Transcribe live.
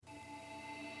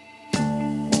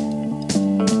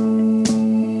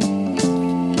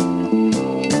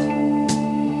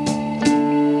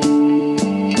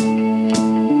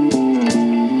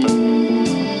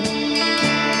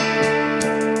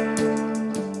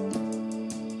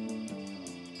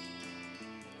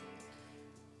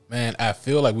Man, I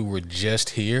feel like we were just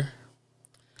here,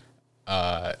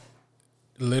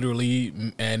 literally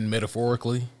and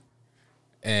metaphorically,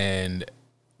 and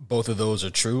both of those are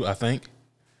true, I think.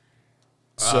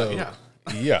 So,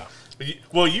 yeah.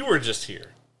 Well, you were just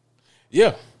here.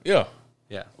 Yeah. Yeah.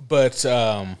 But,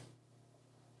 I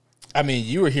mean,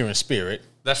 you were here in spirit.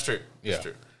 That's true. Yeah. That's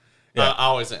true. Yeah. I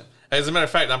always am. As a matter of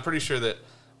fact, I'm pretty sure that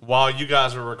while you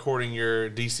guys were recording your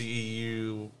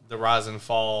DCEU, The Rise and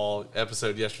Fall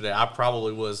episode yesterday, I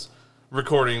probably was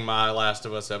recording my Last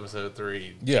of Us episode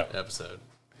 3 episode.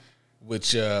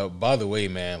 Which, by the way,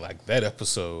 man, like that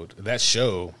episode, that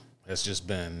show has just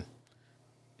been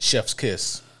chef's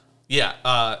kiss.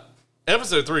 Yeah.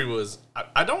 Episode 3 was,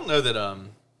 I don't know that,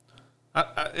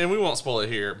 and we won't spoil it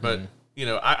here, but, you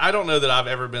know, I don't know that I've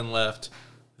ever been left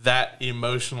that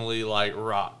emotionally, like,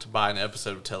 rocked by an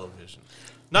episode of television.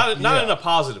 Not in a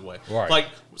positive way. Right. Like,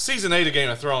 season 8 of Game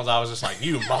of Thrones, I was just like,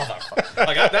 you motherfucker.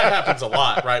 Like, that happens a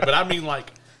lot, right? But I mean,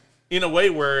 like, in a way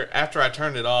where after I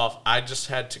turned it off, I just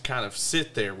had to kind of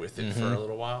sit there with it for a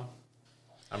little while.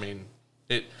 I mean,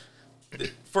 and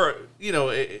we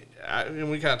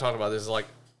kind of talked about this, like,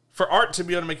 for art to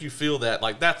be able to make you feel that,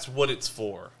 like, that's what it's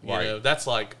for. You know? That's,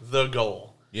 like, the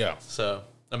goal. Yeah. So,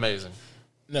 amazing.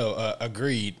 No,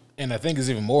 agreed. And I think it's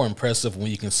even more impressive when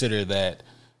you consider that,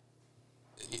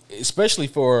 especially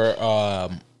for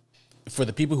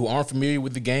the people who aren't familiar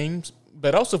with the games,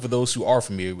 but also for those who are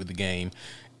familiar with the game,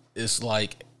 it's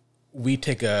like we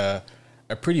take a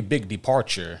pretty big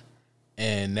departure,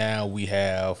 and now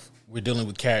we're dealing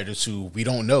with characters who we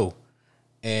don't know,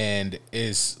 and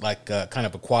it's like a kind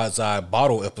of a quasi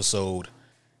bottle episode,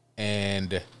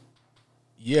 and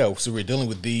yeah, so we're dealing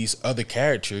with these other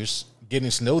characters, getting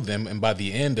to know them, and by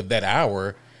the end of that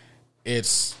hour,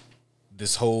 it's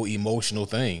this whole emotional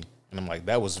thing. And I'm like,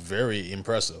 that was very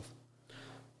impressive.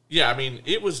 Yeah, I mean,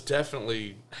 it was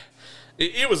definitely,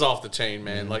 it was off the chain,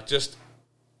 man. Like, just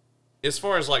as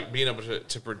far as, like, being able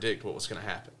to predict what was going to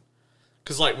happen.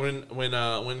 Because, like,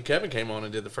 when Kevin came on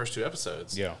and did the first 2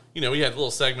 episodes, you know, we had a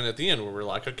little segment at the end where we're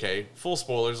like, okay, full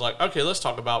spoilers, like, okay, let's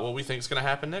talk about what we think is going to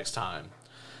happen next time.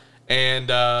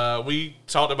 And we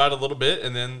talked about it a little bit,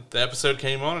 and then the episode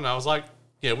came on, and I was like,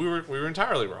 yeah, we were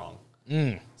entirely wrong.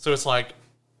 So it's like,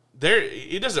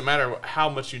 it doesn't matter how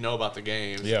much you know about the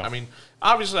games. Yeah. I mean,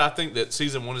 obviously, I think that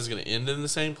season 1 is going to end in the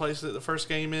same place that the first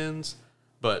game ends,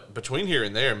 but between here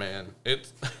and there, man,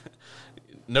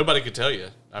 nobody could tell you.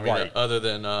 I mean, other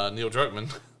than Neil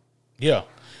Druckmann. Yeah,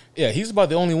 he's about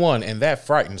the only one, and that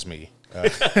frightens me.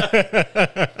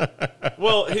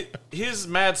 Well, his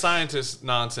mad scientist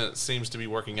nonsense seems to be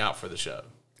working out for the show.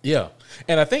 Yeah,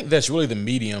 and I think that's really the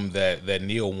medium that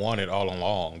Neil wanted all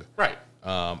along. Right.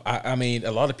 I mean,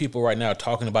 a lot of people right now are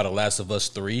talking about The Last of Us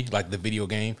 3, like the video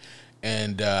game,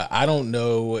 and I don't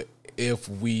know if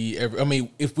we ever. I mean,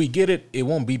 if we get it, it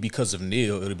won't be because of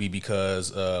Neil. It'll be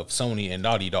because of Sony and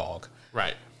Naughty Dog.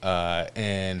 Right.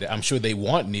 And I'm sure they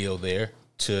want Neil there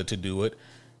to do it,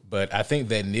 but I think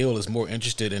that Neil is more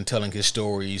interested in telling his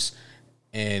stories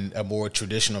in a more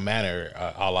traditional manner,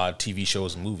 a la TV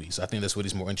shows and movies. I think that's what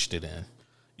he's more interested in.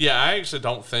 Yeah, I actually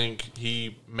don't think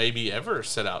he maybe ever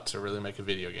set out to really make a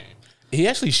video game. He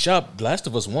actually shopped Last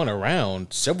of Us 1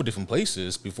 around several different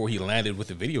places before he landed with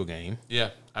the video game.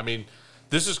 Yeah, I mean,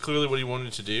 this is clearly what he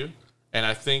wanted to do, and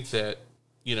I think that,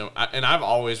 you know, and I've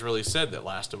always really said that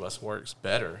Last of Us works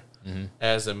better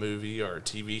as a movie or a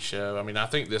TV show. I mean, I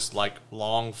think this, like,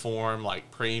 long-form, like,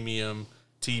 premium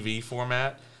TV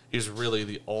format is really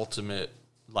the ultimate,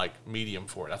 like, medium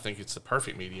for it. I think it's the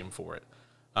perfect medium for it.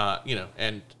 You know,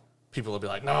 and people will be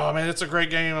like, no, man, it's a great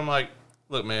game. I'm like,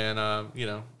 look, man, you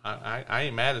know, I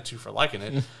ain't mad at you for liking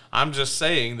it. I'm just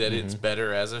saying that it's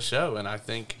better as a show. And I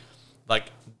think, like,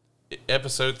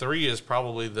 episode 3 is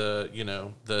probably the, you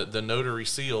know, the notary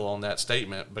seal on that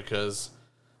statement, because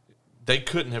they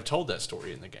couldn't have told that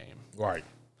story in the game. Right.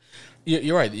 Yeah,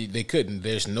 you're right. They couldn't.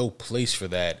 There's no place for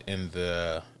that in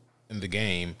the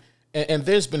game. And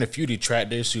there's been a few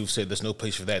detractors who've said there's no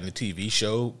place for that in the TV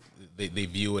show. They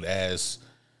view it as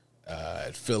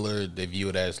filler. They view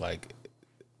it as, like,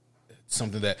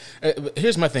 something that...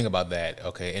 here's my thing about that,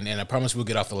 okay? And I promise we'll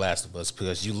get off The Last of Us,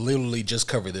 because you literally just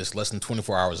covered this less than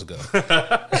 24 hours ago.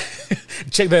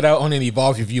 Check that out on an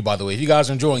Evolve Review, by the way. If you guys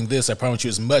are enjoying this, I promise you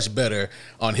it's much better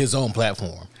on his own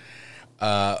platform.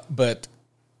 But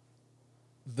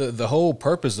the whole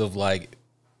purpose of, like,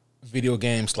 video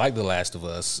games like The Last of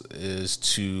Us is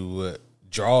to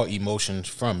draw emotions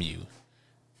from you.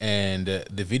 And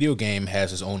the video game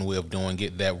has its own way of doing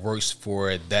it that works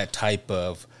for that type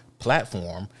of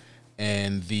platform.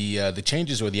 And the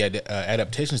changes or the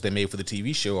adaptations they made for the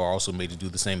TV show are also made to do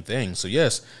the same thing. So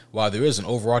yes, while there is an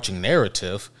overarching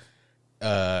narrative,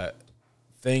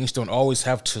 things don't always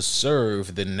have to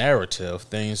serve the narrative.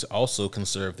 Things also can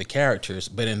serve the characters.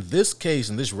 But in this case,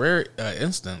 in this rare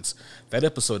instance, that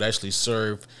episode actually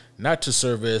served not to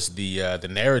service the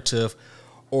narrative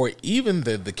or even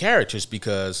the characters,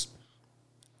 because,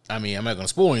 I mean, I'm not going to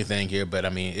spoil anything here, but I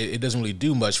mean, it doesn't really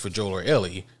do much for Joel or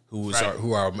Ellie, who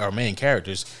are our main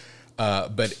characters.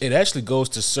 But it actually goes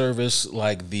to service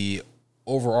like the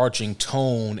overarching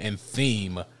tone and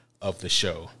theme of the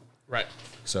show. Right.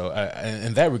 So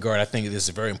in that regard, I think it is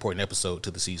a very important episode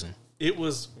to the season. It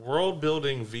was world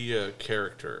building via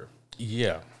character.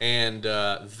 Yeah. And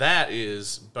that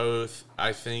is both,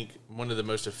 I think, one of the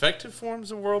most effective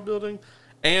forms of world building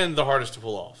and the hardest to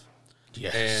pull off.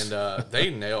 Yes. And they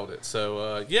nailed it.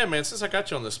 So, yeah, man, since I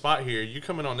got you on the spot here, you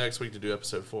coming on next week to do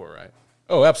episode 4, right?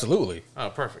 Oh, absolutely. Oh,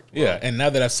 perfect. Well, yeah, and now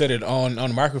that I've said it on the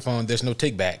microphone, there's no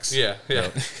takebacks. Yeah.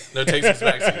 No takes and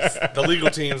backsies. The legal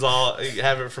teams all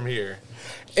have it from here.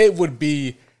 It would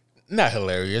be not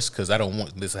hilarious, because I don't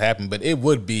want this to happen, but it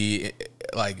would be,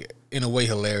 like, in a way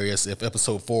hilarious if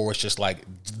episode 4 was just, like,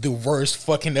 the worst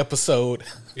fucking episode.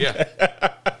 Yeah.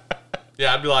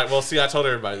 Yeah, I'd be like, well, see, I told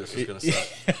everybody this was going to suck.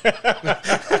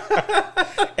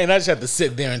 And I just have to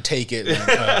sit there and take it.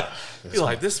 And, be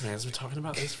like, this man's been talking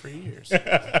about this for years.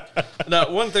 Now,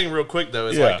 one thing real quick, though,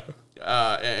 is like,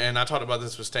 and I talked about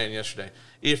this with Stan yesterday,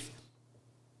 if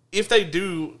they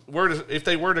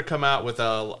were to come out with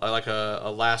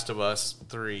a Last of Us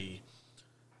 3,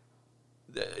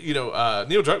 you know,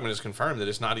 Neil Druckmann has confirmed that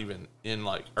it's not even in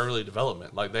like early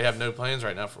development. Like, they have no plans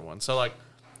right now for one. So like,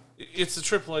 it's a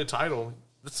AAA title.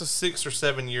 It's a 6 or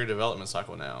 7 year development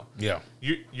cycle now. Yeah,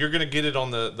 you're gonna get it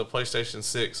on the PlayStation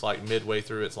 6 like midway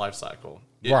through its life cycle.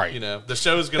 Right. You know, the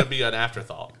show is gonna be an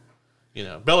afterthought. You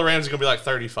know, Bella Ramsey's gonna be like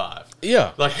 35.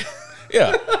 Yeah. Like,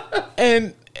 yeah.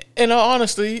 And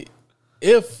honestly,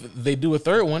 if they do a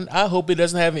third one, I hope it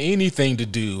doesn't have anything to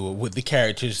do with the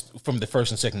characters from the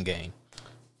first and second game.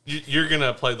 You're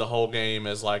gonna play the whole game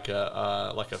as like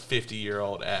a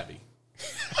 50-year-old Abby.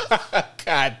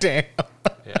 God damn.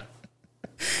 Yeah.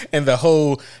 And the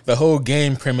whole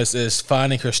game premise is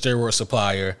finding her steroid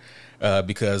supplier,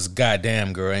 because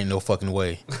goddamn girl, ain't no fucking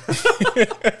way.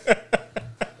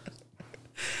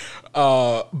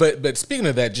 But speaking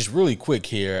of that, just really quick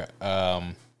here,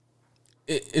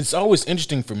 it's always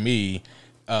interesting for me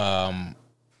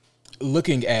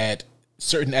looking at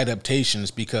certain adaptations,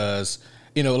 because,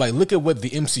 you know, like, look at what the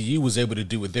MCU was able to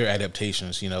do with their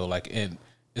adaptations, you know, like, and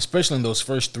especially in those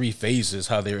first 3 phases,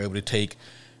 how they were able to take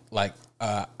like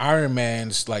Iron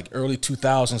Man's like early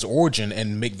 2000s origin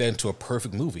and make that into a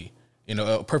perfect movie, you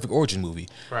know, a perfect origin movie.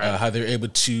 Right. How they're able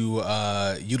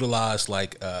to utilize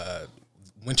like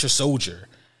Winter Soldier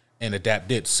and adapt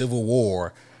it, Civil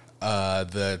War,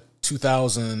 the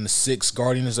 2006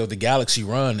 Guardians of the Galaxy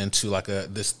run into like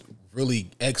this really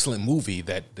excellent movie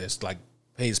that's like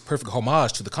pays perfect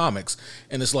homage to the comics.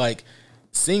 And it's like,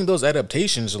 seeing those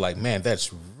adaptations are like, man,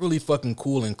 that's really fucking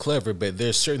cool and clever, but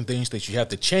there's certain things that you have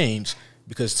to change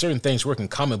because certain things work in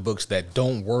comic books that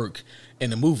don't work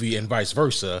in a movie and vice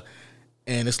versa.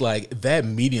 And it's like that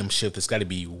medium shift has got to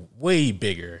be way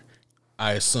bigger,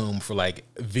 I assume, for like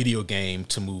video game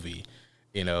to movie,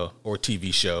 you know, or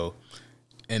TV show.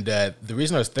 And the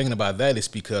reason I was thinking about that is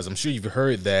because I'm sure you've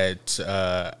heard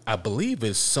that I believe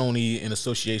it's Sony in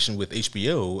association with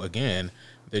HBO again.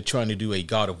 They're trying to do a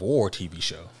God of War TV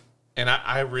show. And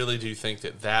I really do think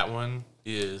that one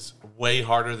is way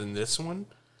harder than this one,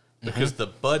 because the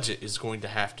budget is going to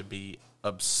have to be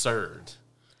absurd.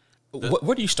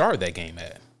 Where do you start that game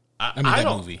at? That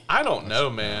movie. I don't know,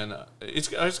 man. It's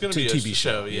going to be a TV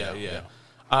show. Yeah.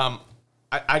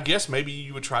 I guess maybe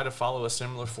you would try to follow a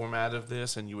similar format of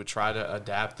this, and you would try to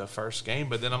adapt the first game.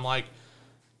 But then I'm like,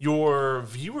 your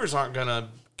viewers aren't going to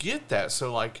get that.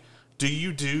 So, like, do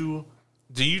you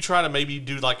try to maybe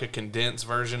do like a condensed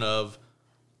version of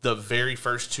the very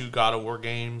first 2 God of War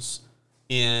games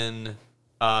in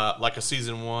like a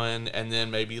season 1, and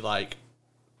then maybe like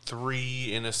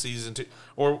 3 in a season 2,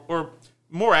 or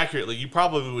more accurately, you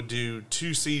probably would do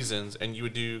 2 seasons, and you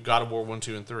would do God of War 1,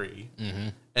 2, and 3,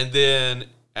 and then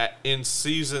in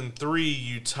season 3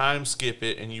 you time skip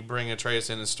it and you bring Atreus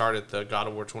in and start at the God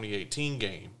of War 2018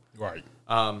 game, right?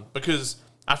 Because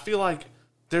I feel like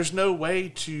there's no way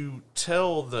to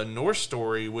tell the Norse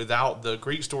story without the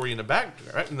Greek story in the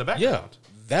background. Yeah,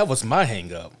 that was my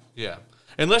hang up. Yeah.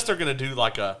 Unless they're going to do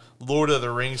like a Lord of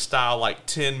the Rings style, like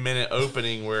 10-minute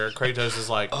opening where Kratos is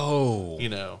like, oh, you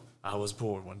know, I was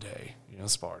bored one day, in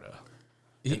Sparta.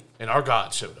 and our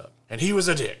God showed up, and he was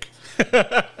a dick.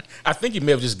 I think you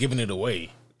may have just given it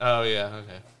away. Oh, yeah,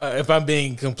 okay. If I'm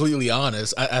being completely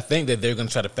honest, I think that they're going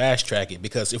to try to fast track it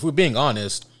because if we're being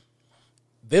honest,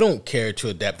 they don't care to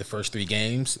adapt the first 3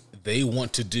 games. They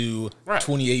want to do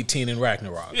 2018 and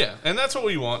Ragnarok. Yeah, and that's what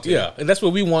we want to. Yeah, and that's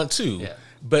what we want too. Yeah.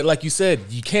 But like you said,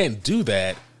 you can't do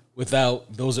that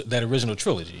without that original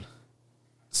trilogy.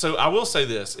 So I will say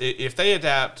this. If they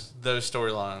adapt those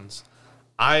storylines,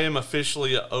 I am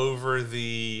officially over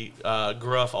the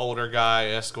gruff older guy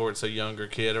escorts a younger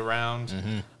kid around.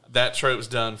 Mm-hmm. That trope's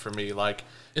done for me. Like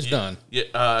it's done. You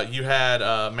had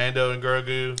Mando and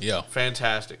Grogu. Yeah.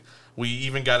 Fantastic. We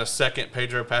even got a second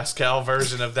Pedro Pascal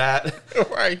version of that.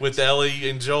 Right. With Ellie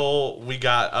and Joel. We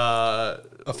got...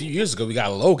 a few years ago, we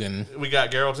got Logan. We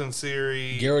got Geralt and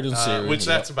Ciri. Which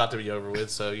that's about to be over with,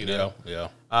 so, you know. Yeah.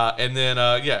 And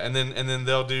then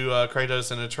they'll do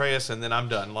Kratos and Atreus, and then I'm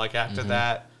done. Like, after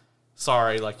that,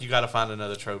 sorry, like, you got to find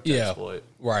another trope to exploit.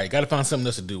 Right. Got to find something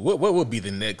else to do. What would be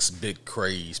the next big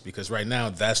craze? Because right now,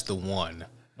 that's the one.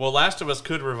 Well, Last of Us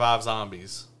could revive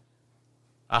zombies.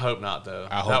 I hope not, though.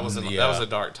 That was a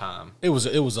dark time. It was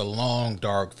a long,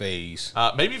 dark phase.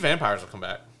 Maybe vampires will come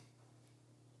back.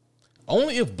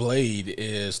 Only if Blade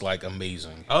is, like,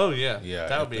 amazing. Oh, yeah.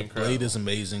 That would be incredible. Blade is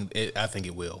amazing. I think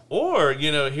it will. Or,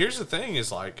 here's the thing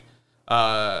is, like,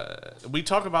 we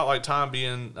talk about, like, time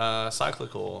being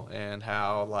cyclical and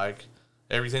how, like,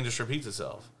 everything just repeats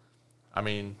itself. I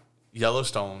mean,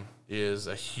 Yellowstone is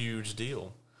a huge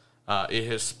deal. It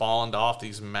has spawned off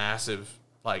these massive,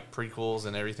 like, prequels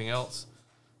and everything else.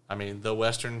 I mean, the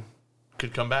Western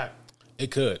could come back.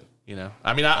 It could.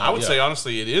 I mean, I would say,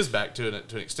 honestly, it is back to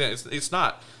an extent. It's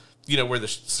not, where the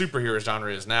superhero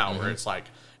genre is now, where it's like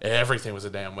everything was a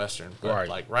damn Western. But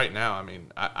like right now, I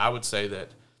mean, I would say that,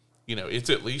 it's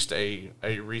at least a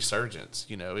resurgence.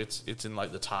 It's in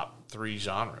like the top 3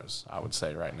 genres, I would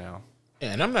say right now.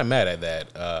 Yeah, and I'm not mad at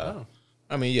that.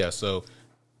 I mean, yeah, so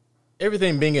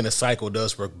everything being in a cycle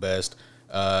does work best,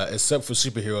 except for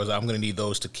superheroes. I'm going to need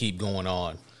those to keep going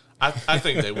on. I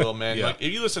think they will, man. Like,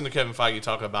 if you listen to Kevin Feige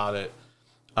talk about it,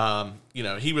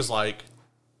 he was like,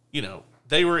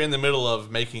 they were in the middle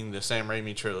of making the Sam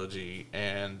Raimi trilogy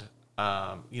and,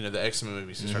 the X-Men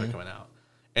movies started coming out.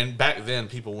 And back then,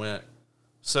 people went,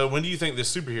 so when do you think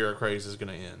this superhero craze is going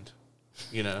to end?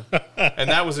 And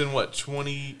that was in,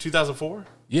 2004?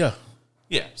 Yeah.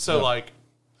 Yeah, so, like,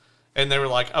 and they were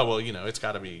like, oh, well, it's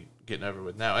got to be getting over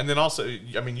with now. And then also,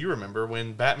 I mean, you remember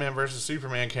when Batman versus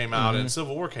Superman came out and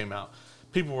Civil War came out,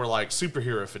 people were like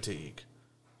superhero fatigue.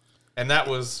 And that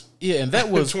was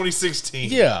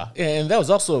 2016. Yeah, and that was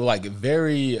also like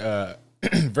very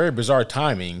very bizarre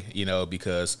timing,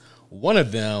 because one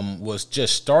of them was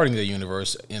just starting the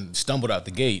universe and stumbled out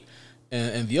the gate,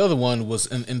 and the other one was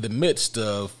in the midst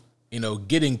of,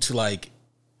 getting to like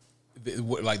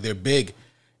their big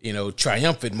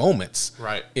triumphant moments.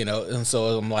 Right. And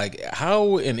so I'm like,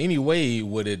 how in any way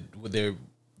would there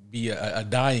be a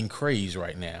dying craze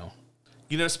right now?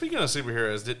 Speaking of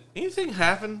superheroes, did anything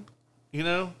happen,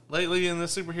 lately in the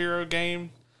superhero game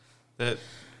that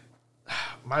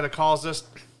might have caused us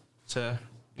to,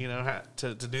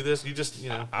 to do this? You just,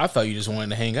 I thought you just wanted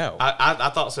to hang out. I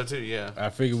thought so too, yeah.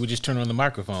 I figured we just turn on the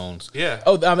microphones. Yeah.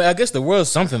 Oh, I mean, I guess there was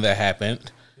something that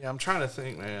happened. Yeah, I'm trying to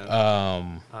think,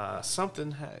 man.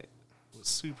 Something with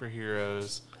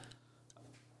superheroes.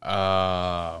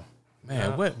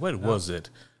 Man, what was it?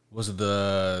 Was it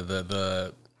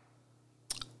the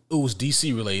it was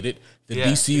DC related. The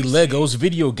DC Legos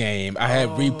video game. I had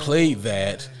replayed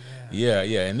that. Yeah,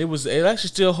 and it actually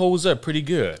still holds up pretty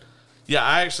good. Yeah,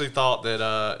 I actually thought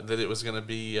that it was going to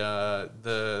be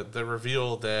the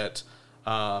reveal that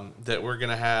we're going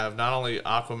to have not only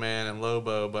Aquaman and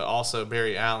Lobo, but also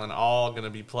Barry Allen, all going to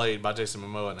be played by Jason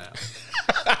Momoa now.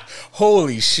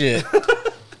 Holy shit.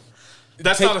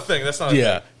 That's not a thing. That's not a thing.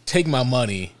 Yeah, take my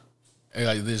money.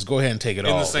 Like, just go ahead and take it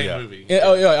all. In the same movie. Yeah,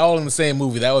 all in the same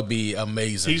movie. That would be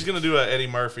amazing. He's going to do an Eddie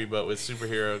Murphy, but with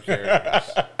superhero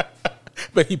characters.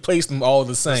 But he placed them all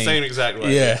the same. The same exact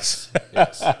way. Yes.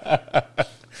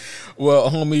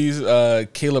 Well,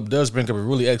 homies, Caleb does bring up a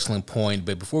really excellent point,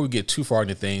 but before we get too far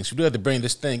into things, we do have to bring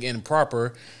this thing in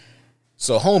proper.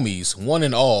 So, homies, one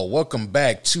and all, welcome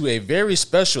back to a very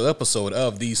special episode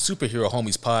of the Superhero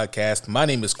Homies podcast. My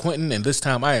name is Quentin, and this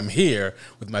time I am here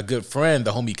with my good friend,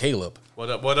 the homie Caleb. What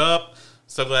up, what up?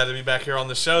 So glad to be back here on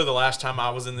the show. The last time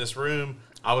I was in this room,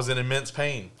 I was in immense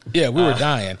pain. Yeah, we were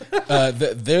dying.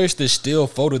 There's this still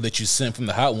photo that you sent from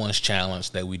the Hot Ones challenge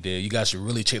that we did. You guys should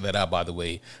really check that out, by the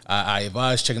way. I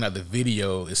advise checking out the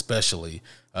video especially.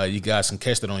 You guys can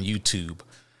catch that on YouTube.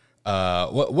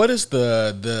 What is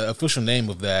the official name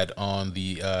of that on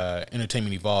the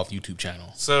Entertainment Evolved YouTube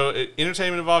channel? So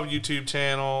Entertainment Evolved YouTube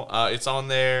channel, it's on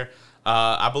there.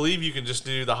 I believe you can just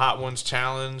do the Hot Ones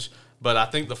Challenge, but I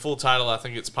think the full title, I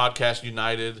think it's Podcast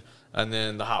United and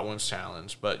then the Hot Ones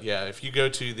Challenge. But yeah, if you go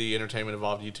to the Entertainment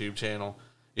Evolved YouTube channel,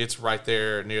 it's right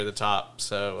there near the top.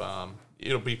 So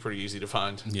it'll be pretty easy to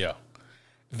find. Yeah.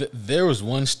 There was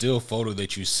one still photo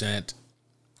that you sent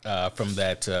from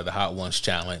that the Hot Ones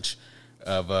Challenge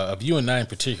of you and I in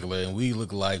particular, and we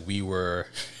looked like we were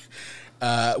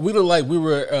in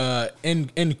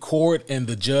court, and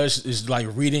the judge is like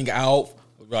reading off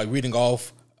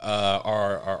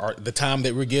our the time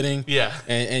that we're getting. Yeah,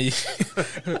 and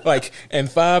like,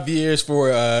 and 5 years for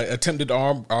attempted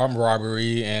armed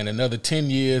robbery, and another 10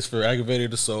 years for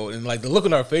aggravated assault, and like the look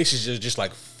on our faces is just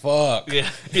like fuck.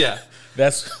 Yeah.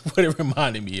 That's what it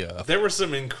reminded me of. There were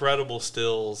some incredible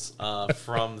stills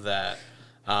from that.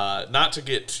 Not to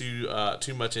get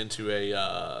too much into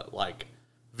a like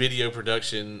video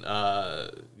production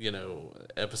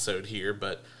episode here,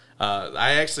 but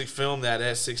I actually filmed that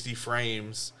at 60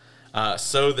 frames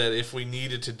so that if we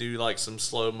needed to do like some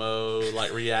slow-mo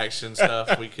like reaction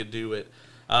stuff, we could do it.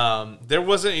 There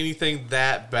wasn't anything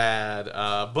that bad,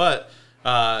 but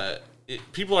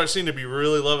people seem to be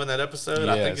really loving that episode. Yes.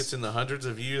 I think it's in the hundreds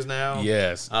of views now.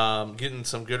 Yes. Getting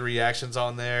some good reactions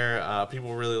on there.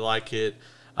 People really like it.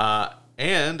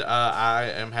 And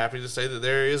I am happy to say that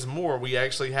there is more. We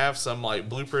actually have some like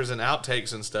bloopers and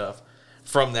outtakes and stuff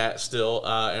from that still.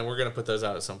 And we're going to put those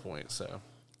out at some point. So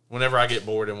whenever I get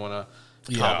bored and want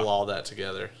to cobble all that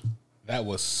together. That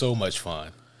was so much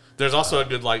fun. There's also a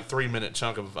good like 3-minute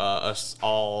chunk of us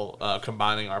all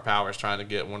combining our powers trying to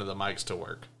get one of the mics to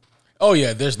work. Oh,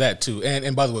 yeah, there's that, too.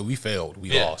 And by the way, we failed.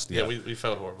 We lost. Yeah, we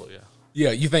failed horribly, yeah.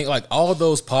 Yeah, you think, like, all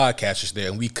those podcasters there,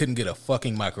 and we couldn't get a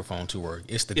fucking microphone to work.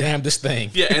 It's the damnedest thing.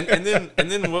 Yeah,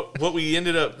 and then what we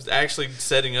ended up actually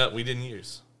setting up, we didn't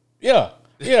use. Yeah.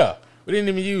 We didn't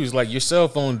even use. Like, your cell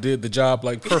phone did the job,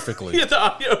 like, perfectly. Yeah, the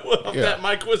audio of that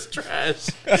mic was trash.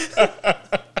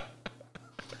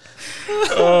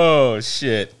 Oh,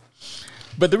 shit.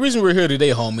 But the reason we're here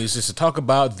today, homies, is to talk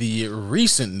about the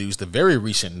recent news, the very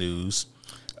recent news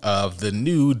of the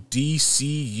new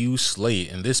DCU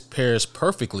slate. And this pairs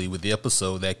perfectly with the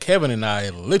episode that Kevin and I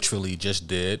literally just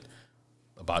did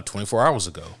about 24 hours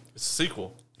ago. It's a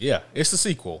sequel. Yeah, it's the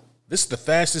sequel. This is the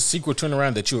fastest sequel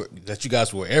turnaround that you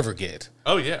guys will ever get.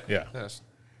 Oh, yeah. Yeah. Yes.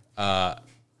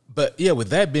 But, yeah, with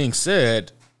that being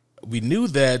said, we knew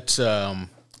that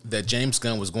that James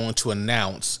Gunn was going to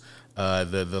announce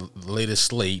the latest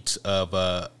slate of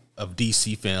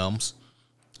DC films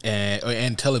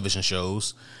and television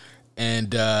shows,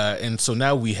 and so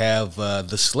now we have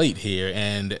the slate here,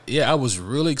 and I was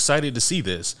really excited to see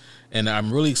this, and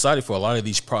I'm really excited for a lot of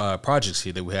these projects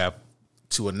here that we have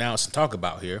to announce and talk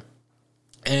about here,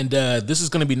 and this is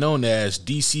going to be known as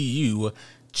DCU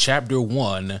Chapter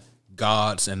 1: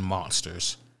 Gods and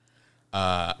Monsters.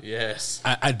 Yes,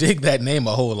 I dig that name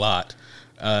a whole lot.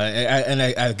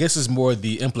 I guess it's more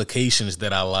the implications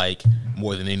that I like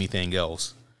more than anything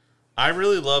else. I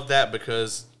really love that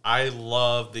because I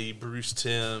love the Bruce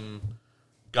Timm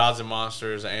Gods and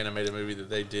Monsters animated movie that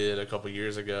they did a couple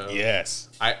years ago. Yes.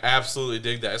 I absolutely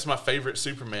dig that. It's my favorite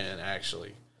Superman,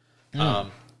 actually.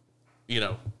 And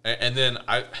then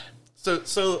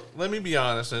so let me be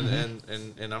honest,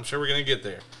 and I'm sure we're gonna get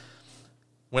there.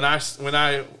 When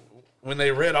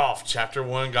they read off Chapter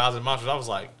 1 Gods and Monsters, I was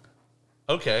like,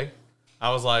 okay.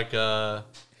 I was like,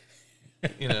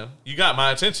 you got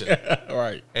my attention. All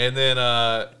right. And then,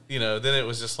 then it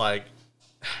was just like,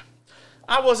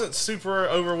 I wasn't super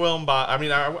overwhelmed by,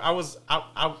 I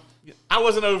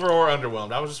wasn't over or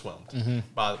underwhelmed. I was just whelmed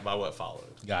by what followed.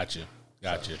 Gotcha.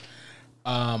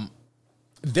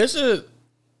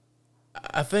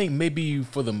 I think maybe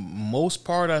for the most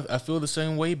part, I feel the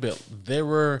same way, but there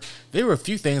were a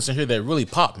few things in here that really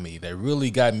popped me, that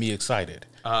really got me excited.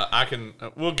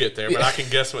 We'll get there, but I can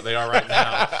guess what they are right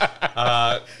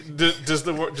now. Do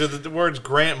the words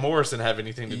Grant Morrison have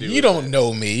anything to do with it? You don't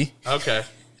know me. Okay.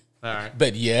 All right.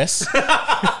 But yes.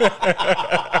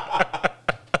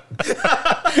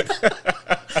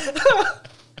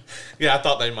 Yeah, I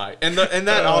thought they might. And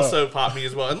that also popped me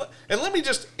as well. And let me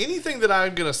just, anything that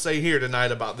I'm going to say here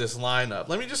tonight about this lineup,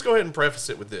 let me just go ahead and preface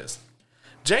it with this.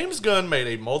 James Gunn made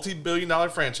a multi-billion-dollar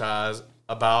franchise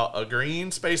about a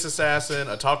green space assassin,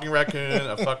 a talking raccoon,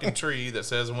 a fucking tree that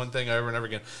says one thing over and over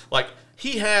again. Like,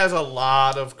 he has a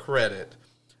lot of credit,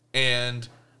 and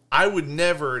I would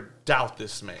never doubt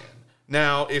this man.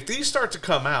 Now, if these start to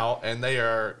come out and they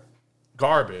are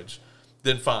garbage,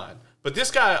 then fine. But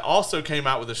this guy also came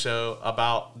out with a show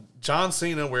about John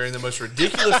Cena wearing the most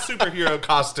ridiculous superhero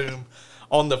costume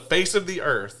on the face of the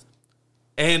earth,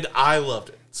 and I loved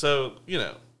it. So,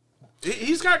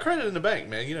 he's got credit in the bank,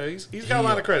 man. He's got a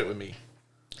lot of credit with me.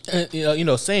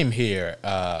 And, same here.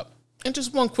 And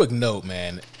just one quick note,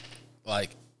 man.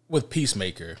 Like, with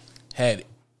Peacemaker, had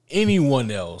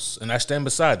anyone else, and I stand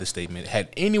beside the statement, had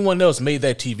anyone else made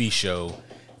that TV show,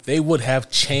 they would have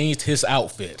changed his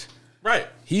outfit. Right.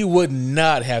 He would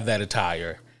not have that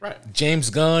attire. Right. James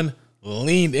Gunn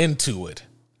leaned into it.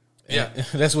 Yeah.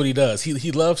 That's what he does.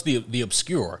 He loves the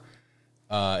obscure.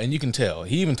 And you can tell.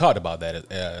 He even talked about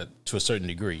that to a certain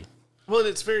degree. Well,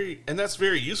 that's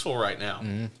very useful right now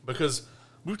because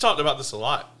we've talked about this a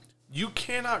lot. You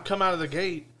cannot come out of the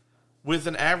gate with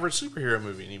an average superhero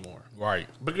movie anymore. Right.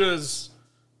 Because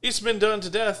it's been done to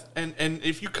death. And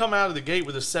if you come out of the gate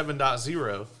with a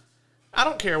 7.0, I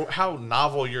don't care how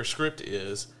novel your script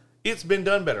is, it's been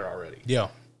done better already. Yeah.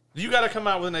 You got to come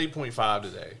out with an 8.5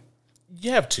 today.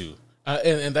 You have to.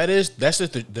 And that's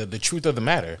just the truth of the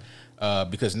matter.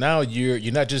 Because now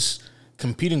you're not just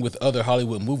competing with other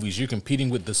Hollywood movies, you're competing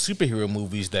with the superhero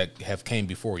movies that have came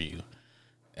before you.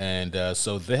 And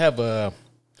so they have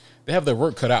their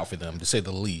work cut out for them, to say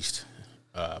the least.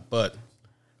 But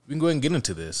we can go ahead and get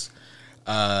into this.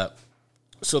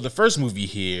 So the first movie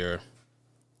here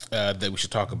that we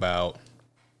should talk about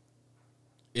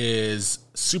is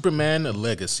Superman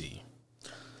Legacy.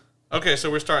 Okay, so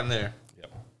we're starting there.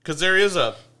 Yep. Because there is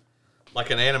an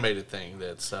animated thing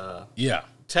that's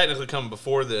technically coming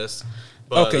before this.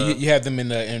 But, okay, you have them in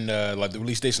like the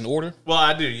release dates in order? Well,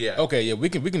 I do, yeah. Okay, yeah, we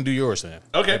can do yours then.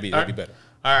 Okay, that'd be better.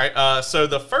 All right. So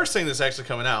the first thing that's actually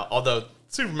coming out, although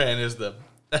Superman is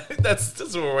that's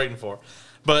what we're waiting for,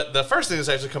 but the first thing that's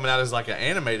actually coming out is like an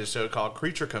animated show called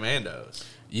Creature Commandos.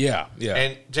 Yeah.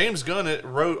 And James Gunn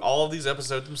wrote all of these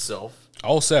episodes himself.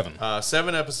 All 7.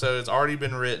 7 episodes already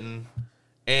been written,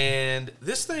 and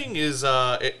this thing is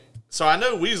so I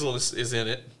know Weasel is in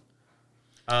it.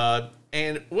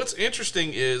 And what's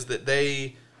interesting is that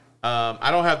they,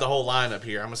 I don't have the whole lineup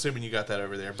here. I'm assuming you got that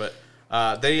over there, but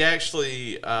they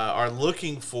actually are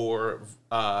looking for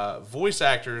voice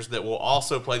actors that will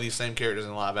also play these same characters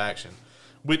in live action,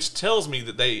 which tells me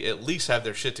that they at least have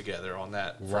their shit together on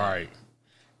that front. Right.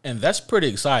 And that's pretty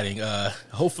exciting.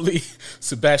 Hopefully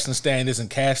Sebastian Stan isn't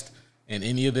cast in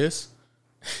any of this.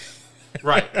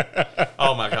 Right.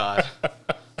 Oh, my God.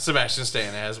 Sebastian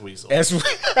Stan as Weasel.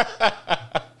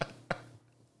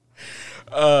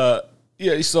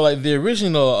 Yeah, so like the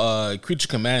original Creature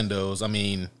Commandos, I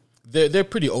mean, they're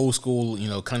pretty old school,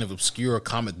 kind of obscure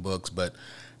comic books, but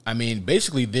I mean,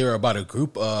 basically they're about a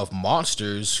group of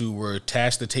monsters who were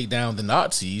tasked to take down the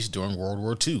Nazis during World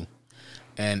War II.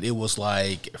 And it was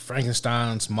like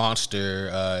Frankenstein's monster,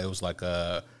 it was like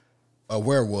a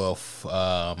werewolf,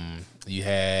 you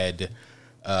had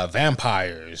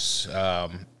vampires,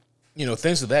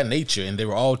 things of that nature, and they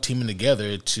were all teaming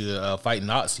together to fight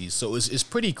Nazis. So it's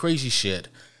pretty crazy shit,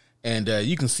 and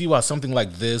you can see why something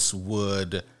like this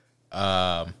would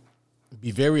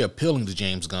be very appealing to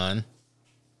James Gunn.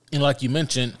 And like you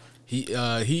mentioned,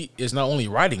 he is not only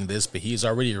writing this, but he's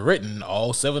already written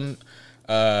all 7.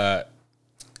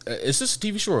 Is this a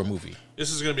TV show or a movie? This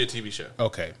is going to be a TV show.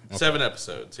 Okay. 7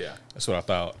 episodes, yeah. That's what I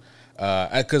thought.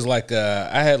 Because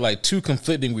I had like 2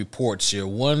 conflicting reports here.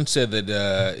 One said that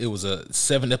it was a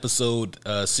 7-episode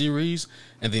series,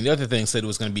 and then the other thing said it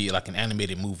was going to be like an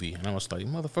animated movie. And I was like,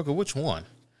 motherfucker, which one?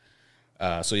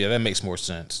 So yeah, that makes more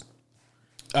sense.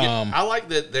 Yeah, I like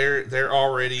that they're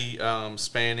already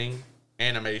spanning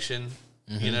animation.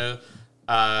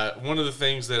 Mm-hmm. One of the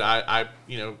things that I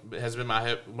has been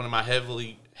one of my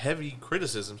heavy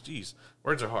criticisms. Geez,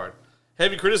 words are hard.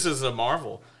 Heavy criticism of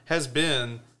Marvel has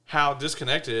been how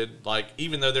disconnected, like,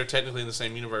 even though they're technically in the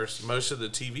same universe, most of the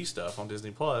TV stuff on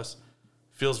Disney Plus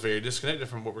feels very disconnected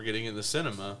from what we're getting in the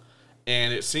cinema.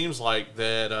 And it seems like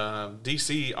that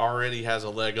DC already has a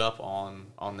leg up on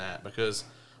that because,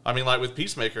 I mean, like with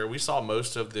Peacemaker, we saw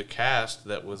most of the cast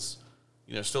that was,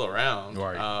 still around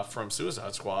right. From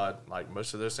Suicide Squad. Like,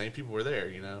 most of those same people were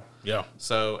there, Yeah.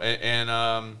 So,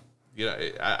 I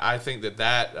think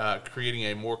that creating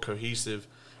a more cohesive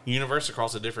universe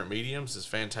across the different mediums is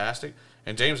fantastic.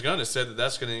 And James Gunn has said that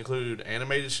that's going to include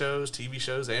animated shows, TV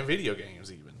shows, and video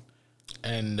games even.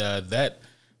 And that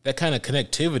kind of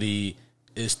connectivity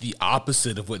is the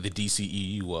opposite of what the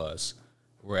DCEU was,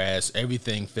 whereas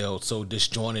everything felt so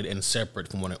disjointed and separate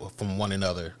from one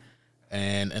another.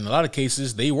 And in a lot of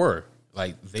cases, they were.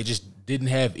 Like, they just didn't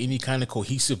have any kind of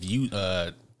cohesive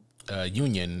union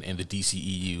in the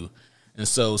DCEU. And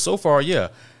so far, yeah.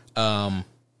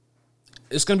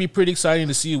 It's going to be pretty exciting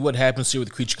to see what happens here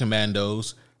with Creature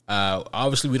Commandos.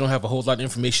 Obviously, we don't have a whole lot of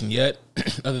information yet,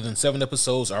 other than 7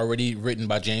 episodes already written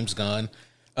by James Gunn.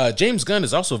 James Gunn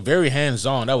is also very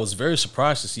hands-on. I was very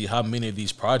surprised to see how many of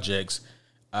these projects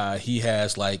he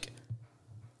has like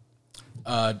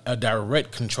a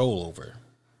direct control over.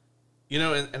 You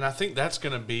know, and I think that's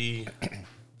going to be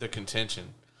the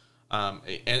contention.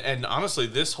 And honestly,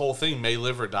 this whole thing may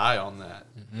live or die on that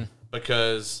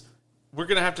because we're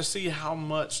going to have to see how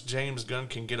much James Gunn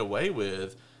can get away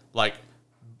with, like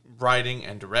writing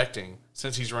and directing,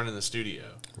 since he's running the studio.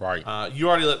 Right. You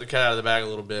already let the cat out of the bag a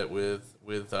little bit with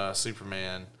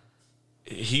Superman.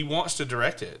 He wants to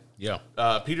direct it. Yeah.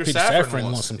 Peter Safran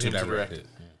wants him to direct it.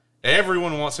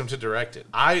 Everyone wants him to direct it.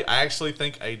 I actually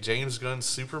think a James Gunn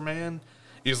Superman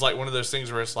is like one of those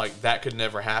things where it's like that could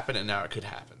never happen, and now it could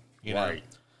happen. You know? Right.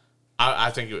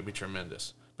 I think it would be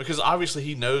tremendous because obviously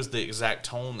he knows the exact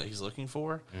tone that he's looking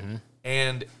for,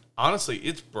 and honestly,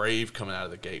 it's brave coming out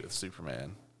of the gate with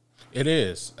Superman. It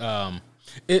is.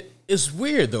 It's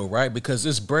weird though, right? Because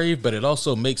it's brave, but it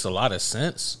also makes a lot of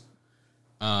sense.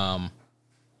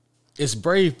 It's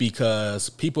brave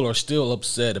because people are still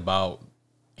upset about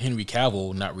Henry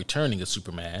Cavill not returning as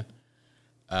Superman.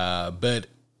 But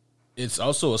it's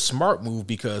also a smart move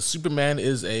because Superman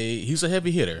he's a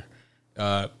heavy hitter.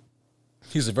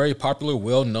 He's a very popular,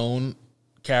 well-known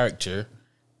character,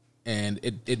 and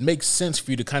it makes sense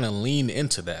for you to kind of lean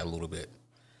into that a little bit.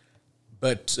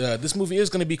 But this movie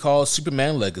is going to be called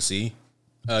Superman Legacy.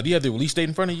 Do you have the release date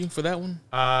in front of you for that one?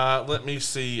 Let me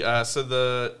see.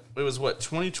 So it was what,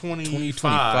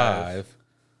 2025?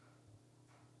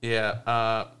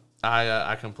 Yeah.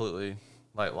 I completely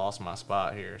lost my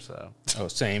spot here. So. Oh,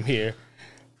 same here.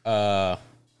 Yeah,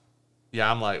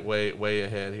 I'm like way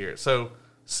ahead here. So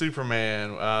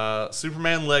Superman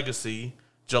Legacy,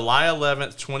 July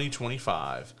 11th,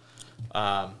 2025.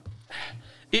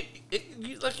 It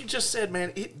like you just said,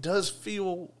 man, it does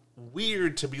feel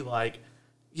weird to be like,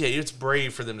 yeah, it's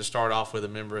brave for them to start off with a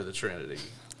member of the Trinity.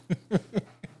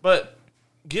 But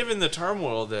given the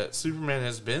turmoil that Superman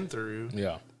has been through,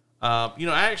 yeah. I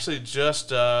actually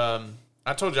just I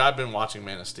told you I've been watching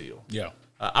Man of Steel. Yeah.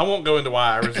 I won't go into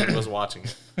why I originally was watching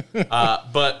it,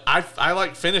 but I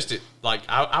finished it.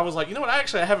 I was like, you know what?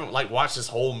 I haven't watched this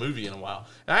whole movie in a while,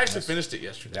 and I actually finished it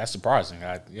yesterday. That's surprising.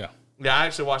 Yeah, I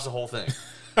actually watched the whole thing.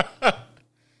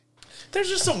 There's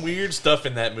just some weird stuff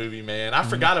in that movie, man. I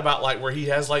forgot about where he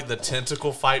has the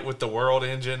tentacle fight with the World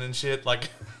Engine and shit.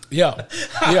 Yeah.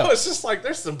 I was just like,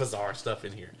 there's some bizarre stuff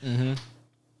in here. Mm-hmm.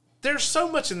 There's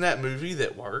so much in that movie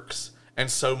that works,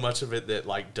 and so much of it that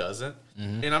doesn't.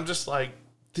 Mm-hmm. And I'm just like,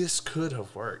 this could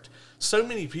have worked. So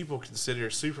many people consider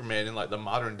Superman in the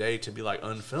modern day to be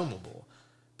unfilmable,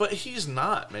 but he's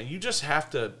not, man. You just have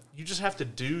to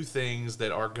do things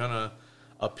that are gonna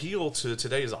appeal to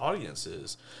today's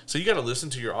audiences. So you got to listen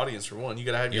to your audience for one. You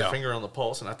got to have your finger on the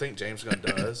pulse, and I think James Gunn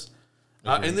does.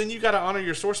 And then you got to honor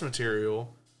your source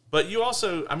material, but you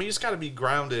also, it's got to be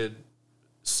grounded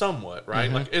somewhat, right?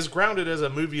 Mm-hmm. As grounded as a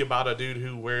movie about a dude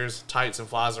who wears tights and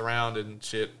flies around and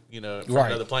shit, from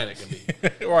another planet can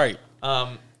be. Right.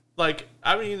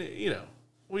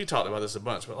 We talked about this a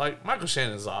bunch, but Michael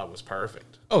Shannon's Zod was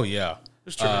perfect. Oh yeah, it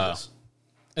was tremendous.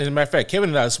 As a matter of fact, Kevin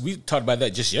and I, we talked about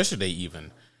that just yesterday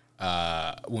even,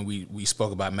 when we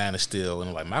spoke about Man of Steel,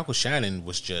 and Michael Shannon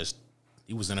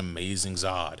he was an amazing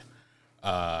Zod.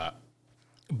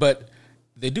 But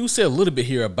they do say a little bit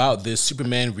here about this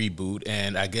Superman reboot,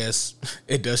 and I guess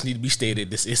it does need to be stated,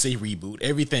 this is a reboot.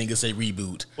 Everything is a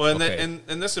reboot. Well, and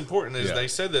that's important is they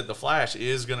said that The Flash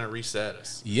is going to reset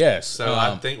us. Yes. So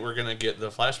I think we're going to get the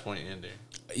Flashpoint ending.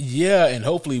 Yeah, and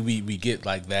hopefully we get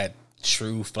that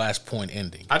true Flashpoint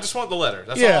ending. I just want the letter.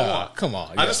 That's all I want. Come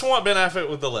on. I just want Ben Affleck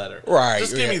with the letter. Right.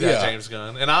 Just give me that, James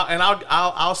Gunn, and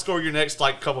I'll score your next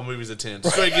couple movies of 10.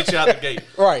 Just go ahead and get you out the gate.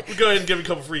 Right. We'll go ahead and give you a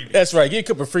couple freebies. That's right. Get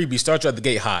a couple freebies. Start you out the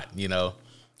gate hot.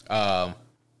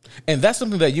 And that's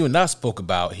something that you and I spoke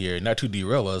about here. Not to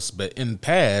derail us, but in the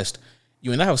past,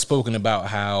 you and I have spoken about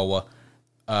how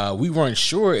we weren't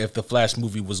sure if the Flash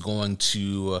movie was going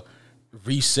to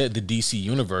reset the DC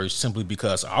universe simply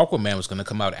because Aquaman was going to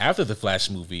come out after the Flash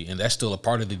movie, and that's still a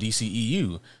part of the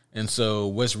DCEU. And so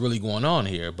what's really going on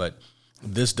here? But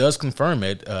this does confirm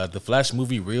it. The Flash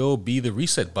movie will be the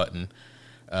reset button.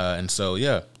 And so,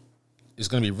 yeah, it's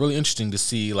going to be really interesting to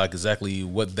see exactly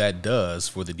what that does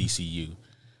for the DCU.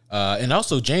 And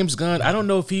also James Gunn, I don't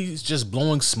know if he's just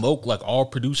blowing smoke like all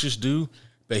producers do,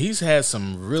 but he's had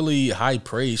some really high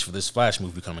praise for this Flash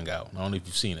movie coming out. I don't know if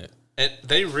you've seen it. And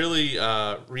they really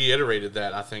reiterated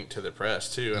that, I think, to the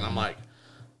press, too. And I'm like,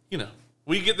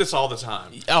 we get this all the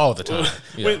time. All the time.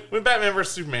 Yeah. When Batman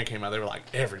vs. Superman came out, they were like,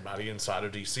 everybody inside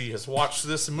of DC has watched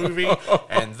this movie,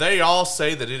 and they all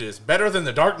say that it is better than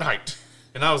The Dark Knight.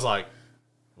 And I was like,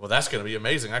 well, that's going to be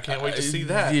amazing. I can't wait to see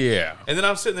that. Yeah. And then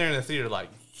I'm sitting there in the theater like,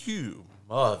 you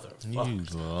motherfucker.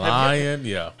 You lying.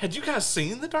 Yeah. Had you guys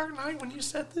seen The Dark Knight when you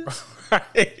said this?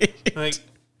 Right.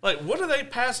 Like, what are they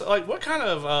passing? Like, what kind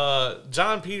of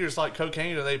John Peters like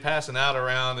cocaine are they passing out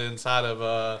around inside of?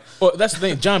 Well, that's the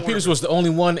thing. John Peters was the only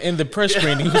one in the press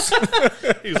screenings.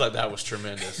 He was like, "That was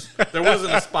tremendous." There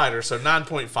wasn't a spider, so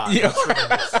 9.5. Yeah.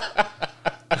 That's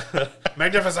tremendous.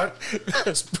 Magnificent.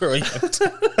 That's brilliant.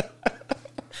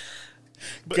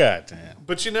 God damn.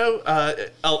 But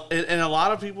and a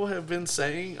lot of people have been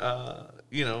saying,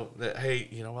 that, hey,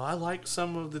 well, I like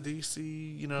some of the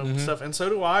DC, stuff, and so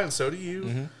do I, and so do you.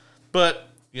 Mm-hmm. But,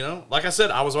 like I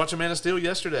said, I was watching Man of Steel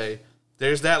yesterday.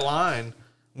 There's that line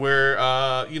where,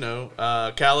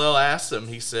 Kal-El asks him,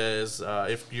 he says,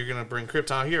 if you're going to bring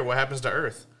Krypton here, what happens to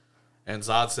Earth? And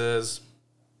Zod says,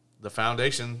 the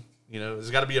foundation,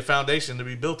 there's got to be a foundation to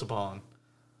be built upon.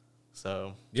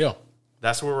 So, yeah,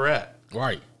 that's where we're at.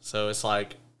 Right. So it's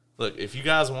like, look, if you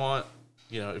guys want,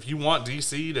 if you want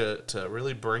DC to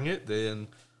really bring it, then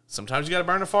sometimes you got to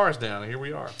burn the forest down. And here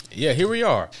we are. Yeah, here we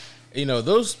are.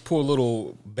 Those poor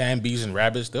little Bambis and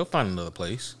rabbits, they'll find another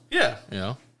place. Yeah.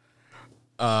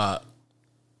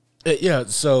 Yeah,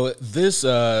 so this,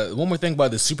 one more thing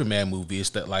about the Superman movie is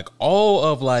that, like, all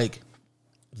of, like,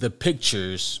 the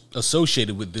pictures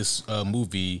associated with this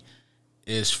movie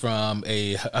is from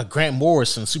a Grant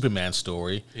Morrison Superman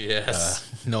story. Yes.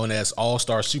 Known as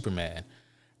All-Star Superman.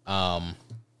 And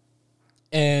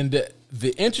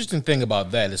the interesting thing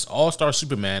about that is All-Star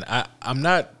Superman, I'm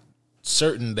not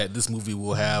certain that this movie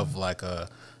will have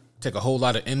take a whole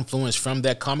lot of influence from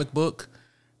that comic book.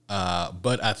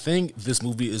 But I think this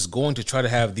movie is going to try to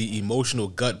have the emotional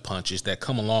gut punches that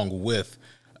come along with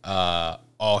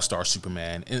All-Star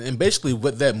Superman. And basically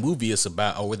what that movie is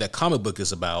about, or what that comic book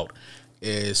is about,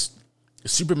 is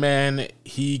Superman,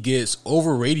 he gets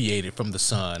over-radiated from the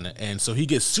sun, and so he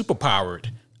gets superpowered,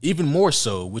 even more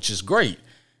so, which is great.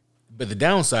 But the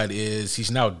downside is he's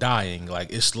now dying,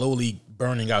 like it's slowly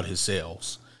burning out his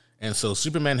cells. And so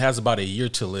Superman has about a year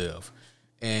to live.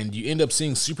 And you end up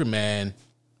seeing Superman,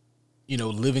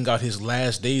 living out his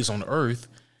last days on Earth.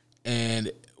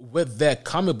 And what that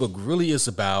comic book really is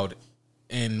about,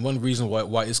 and one reason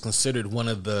why it's considered one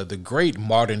of the great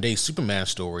modern-day Superman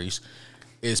stories,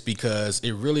 is because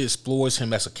it really explores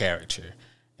him as a character.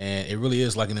 And it really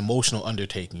is like an emotional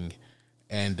undertaking.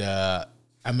 And, I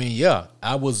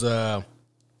was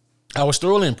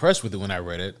thoroughly impressed with it when I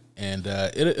read it. And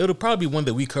it'll probably be one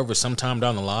that we cover sometime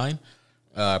down the line,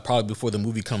 probably before the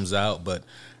movie comes out. But,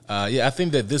 I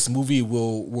think that this movie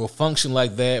will function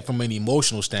like that from an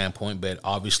emotional standpoint, but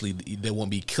obviously they won't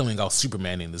be killing off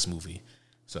Superman in this movie.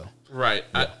 So right.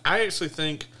 Yeah. I actually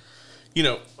think,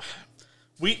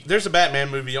 there's a Batman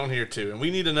movie on here too, and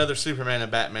we need another Superman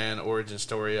and Batman origin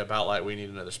story about like we need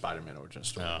another Spider-Man origin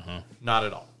story. Not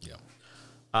at all.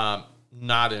 Yeah.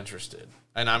 Not interested.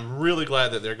 And I'm really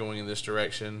glad that they're going in this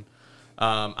direction.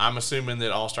 I'm assuming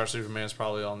that All-Star Superman is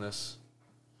probably on this.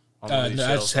 No, I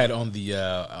just had it on the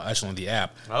on the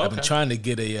app. Oh, okay. I've been trying to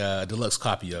get a deluxe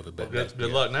copy of it, but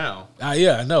good luck now.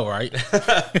 Yeah, I know, right?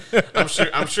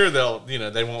 I'm sure they'll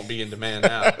they won't be in demand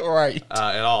now, right?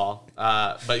 At all.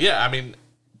 But yeah, I mean,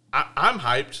 I'm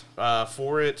hyped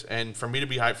for it, and for me to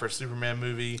be hyped for a Superman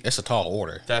movie, it's a tall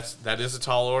order. That is a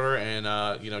tall order, and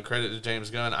credit to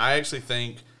James Gunn. I actually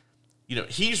think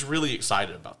he's really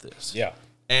excited about this. Yeah,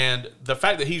 and the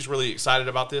fact that he's really excited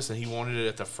about this and he wanted it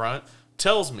at the front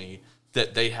tells me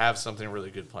that they have something really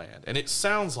good planned. And it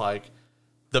sounds like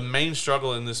the main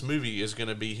struggle in this movie is going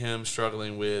to be him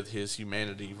struggling with his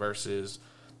humanity versus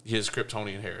his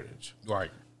Kryptonian heritage.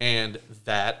 Right. And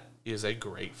that is a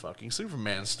great fucking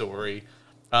Superman story.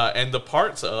 And the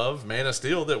parts of Man of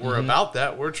Steel that were about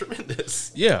that were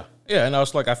tremendous. Yeah. Yeah. And I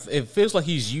was like, it feels like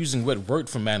he's using what worked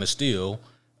from Man of Steel,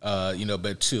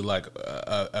 but to like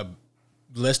a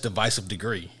less divisive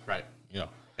degree. Right.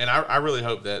 And I really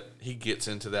hope that he gets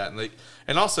into that,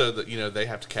 and also that they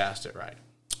have to cast it right.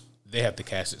 They have to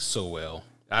cast it so well.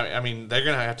 I mean, they're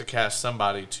gonna have to cast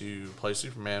somebody to play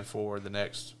Superman for the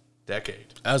next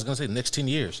decade. I was gonna say the next 10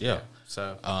 years. Yeah.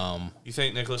 So, you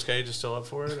think Nicolas Cage is still up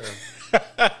for it?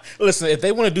 Or? Listen, if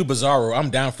they want to do Bizarro,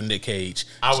 I'm down for Nick Cage.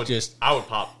 I would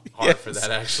pop hard for that.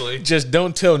 Actually, just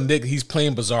don't tell Nick he's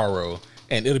playing Bizarro,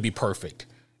 and it'll be perfect.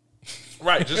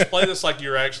 Right, just play this like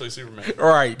you're actually Superman.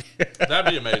 Right.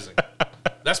 That'd be amazing.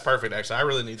 That's perfect, actually. I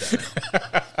really need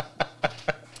that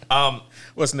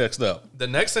What's next up? The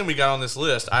next thing we got on this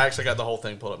list, I actually got the whole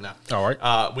thing pulled up now. All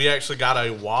right. We actually got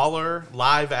a Waller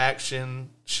live action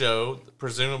show,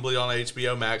 presumably on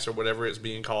HBO Max or whatever it's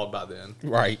being called by then.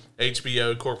 Right.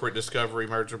 HBO Corporate Discovery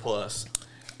Merger Plus.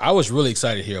 I was really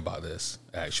excited to hear about this,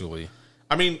 actually.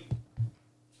 I mean,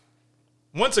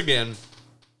 once again,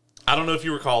 I don't know if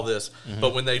you recall this,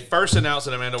 but when they first announced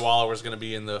that Amanda Waller was going to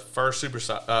be in the first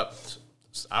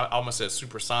I almost said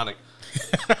Supersonic.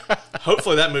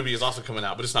 Hopefully that movie is also coming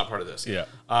out, but it's not part of this. Yeah.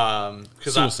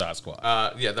 Suicide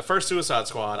Squad. Yeah, the first Suicide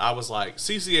Squad, I was like,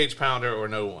 CCH Pounder or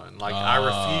no one. Like,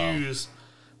 I refuse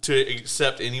to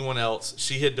accept anyone else.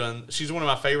 She's one of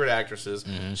my favorite actresses.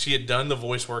 She had done the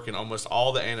voice work in almost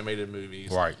all the animated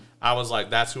movies. Right. I was like,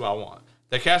 that's who I want.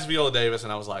 They cast Viola Davis,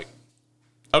 and I was like,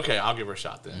 okay, I'll give her a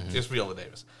shot then. It's Viola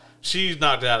Davis. She's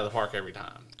knocked it out of the park every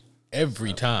time.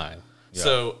 Every time. Yeah.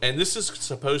 So, and this is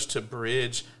supposed to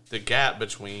bridge the gap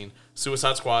between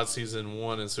Suicide Squad season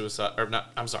 1 and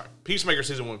Peacemaker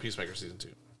season 1 and Peacemaker season 2.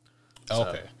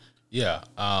 Okay. Yeah.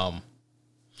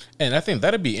 And I think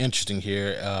that'd be interesting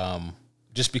here.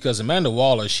 Just because Amanda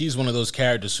Waller, she's one of those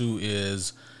characters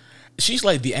she's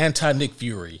like the anti-Nick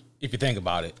Fury, if you think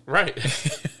about it. Right.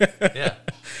 Yeah.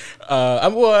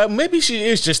 Well, maybe she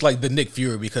is just like the Nick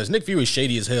Fury, because Nick Fury is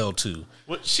shady as hell too.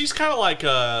 Well, she's kind of like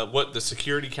what the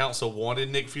Security Council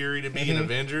wanted Nick Fury to be in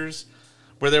Avengers,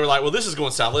 where they were like, well, this is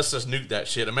going south. Let's just nuke that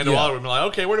shit. Amanda Waller would be like,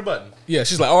 okay, where the button? Yeah,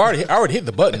 she's like, I already hit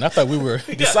the button. I thought we were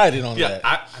decided on that. Yeah,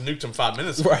 I nuked him 5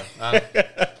 minutes ago. Right.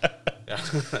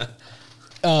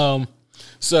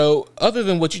 So other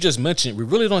than what you just mentioned, we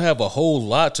really don't have a whole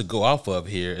lot to go off of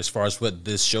here as far as what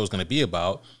this show is going to be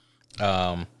about.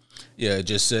 It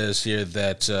just says here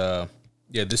that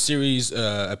this series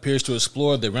appears to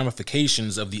explore the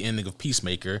ramifications of the ending of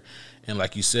Peacemaker, and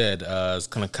like you said, it's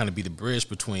going to kind of be the bridge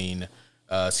between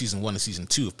season 1 and season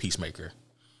 2 of Peacemaker.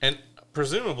 And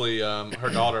presumably, her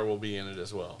daughter will be in it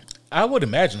as well. I would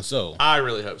imagine so. I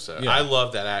really hope so. Yeah. I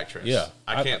love that actress. Yeah,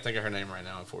 I can't think of her name right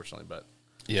now, unfortunately, but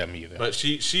yeah, me either. But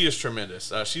she is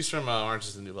tremendous. She's from Orange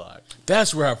Is the New Black.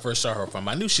 That's where I first saw her from.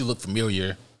 I knew she looked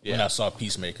familiar when Yeah. I saw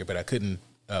Peacemaker, but I couldn't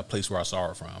place where I saw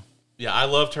her from. Yeah, I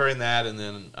loved her in that, and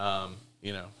then I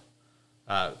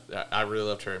really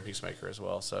loved her in Peacemaker as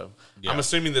well. So Yeah. I'm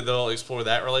assuming that they'll explore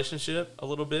that relationship a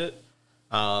little bit.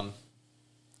 I'm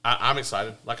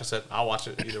excited. Like I said, I'll watch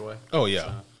it either way. Oh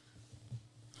yeah.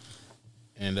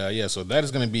 And so that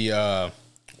is going to be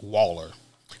Waller.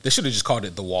 They should have just called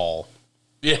it The Wall.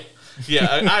 Yeah,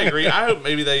 I agree. I hope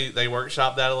maybe they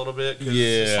workshop that a little bit. 'Cause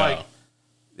it's like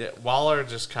Waller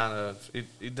just kind of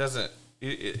it doesn't.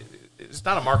 It's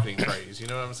not a marketing phrase. You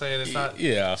know what I'm saying? It's not.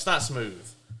 Yeah. It's not smooth.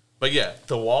 But yeah,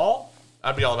 The Wall,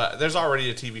 I'd be all about it. There's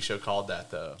already a TV show called that,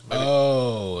 though.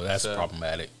 Maybe, that's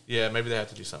problematic. yeah, maybe they have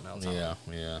to do something else. Yeah.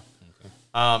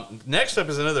 Next up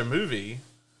is another movie,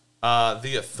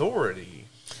 The Authority.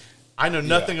 I know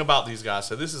nothing about these guys,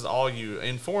 so this is all you.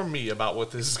 Inform me about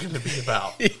what this is going to be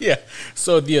about. Yeah.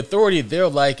 So The Authority, they're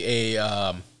like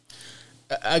the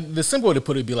simple way to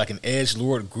put it would be like an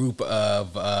edgelord group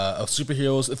of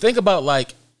superheroes. Think about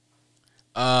like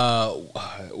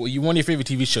one of your favorite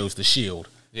TV shows, The Shield.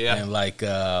 Yeah. And like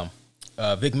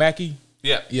Vic Mackey.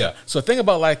 Yeah. Yeah. So think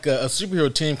about like a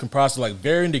superhero team comprised of like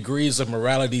varying degrees of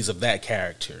moralities of that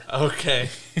character. Okay.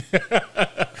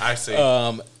 I see.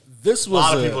 This was a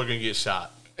lot of people are going to get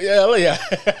shot. Yeah.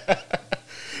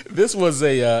 This was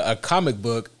a comic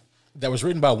book that was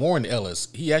written by Warren Ellis.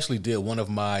 He actually did one of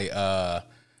my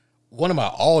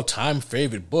all-time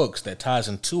favorite books that ties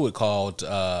into it called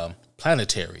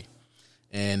Planetary.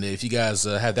 And if you guys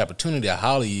have the opportunity, I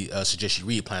highly suggest you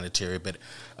read Planetary. But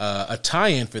a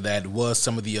tie-in for that was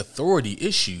some of the Authority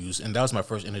issues, and that was my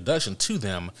first introduction to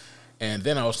them. And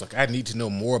then I was like, I need to know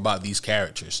more about these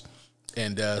characters.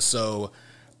 And so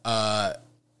I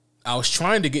was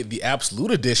trying to get the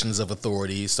absolute editions of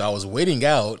Authority, so I was waiting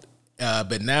out.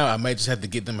 But now I might just have to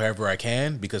get them however I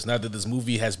can, because now that this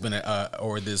movie has been,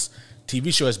 or this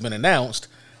TV show has been announced,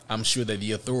 I'm sure that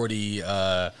the Authority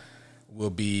will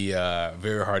be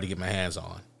very hard to get my hands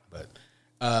on. But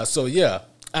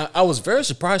I was very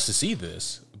surprised to see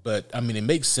this. But I mean, it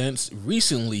makes sense.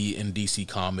 Recently in DC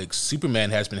Comics,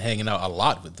 Superman has been hanging out a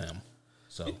lot with them.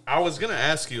 So I was going to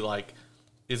ask you, like,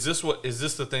 is this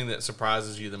the thing that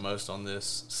surprises you the most on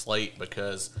this slate?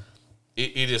 Because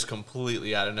it is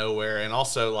completely out of nowhere. And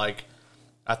also, like,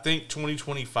 I think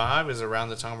 2025 is around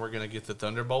the time we're going to get the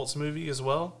Thunderbolts movie as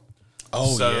well.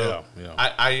 Oh, so yeah.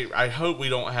 I hope we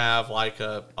don't have, like,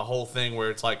 a whole thing where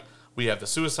it's like we have the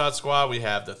Suicide Squad, we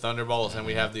have the Thunderbolts, and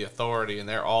we have the Authority, and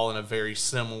they're all in a very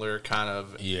similar kind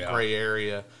of gray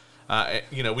area.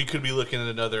 We could be looking at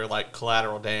another like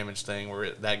collateral damage thing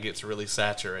where that gets really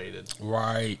saturated.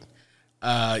 Right.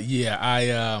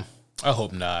 I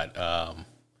hope not.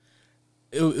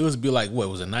 It was be like, what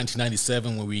was it,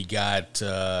 1997 when we got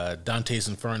Dante's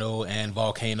Inferno and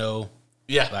Volcano.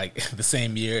 Yeah, like the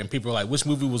same year, and people were like, which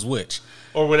movie was which?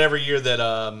 Or whatever year that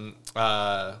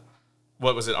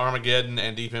what was it, Armageddon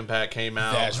and Deep Impact came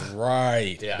out. That's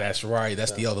right. Yeah. That's right.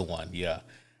 That's the other one. Yeah.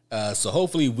 So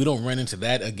hopefully we don't run into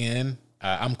that again.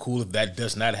 I'm cool if that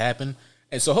does not happen.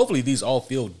 And so hopefully these all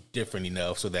feel different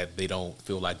enough so that they don't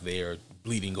feel like they're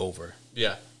bleeding over.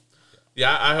 Yeah.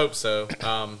 Yeah, I hope so.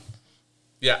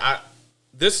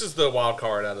 This is the wild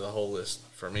card out of the whole list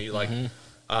for me. Like,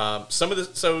 some of the,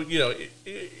 so,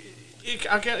 it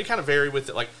kind of vary with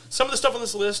it. Like, some of the stuff on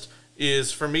this list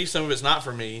is for me, some of it's not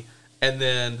for me. And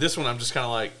then this one, I'm just kind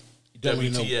of like,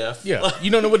 WTF. You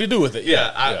don't know what to do with it.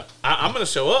 I'm going to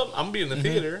show up. I'm going to be in the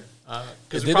theater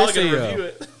because we're probably going to review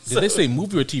it. Did they say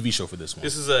movie or TV show for this one?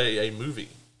 This is a movie.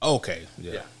 Okay.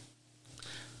 Yeah.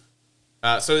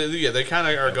 They kind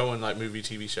of are going like movie,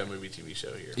 TV show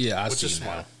here. Yeah, which is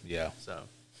smart. Now. Yeah. So.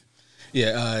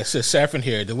 Yeah, it says Saffron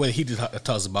here, the way he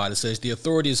talks about it, says the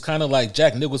Authority is kind of like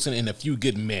Jack Nicholson in A Few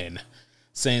Good Men,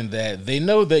 saying that they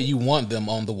know that you want them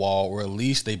on the wall, or at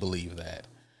least they believe that.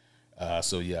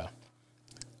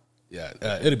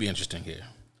 It'll be interesting here.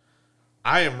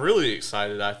 I am really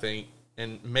excited, I think,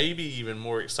 and maybe even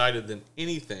more excited than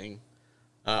anything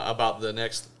about the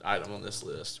next item on this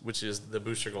list, which is the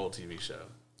Booster Gold TV show.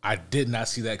 I did not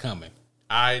see that coming.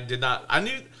 I did not. I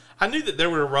knew that there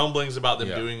were rumblings about them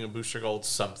doing a Booster Gold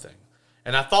something,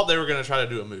 and I thought they were going to try to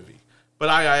do a movie. But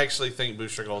I actually think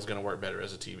Booster Gold is going to work better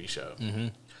as a TV show. Mm-hmm.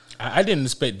 I didn't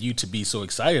expect you to be so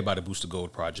excited about a Booster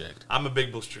Gold project. I'm a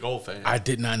big Booster Gold fan. I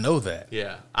did not know that.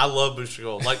 Yeah, I love Booster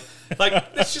Gold. Like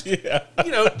it's just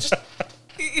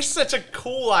it's such a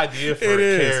cool idea for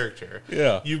a character.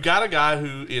 Yeah, you've got a guy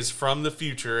who is from the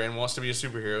future and wants to be a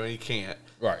superhero and he can't.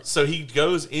 Right. So he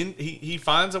goes in. He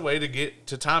finds a way to get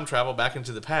to time travel back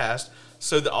into the past,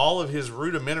 so that all of his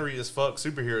rudimentary as fuck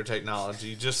superhero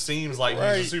technology just seems like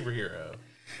he's a superhero.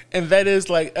 And that is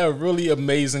like a really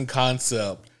amazing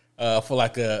concept for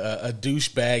like a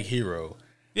douchebag hero.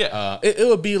 Yeah. It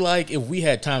would be like if we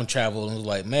had time travel and it was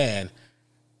like, man,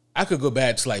 I could go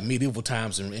back to like medieval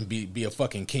times and be a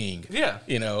fucking king. Yeah.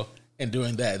 And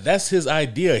doing that. That's his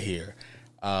idea here.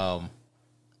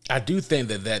 I do think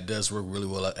that does work really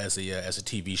well as a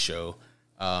TV show.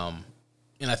 And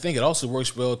I think it also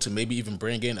works well to maybe even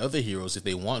bring in other heroes if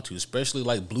they want to, especially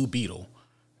like Blue Beetle.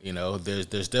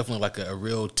 There's definitely like a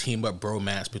real team up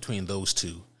bromance between those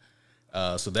two.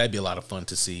 So that'd be a lot of fun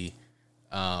to see.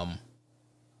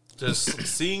 Just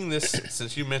seeing this,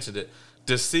 since you mentioned it,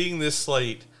 does seeing this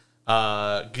slate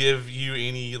give you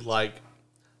any like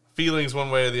feelings one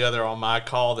way or the other on my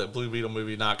call that Blue Beetle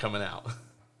movie not coming out?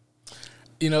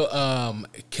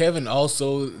 Kevin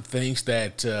also thinks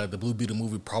that the Blue Beetle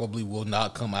movie probably will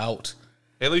not come out.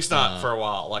 At least not for a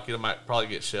while. Like, it might probably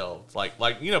get shelved. Like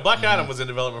Black Adam was in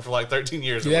development for like 13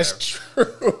 years. That's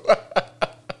true.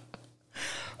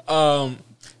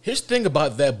 Here's the thing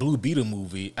about that Blue Beetle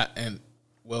movie,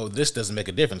 this doesn't make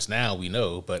a difference now, we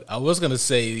know, but I was going to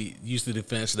say, use the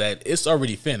defense that it's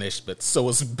already finished, but so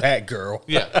is Batgirl.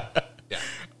 Yeah.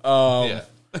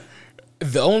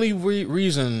 The only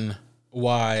reason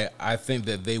why I think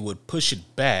that they would push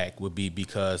it back would be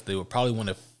because they would probably want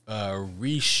to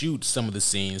reshoot some of the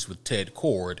scenes with Ted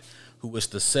Kord, who was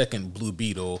the second Blue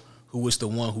Beetle, who was the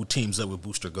one who teams up with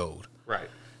Booster Gold. Right.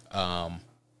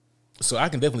 So I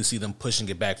can definitely see them pushing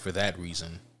it back for that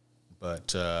reason.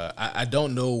 But I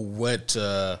don't know what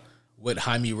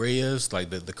Jaime Reyes, like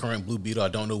the current Blue Beetle, I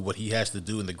don't know what he has to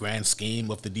do in the grand scheme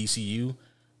of the DCU.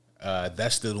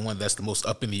 That's the one that's the most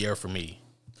up in the air for me.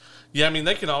 Yeah, I mean,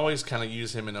 they can always kind of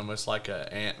use him in almost like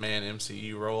a Ant-Man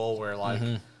MCU role where, like,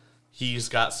 he's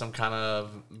got some kind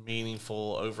of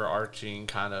meaningful, overarching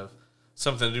kind of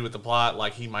something to do with the plot.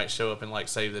 Like, he might show up and, like,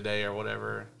 save the day or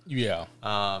whatever. Yeah.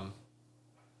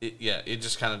 It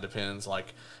just kind of depends.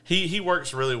 Like, he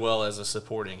works really well as a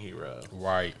supporting hero.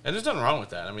 Right. And there's nothing wrong with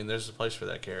that. I mean, there's a place for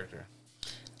that character.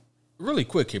 Really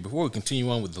quick here, before we continue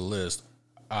on with the list,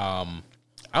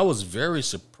 I was very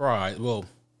surprised. Well,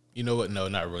 you know what? No,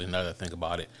 not really, now that I think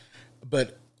about it.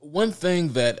 But one thing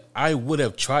that I would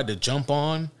have tried to jump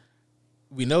on,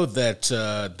 we know that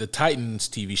the Titans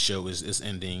TV show is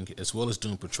ending, as well as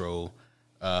Doom Patrol.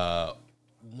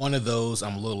 One of those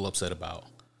I'm a little upset about,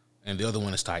 and the other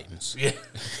one is Titans. Yeah,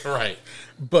 right.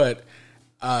 But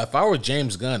if I were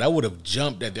James Gunn, I would have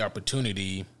jumped at the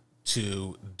opportunity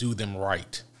to do them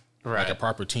right. Like a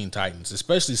proper Teen Titans,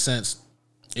 especially since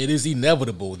it is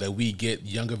inevitable that we get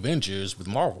Young Avengers with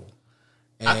Marvel.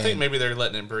 And I think maybe they're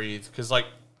letting it breathe because, like,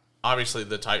 obviously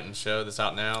the Titans show that's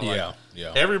out now. Like,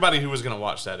 yeah. Everybody who was going to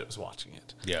watch that, it was watching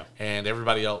it. Yeah. And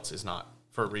everybody else is not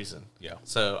for a reason. Yeah.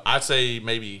 So I'd say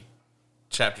maybe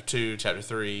chapter 2, chapter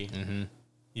 3,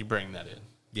 you bring that in.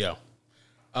 Yeah.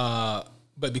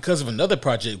 But because of another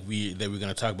project that we're going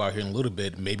to talk about here in a little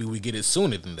bit, maybe we get it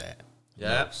sooner than that.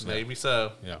 Yeah, maybe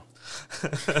so. Yeah.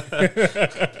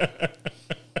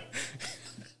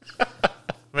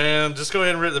 Man, just go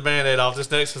ahead and rip the Band-Aid off. This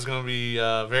next is going to be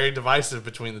very divisive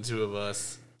between the two of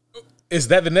us. Is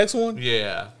that the next one?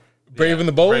 Yeah. Brave and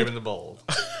the Bold? Brave and the Bold.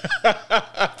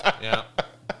 Yeah.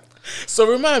 So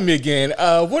remind me again,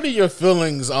 what are your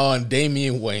feelings on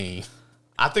Damian Wayne?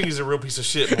 I think he's a real piece of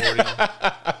shit, Morty.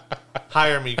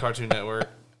 Hire me, Cartoon Network.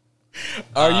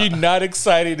 Are you not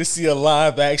excited to see a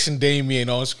live-action Damian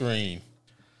on screen?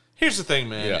 Here's the thing,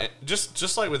 man. Yeah.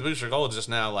 Just like with Booster Gold just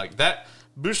now, like that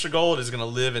Booster Gold is going to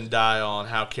live and die on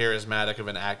how charismatic of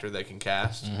an actor they can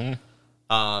cast.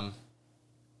 Obviously,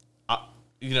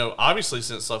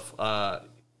 since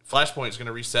Flashpoint is going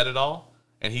to reset it all,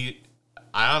 and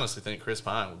I honestly think Chris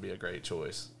Pine would be a great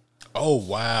choice. Oh,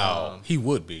 wow. He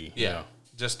would be. Yeah.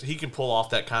 Just he can pull off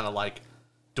that kind of like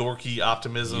dorky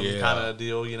optimism kind of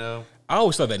deal, you know? I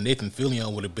always thought that Nathan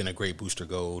Fillion would have been a great Booster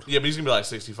Gold. Yeah, but he's going to be like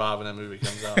 65 when that movie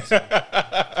comes out. So.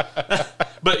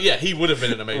 But yeah, he would have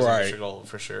been an amazing Booster Gold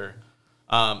for sure.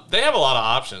 They have a lot of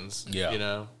options, you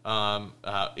know?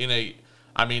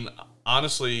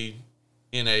 Honestly,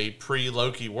 in a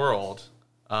pre-Loki world,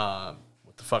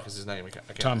 what the fuck is his name?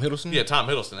 Tom Hiddleston? Yeah, Tom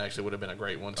Hiddleston actually would have been a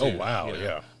great one too. Oh, wow, you know?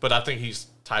 yeah. But I think he's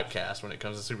typecast when it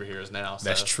comes to superheroes now. So,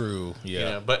 that's true, yeah. You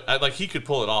know, but like he could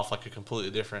pull it off like a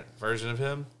completely different version of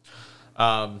him.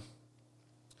 After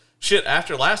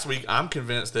last week, I'm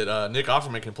convinced that Nick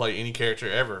Offerman can play any character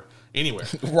ever, anywhere.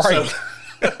 Right.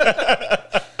 So,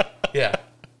 yeah.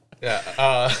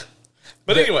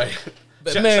 But anyway,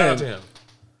 shout out to him.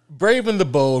 Brave and the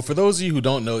Bold, for those of you who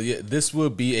don't know, this will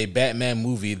be a Batman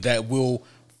movie that will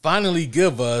finally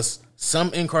give us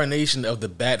some incarnation of the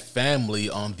Bat family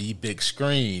on the big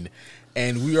screen.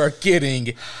 And we are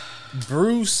getting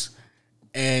Bruce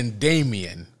and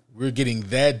Damian. We're getting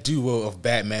that duo of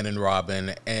Batman and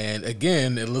Robin. And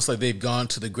again, it looks like they've gone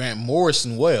to the Grant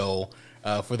Morrison well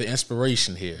for the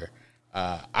inspiration here.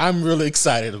 I'm really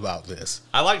excited about this.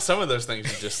 I like some of those things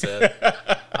you just said.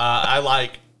 I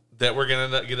like that we're going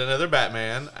to get another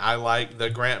Batman. I like the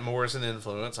Grant Morrison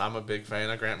influence. I'm a big fan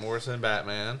of Grant Morrison and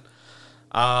Batman.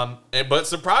 But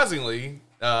surprisingly,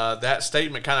 that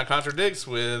statement kind of contradicts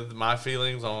with my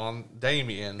feelings on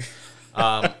Damian.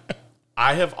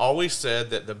 I have always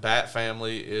said that the Bat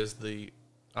family is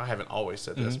I haven't always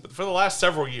said this, but for the last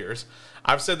several years,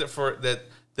 I've said that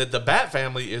that the Bat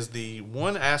family is the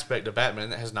one aspect of Batman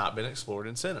that has not been explored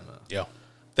in cinema. Yeah.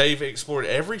 They've explored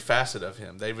every facet of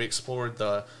him. They've explored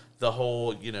the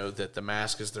whole, that the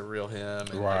mask is the real him,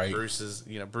 and right. Bruce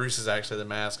is actually the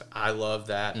mask. I love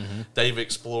that. They've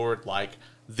explored like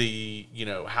the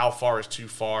how far is too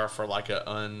far for like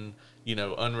a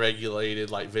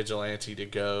unregulated like vigilante to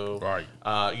go. Right.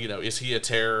 Is he a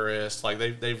terrorist? Like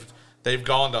they've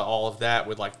gone to all of that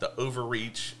with like the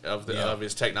overreach of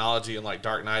his technology and like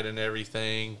Dark Knight and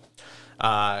everything.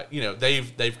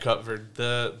 They've covered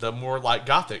the more like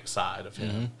gothic side of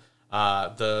him.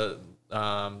 The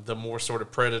more sort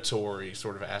of predatory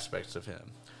sort of aspects of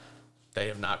him. They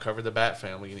have not covered the Bat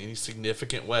family in any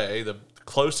significant way. The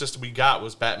closest we got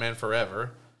was Batman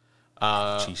Forever.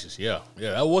 Jesus, yeah.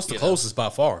 That was the closest by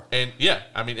far. And yeah,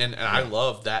 I mean, and I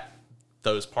love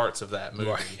those parts of that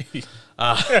movie. Right.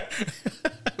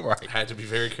 Right. Had to be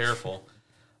very careful.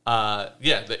 That's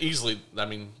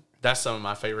some of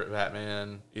my favorite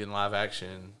Batman in live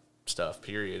action stuff,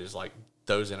 period, is like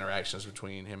those interactions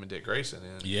between him and Dick Grayson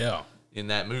in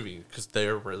that movie, because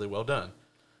they're really well done.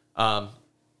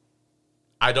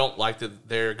 I don't like that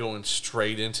they're going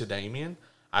straight into Damian.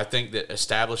 I think that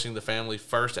establishing the family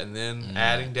first and then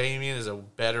adding Damian is a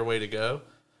better way to go.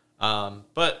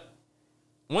 But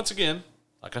once again,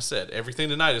 like I said, everything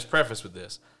tonight is prefaced with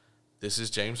this. This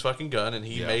is James fucking Gunn, and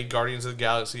he made Guardians of the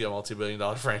Galaxy a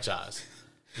multi-billion-dollar franchise.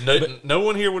 No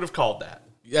one here would have called that.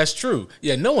 That's true.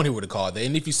 Yeah, no one here would have called that.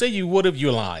 And if you say you would have,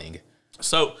 you're lying.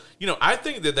 So, I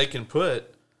think that they can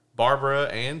put Barbara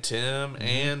and Tim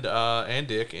and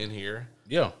Dick in here.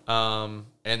 Yeah.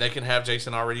 And they can have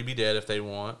Jason already be dead if they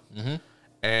want. Mm-hmm.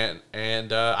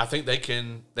 And I think they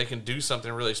can do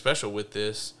something really special with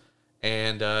this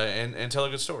and tell a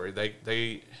good story.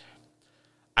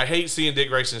 I hate seeing Dick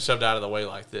Grayson shoved out of the way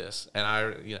like this.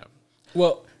 And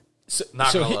Well, so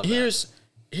here's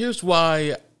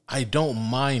why I don't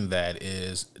mind that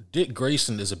is Dick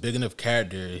Grayson is a big enough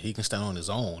character. He can stand on his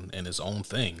own and his own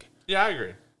thing. Yeah, I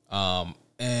agree.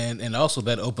 And also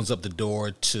that opens up the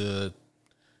door to,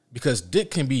 because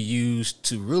Dick can be used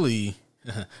to really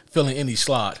fill in any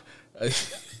slot.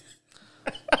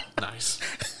 Nice.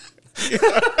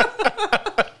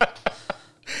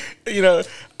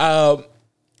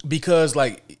 Because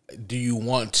like, do you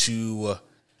want to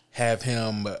have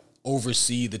him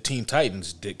oversee the Teen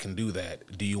Titans? Dick can do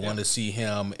that. Do you want to see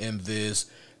him in this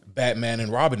Batman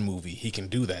and Robin movie? He can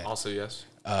do that. Also, yes.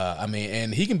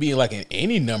 And he can be like in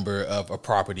any number of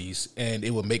properties, and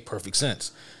it would make perfect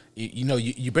sense.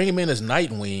 You bring him in as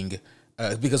Nightwing,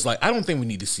 because like I don't think we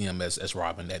need to see him as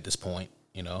Robin at this point.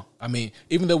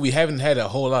 Even though we haven't had a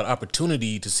whole lot of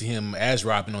opportunity to see him as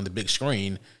Robin on the big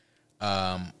screen,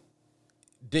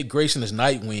 Dick Grayson as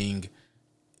Nightwing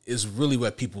is really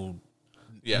what people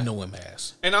know him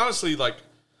as. And honestly, like,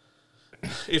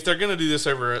 if they're going to do this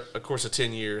over a course of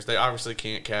 10 years, they obviously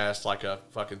can't cast like a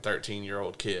fucking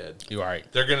 13-year-old kid. You're right.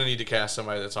 They're going to need to cast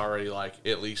somebody that's already like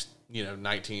at least,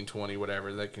 19, 20,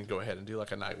 whatever. They can go ahead and do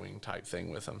like a Nightwing type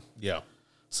thing with them. Yeah.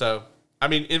 So,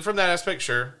 and from that aspect,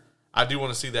 sure. I do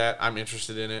want to see that. I'm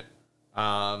interested in it.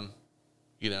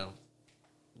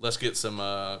 Let's get some,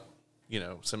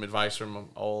 some advice from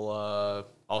old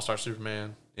All-Star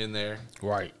Superman in there.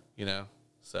 Right.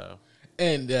 So.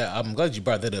 And I'm glad you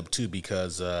brought that up too,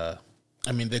 because there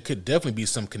could definitely be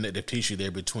some connective tissue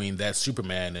there between that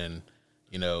Superman and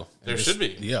there should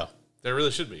be. Yeah, there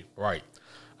really should be. Right.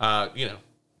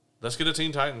 Let's get a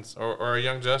Teen Titans or a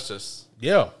Young Justice.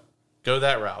 Yeah, go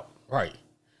that route. Right.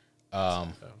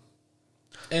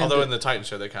 Although in the Titan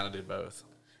show they kind of did both.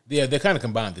 Yeah, they kind of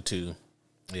combined the two.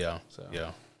 Yeah. So.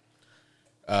 Yeah.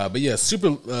 But yeah, super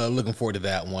looking forward to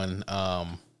that one.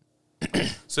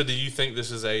 So do you think this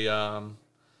is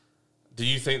do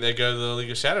you think they go the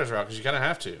League of Shadows route? Because you kind of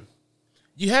have to.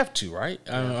 You have to, right?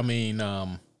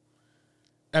 Yeah.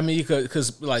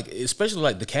 Because like, especially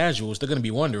like the casuals, they're going to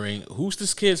be wondering, who's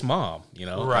this kid's mom?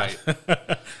 Right.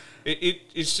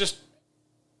 It's just,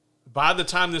 by the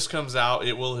time this comes out,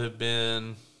 it will have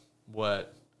been,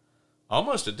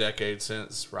 almost a decade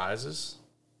since Rises?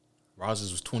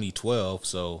 Rises was 2012,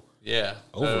 so... Yeah,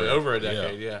 over a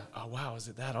decade, yeah. Oh, wow, is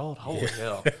it that old? Holy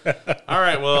hell. All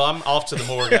right, well, I'm off to the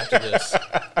morgue after this.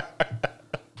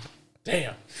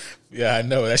 Damn. Yeah, I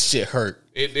know. That shit hurt.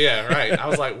 Yeah, right. I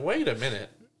was like, wait a minute.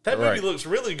 That movie looks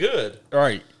really good.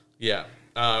 Right. Yeah.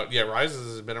 Rises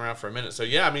has been around for a minute. So,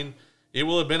 yeah, it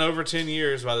will have been over 10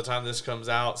 years by the time this comes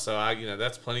out. So,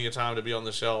 that's plenty of time to be on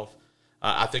the shelf.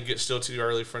 I think it's still too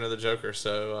early for another Joker.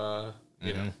 So,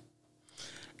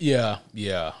 Yeah.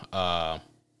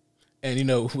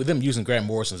 And, with them using Grant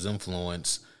Morrison's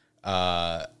influence,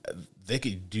 they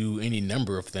could do any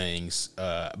number of things.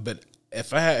 But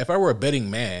if I were a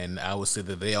betting man, I would say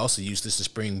that they also use this to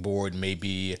springboard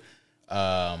maybe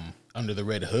Under the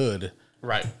Red Hood.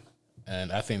 Right.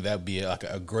 And I think that would be like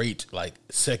a great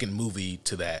second movie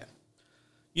to that.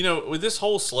 With this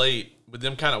whole slate, with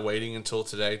them kind of waiting until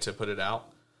today to put it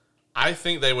out, I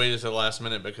think they waited to the last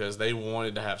minute because they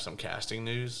wanted to have some casting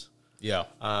news. Yeah.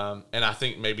 And I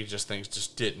think maybe things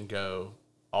just didn't go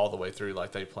all the way through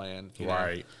like they planned.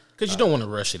 Right. Because you don't want to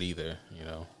rush it either,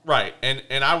 Right.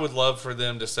 And I would love for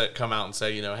them to come out and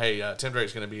say, hey, Tim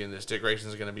Drake's going to be in this. Dick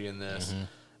Grayson's going to be in this.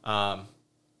 Mm-hmm.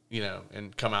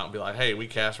 And come out and be like, hey, we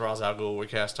cast Ra's al Ghul. We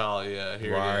cast Talia.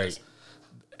 Here it is.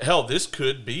 Hell, this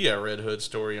could be a Red Hood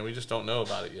story, and we just don't know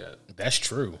about it yet. That's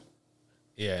true.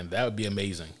 Yeah, and that would be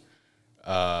amazing.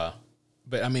 But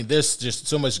there's just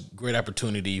so much great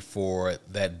opportunity for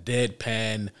that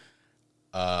deadpan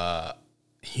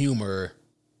humor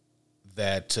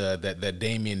that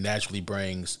Damian naturally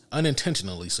brings,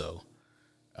 unintentionally so.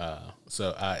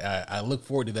 So I look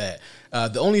forward to that.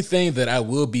 The only thing that I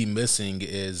will be missing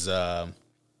is with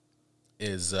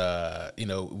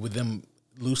them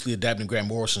loosely adapting Grant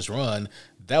Morrison's run,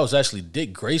 that was actually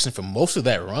Dick Grayson for most of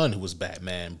that run who was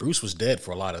Batman. Bruce was dead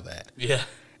for a lot of that. Yeah.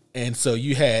 And so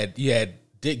you had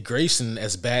Dick Grayson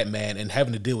as Batman and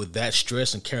having to deal with that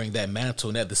stress and carrying that mantle,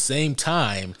 and at the same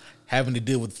time having to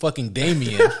deal with fucking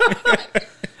Damian.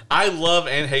 I love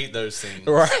and hate those scenes.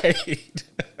 Right.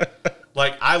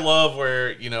 I love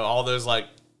where, all those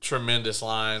tremendous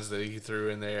lines that he threw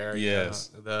in there.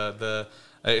 Yes. The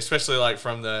especially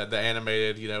from the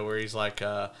animated, where he's like,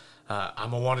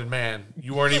 I'm a wanted man.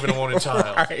 You weren't even a wanted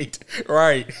child.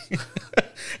 Right.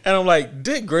 And I'm like,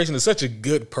 Dick Grayson is such a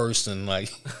good person.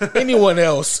 Anyone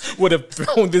else would have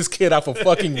thrown this kid off a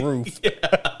fucking roof.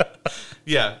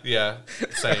 Yeah.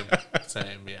 Same,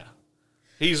 yeah.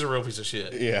 He's a real piece of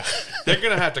shit. Yeah. They're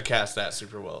going to have to cast that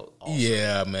super well also.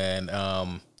 Yeah, man.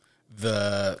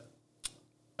 the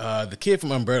kid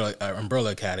from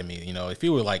Umbrella Academy, you know, if he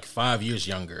were like 5 years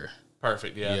younger.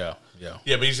 Perfect, yeah. Yeah.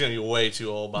 Yeah, but he's going to be way too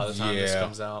old by the time this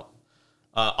comes out.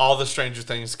 All the Stranger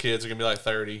Things kids are going to be like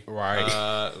 30.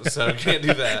 Right. So can't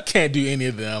do that. Can't do any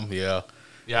of them, yeah.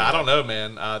 Yeah, I don't know,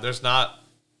 man. There's not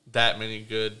that many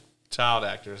good child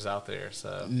actors out there,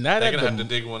 so they're going to have to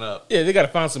dig one up. Yeah, they got to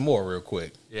find some more real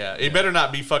quick. Yeah, it better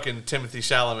not be fucking Timothy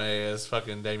Chalamet as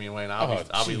fucking Damian Wayne.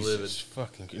 I'll be livid.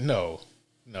 Fucking no.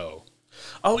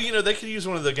 Oh, you know, they could use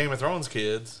one of the Game of Thrones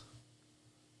kids.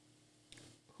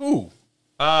 Who?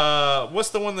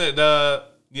 What's the one that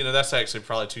you know, that's actually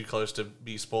probably too close to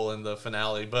be spoiling the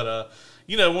finale, but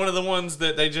you know, one of the ones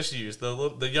that they just used,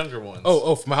 the younger ones.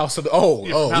 Oh, from House of the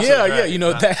yeah, you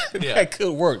know that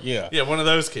could work, yeah. Yeah, one of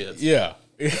those kids. Yeah.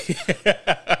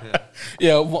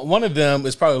 Yeah, one of them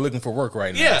is probably looking for work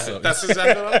right now. Yeah, so. that's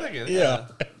exactly what I'm thinking. Yeah.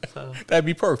 So. That'd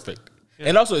be perfect. Yeah.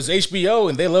 And also, it's HBO,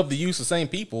 and they love to use the same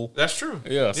people. That's true.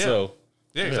 Yeah, so.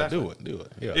 Yeah, exactly. Do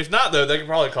it. Yeah. If not, though, they can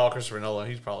probably call Christopher Nolan.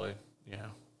 He's probably,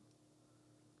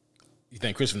 You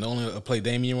think Christopher Nolan will play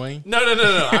Damian Wayne? No.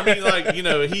 I mean, like, you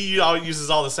know, he uses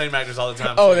all the same actors all the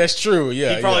time. Oh, that's true.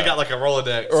 Yeah. He probably got like a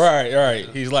Rolodex. Right.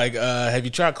 He's like, have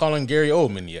you tried calling Gary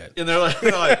Oldman yet? And they're like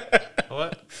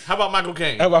what? How about Michael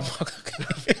Caine?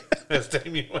 That's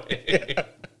Damian Wayne.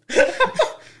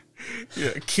 Yeah.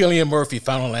 Cillian Murphy,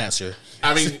 final answer.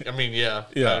 I mean, yeah.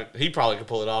 Yeah. He probably could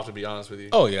pull it off, to be honest with you.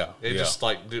 Oh, yeah. They just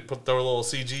like throw a little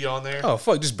CG on there. Oh,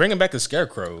 fuck. Just bring him back to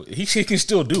Scarecrow. He can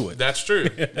still do it. That's true.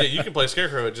 Yeah, you can play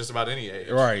Scarecrow at just about any age.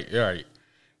 Right.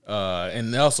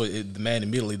 And also, the man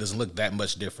immediately doesn't look that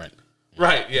much different.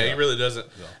 Right. Yeah, he really doesn't.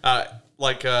 Yeah.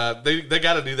 They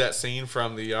got to do that scene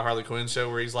from the Harley Quinn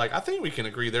show where he's like, I think we can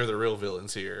agree they're the real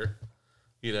villains here.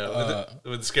 You know,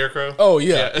 with the Scarecrow. Oh,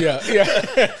 yeah.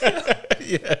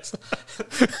 Yes.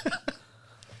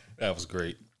 That was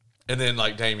great. And then,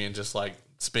 like, Damian just, like,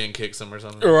 spin kicks him or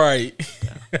something. Right.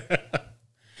 Yeah.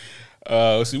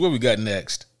 Let's see what we got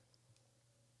next.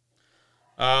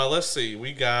 Let's see.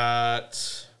 We got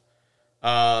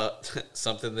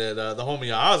something that the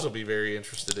homie Oz will be very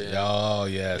interested in. Oh,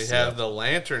 yes. We have the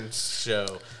Lanterns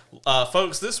show.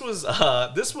 Folks, this was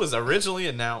originally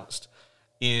announced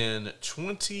in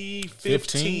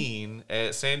 2015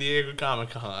 at San Diego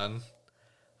Comic-Con.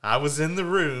 I was in the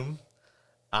room.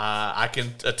 I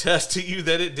can attest to you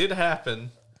that it did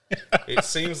happen. It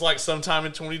seems like sometime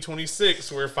in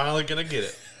 2026 we're finally going to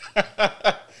get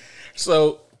it.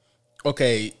 So,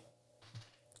 okay,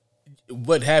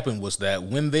 what happened was that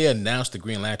when they announced the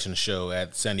Green Lantern show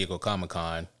at San Diego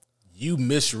Comic-Con, you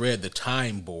misread the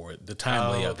time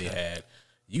layout they had.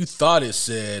 You thought it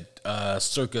said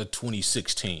circa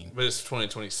 2016. But it's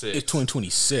 2026. It's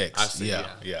 2026. I see, Yeah.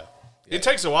 It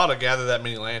takes a while to gather that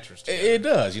many lanterns together. It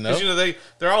does, you know. Because, you know,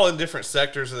 they're all in different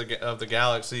sectors of the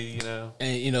galaxy, you know.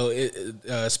 And, you know,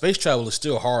 space travel is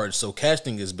still hard, so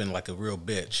casting has been like a real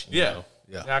bitch. You know?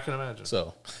 Yeah, I can imagine.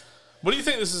 So, what do you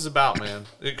think this is about, man?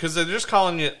 Because they're just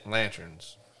calling it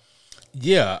Lanterns.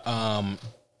 Yeah.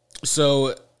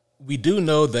 So, we do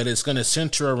know that it's going to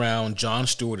center around Jon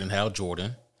Stewart and Hal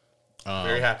Jordan.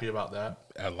 Very happy about that.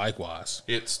 Likewise.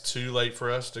 It's too late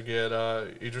for us to get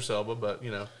Idris Elba, but,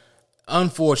 you know.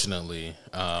 Unfortunately,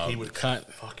 he would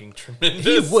fucking tremendous.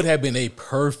 He would have been a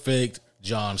perfect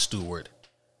Jon Stewart.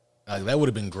 That would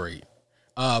have been great.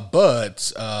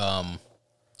 But John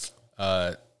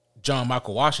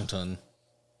Michael Washington,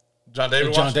 John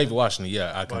David Washington.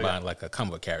 Yeah, I combined like a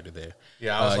comic book character there.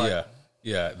 Yeah, I was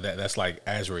that's like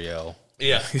Azrael.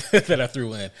 Yeah, that I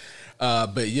threw in.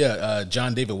 But yeah,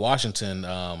 John David Washington.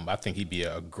 I think he'd be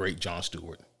a great Jon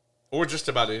Stewart. Or just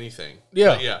about anything.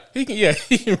 Yeah. But yeah.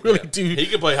 He can really do. He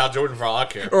can play Hal Jordan for all I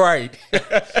care. Right.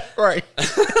 Right.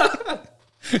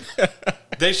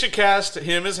 They should cast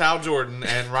him as Hal Jordan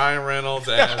and Ryan Reynolds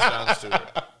as Jon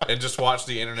Stewart. And just watch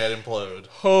the internet implode.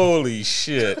 Holy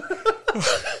shit.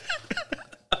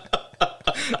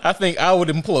 I think I would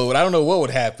implode. I don't know what would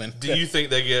happen. Do you think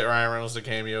they get Ryan Reynolds a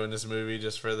cameo in this movie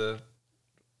just for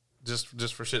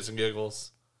shits and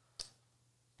giggles?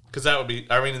 Because that would be,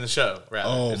 in the show, rather.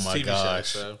 Oh, it's my TV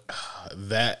gosh. Show, so.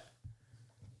 That.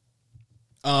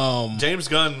 James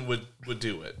Gunn would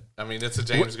do it. I mean, it's a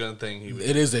James Gunn thing.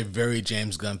 It is a very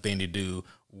James Gunn thing to do.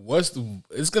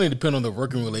 It's going to depend on the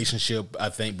working relationship, I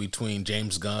think, between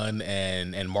James Gunn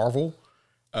and Marvel.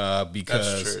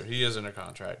 Because that's true. He is under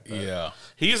contract. Yeah.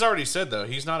 He has already said, though,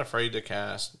 he's not afraid to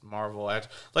cast Marvel actors.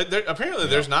 Like, apparently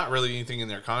there's not really anything in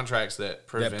their contracts that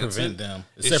prevent them.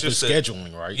 Except for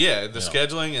scheduling, right? Yeah, the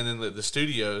scheduling, and then the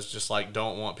studios just, like,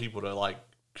 don't want people to, like,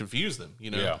 confuse them,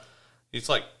 you know? Yeah. It's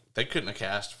like, they couldn't have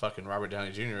cast fucking Robert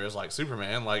Downey Jr. as like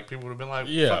Superman. Like people would have been like, "What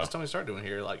the Yeah. fuck is Tony Stark doing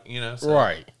here?" Like so,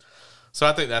 Right. So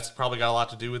I think that's probably got a lot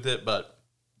to do with it. But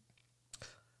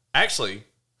actually,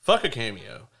 fuck a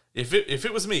cameo. If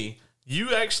it was me,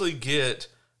 you actually get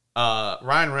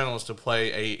Ryan Reynolds to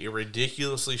play a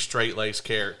ridiculously straight-laced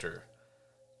character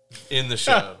in the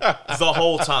show the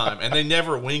whole time, and they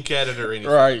never wink at it or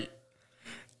anything. Right.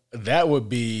 That would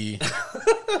be...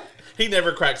 He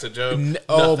never cracks a joke.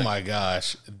 Oh my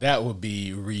gosh. That would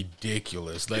be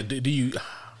ridiculous. Like, do you...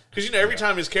 Because, every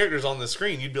time his character's on the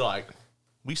screen, you'd be like,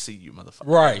 we see you, motherfucker.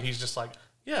 Right. He's just like,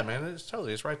 yeah, man,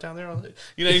 it's right down there.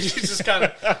 He's just kind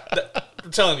of...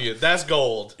 I'm telling you, that's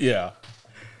gold. Yeah.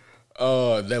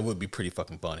 That would be pretty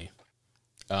fucking funny.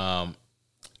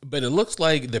 But it looks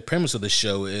like the premise of the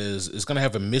show is going to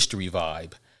have a mystery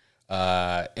vibe.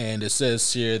 And it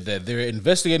says here that they're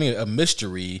investigating a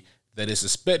mystery that is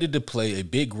suspected to play a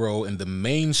big role in the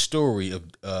main story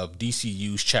of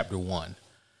DCU's Chapter 1.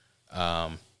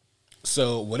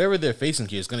 So whatever they're facing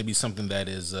here is going to be something that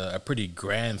is a pretty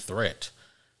grand threat,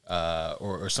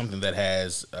 or something that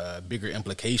has bigger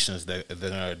implications that they're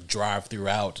going to drive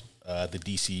throughout the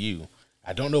DCU.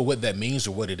 I don't know what that means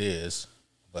or what it is.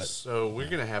 But so we're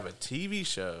going to have a TV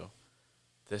show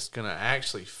that's going to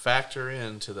actually factor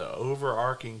into the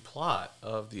overarching plot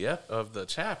of the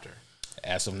chapter.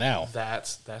 As of now,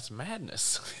 that's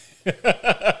madness.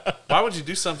 Why would you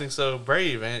do something so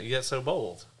brave and yet so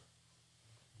bold?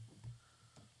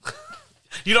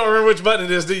 You don't remember which button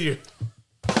it is, do you?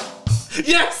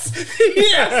 Yes!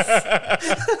 Yes!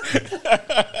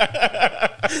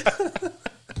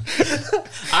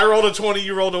 I rolled a 20,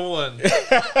 you rolled a 1.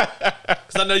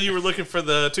 Because I know you were looking for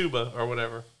the tuba or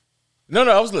whatever. No,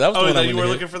 I was. Oh, you were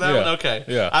looking for that one? Okay.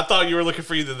 Yeah. I thought you were looking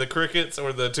for either the crickets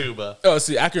or the tuba. Oh,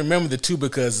 see, I can remember the tuba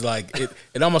because like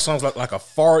it almost sounds like a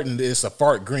fart, and it's a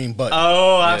fart green button.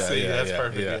 Oh, I see. That's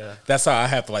perfect. Yeah. That's how I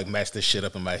have to like match this shit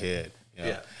up in my head. You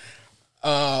know?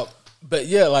 Yeah. But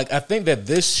yeah, like I think that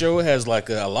this show has like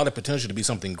a lot of potential to be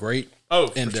something great. Oh,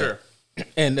 for sure.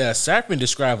 And Safran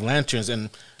described Lanterns, and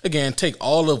again, take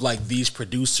all of like these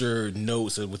producer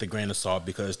notes with a grain of salt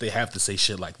because they have to say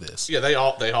shit like this. Yeah, they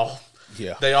all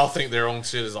think their own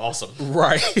shit is awesome.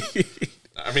 Right.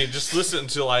 I mean, just listen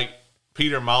to like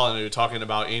Peter Molyneux talking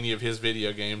about any of his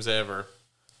video games ever.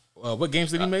 What games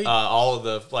did he make? All of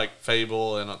the like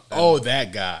Fable and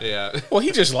that guy. Yeah. Well,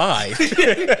 he just lied.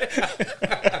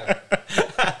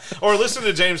 Or listen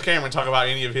to James Cameron talk about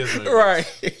any of his movies.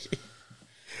 Right.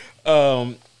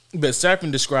 But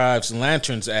Safran describes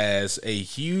Lanterns as a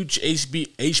huge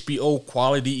HBO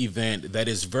quality event that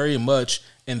is very much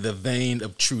in the vein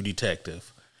of True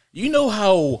Detective. You know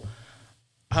how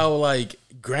like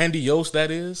grandiose that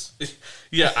is?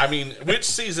 Yeah, I mean, which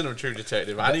season of True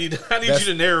Detective? I need you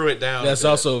to narrow it down. That's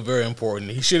also very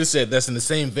important. He should have said that's in the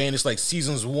same vein. It's like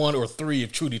seasons 1 or 3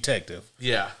 of True Detective.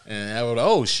 Yeah, and I would,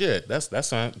 oh shit, that's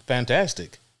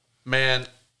fantastic, man.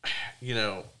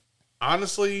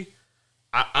 Honestly,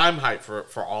 I'm hyped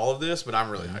for all of this, but I'm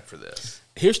really hyped for this.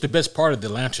 Here's the best part of the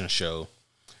Lanterns show.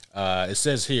 It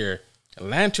says here,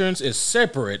 Lanterns is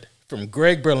separate from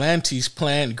Greg Berlanti's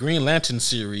planned Green Lantern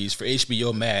series for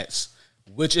HBO Max,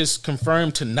 which is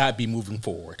confirmed to not be moving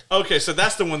forward. Okay, so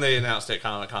that's the one they announced at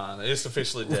Comic-Con. It's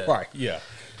officially dead. Right, yeah.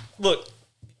 Look,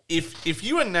 if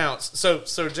you announce...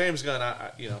 So James Gunn,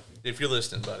 if you're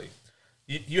listening, buddy,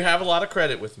 you have a lot of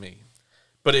credit with me.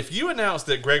 But if you announce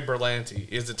that Greg Berlanti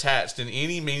is attached in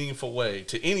any meaningful way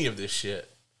to any of this shit,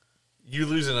 you're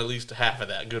losing at least half of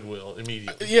that goodwill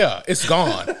immediately. Yeah, it's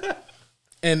gone.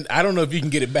 And I don't know if you can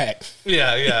get it back.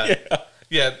 Yeah.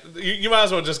 You might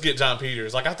as well just get John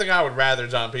Peters. Like, I think I would rather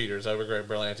John Peters over Greg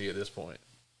Berlanti at this point.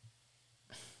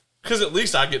 Because at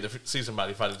least I get to see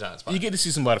somebody fight a giant spider. You get to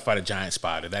see somebody fight a giant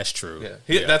spider. That's true.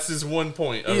 Yeah. That's his one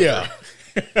point. Over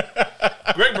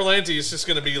Greg Berlanti is just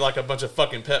going to be like a bunch of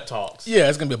fucking pep talks. Yeah,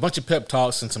 it's going to be a bunch of pep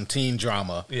talks and some teen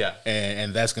drama. Yeah.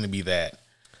 And that's going to be that.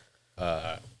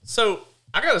 So,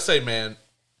 I got to say, man,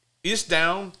 it's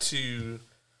down to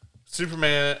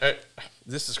Superman.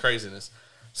 This is craziness.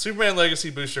 Superman Legacy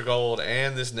Booster Gold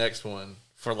and this next one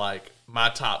for like my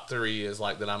top 3 is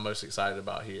like that I'm most excited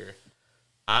about here.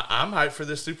 I'm hyped for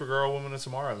this Supergirl Woman of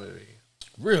Tomorrow movie.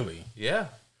 Really? Yeah.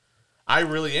 I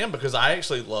really am because I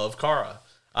actually love Kara.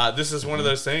 This is one of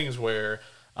those things where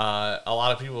a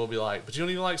lot of people will be like, but you don't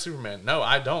even like Superman. No,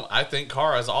 I don't. I think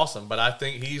Kara is awesome, but I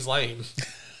think he's lame.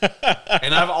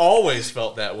 And I've always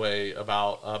felt that way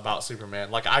about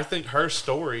Superman. Like, I think her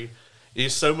story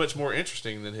is so much more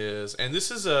interesting than his. And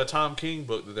this is a Tom King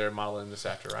book that they're modeling this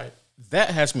after, right? That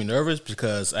has me nervous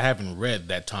because I haven't read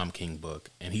that Tom King book,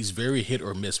 and he's very hit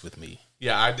or miss with me.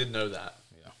 Yeah, I did know that.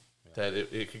 that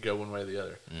it could go one way or the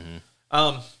other.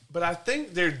 But I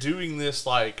think they're doing this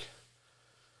like.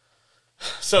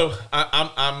 So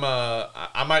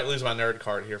I might lose my nerd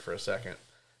card here for a second,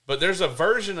 but there's a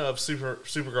version of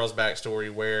Supergirl's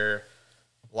backstory where,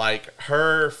 like,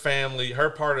 her family, her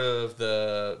part of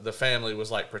the family was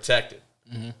like protected,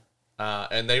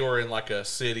 and they were in like a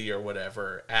city or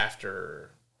whatever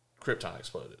after Krypton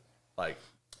exploded. Like,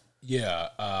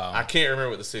 I can't remember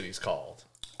what the city's called.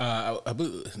 I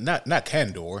believe, not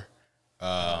Kandor.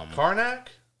 Karnak?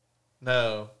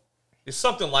 No. It's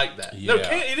something like that. Yeah. No,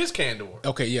 it is Kandor.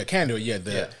 Okay, yeah, Kandor,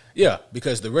 yeah,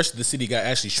 because the rest of the city got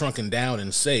actually shrunken down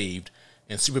and saved,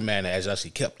 and Superman has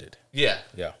actually kept it. Yeah.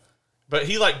 Yeah. But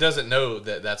he, like, doesn't know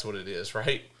that that's what it is,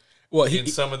 right? Well, in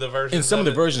some of the versions. In some of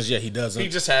the versions, yeah, he doesn't. He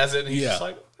just has it, and he's just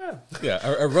like,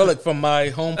 a relic from my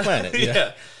home planet. Yeah.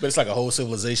 Yeah. But it's like a whole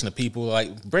civilization of people,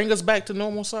 like, bring us back to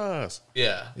normal size.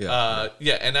 Yeah.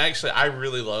 And actually, I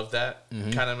really love that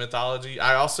kind of mythology.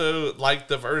 I also like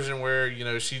the version where, you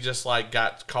know, she just, like,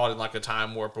 got caught in, like, a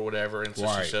time warp or whatever, and so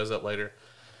she shows up later.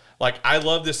 Like, I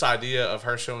love this idea of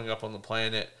her showing up on the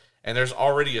planet, and there's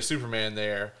already a Superman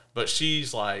there, but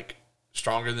she's, like,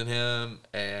 stronger than him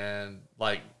and,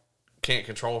 like, can't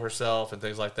control herself and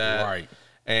things like that. Right.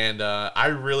 And I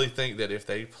really think that if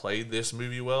they played this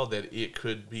movie well, that it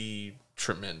could be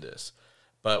tremendous.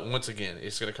 But once again,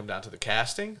 it's going to come down to the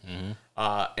casting,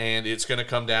 and it's going to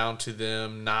come down to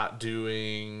them not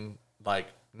doing like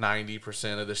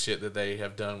 90% of the shit that they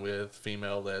have done with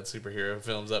female-led superhero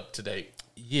films up to date.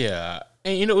 Yeah,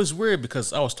 and you know, it was weird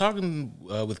because I was talking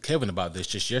with Kevin about this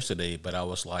just yesterday, but I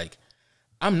was like,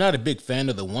 I'm not a big fan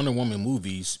of the Wonder Woman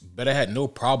movies, but I had no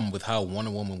problem with how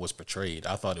Wonder Woman was portrayed.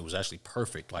 I thought it was actually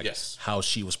perfect, like how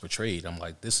she was portrayed. I'm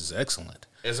like, this is excellent.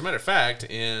 As a matter of fact,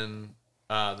 in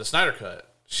the Snyder Cut,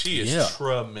 she is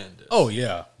tremendous. Oh,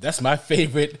 yeah. That's my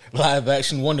favorite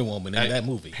live-action Wonder Woman in that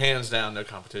movie. Hands down, no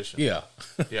competition. Yeah.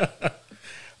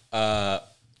 Yeah.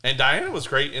 And Diana was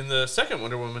great in the second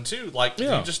Wonder Woman, too. Like,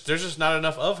 there's just not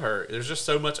enough of her. There's just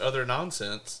so much other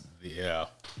nonsense. Yeah.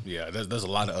 There's a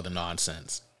lot of other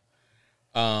nonsense.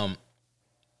 And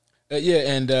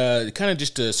kind of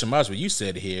just to surmise what you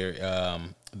said here,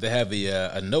 they have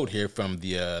a note here from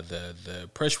the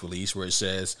press release where it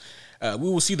says, we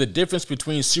will see the difference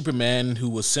between Superman, who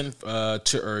was sent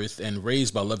to Earth and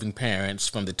raised by loving parents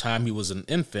from the time he was an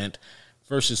infant,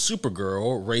 versus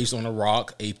Supergirl, raised on a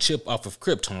rock, a chip off of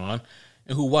Krypton,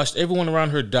 and who watched everyone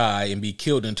around her die and be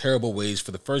killed in terrible ways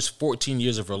for the first 14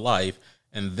 years of her life,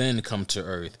 and then come to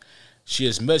Earth. She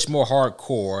is much more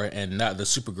hardcore and not the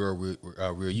Supergirl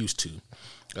we're used to.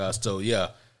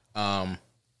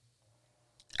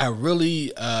 I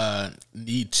really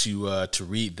need to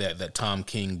read that Tom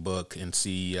King book and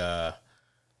see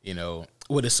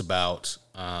what it's about.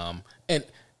 And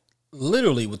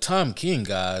literally with Tom King,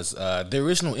 guys, there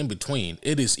is no in between.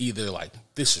 It is either like,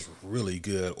 this is really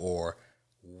good, or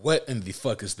what in the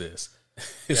fuck is this?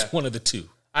 It's one of the two.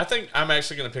 I think I'm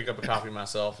actually going to pick up a copy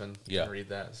myself and read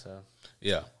that. So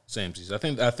yeah, same. I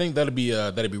think that'd be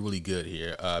really good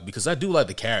here because I do like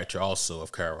the character also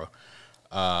of Kara,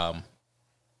 but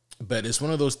it's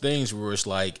one of those things where it's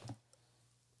like,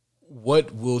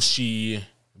 what will she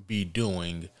be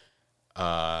doing,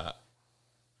 and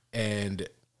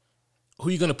who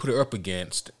are you going to put her up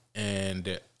against,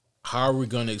 and how are we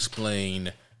going to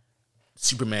explain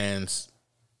Superman's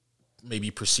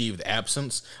maybe perceived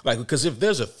absence? Like, because if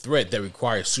there's a threat that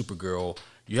requires Supergirl,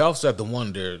 you also have to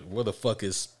wonder where the fuck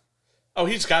is. Oh,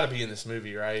 he's got to be in this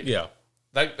movie, right? Yeah,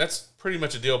 that's pretty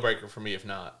much a deal breaker for me. If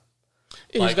not,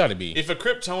 he's got to be. If a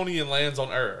Kryptonian lands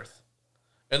on Earth,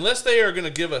 unless they are going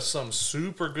to give us some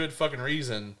super good fucking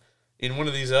reason in one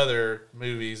of these other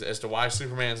movies as to why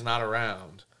Superman's not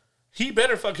around, he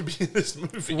better fucking be in this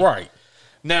movie, right?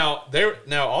 Now there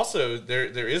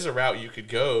is a route you could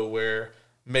go where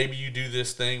maybe you do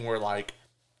this thing where, like,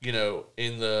 you know,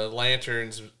 in the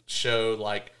Lanterns show,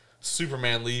 like,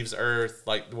 Superman leaves Earth,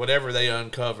 like, whatever they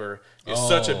uncover is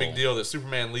such a big deal that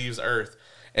Superman leaves Earth.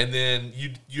 And then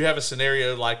you have a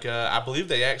scenario like, I believe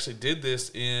they actually did this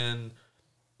in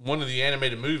one of the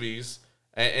animated movies,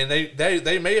 and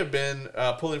they may have been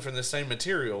pulling from the same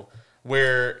material,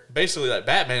 where basically, like,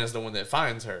 Batman is the one that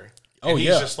finds her. And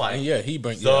he's just like, he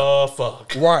brings the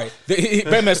fuck. Right.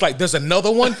 Batman's like, there's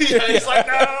another one? He's like,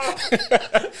 no.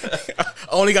 I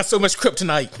only got so much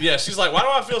kryptonite. Yeah, she's like, why do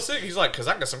I feel sick? He's like, because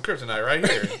I got some kryptonite right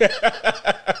here.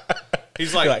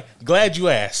 He's like, glad you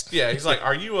asked. Yeah, he's like,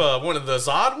 are you one of the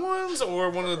Zod ones or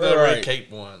one of the Red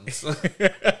Cape ones?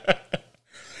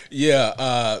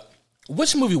 Yeah.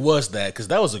 Which movie was that? Because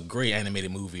that was a great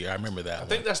animated movie. I remember that. I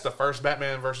think that's the first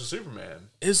Batman versus Superman.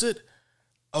 Is it?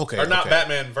 Okay. Or not okay.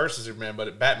 Batman versus Superman,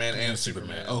 but Batman and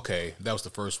Superman. Okay, that was the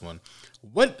first one.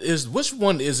 Which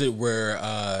one is it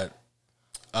where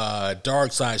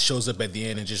Darkseid shows up at the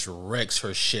end and just wrecks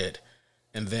her shit,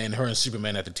 and then her and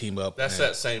Superman have to team up? That's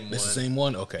that same one. That's the same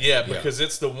one? Okay. Yeah, because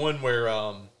it's the one where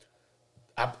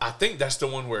I think that's the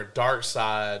one where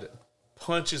Darkseid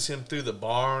punches him through the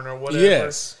barn or whatever.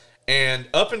 Yes. And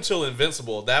up until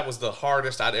Invincible, that was the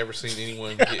hardest I'd ever seen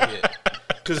anyone get hit.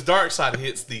 Because Darkseid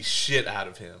hits the shit out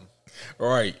of him.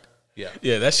 Right. Yeah.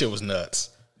 Yeah, that shit was nuts.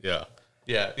 Yeah.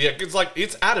 Yeah. Yeah. It's like,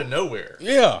 it's out of nowhere.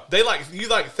 Yeah. They you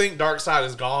think Darkseid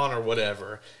is gone or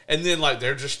whatever. And then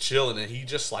they're just chilling and he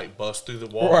just busts through the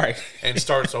wall. Right. And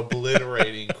starts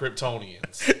obliterating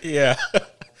Kryptonians. Yeah.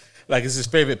 Like it's his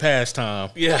favorite pastime.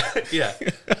 Yeah. Yeah.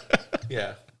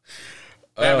 Yeah.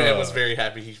 Batman was very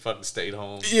happy he fucking stayed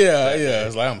home. Yeah, yeah.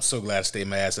 It's like, I'm so glad I stayed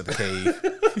my ass at the cave.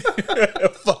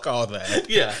 Fuck all that.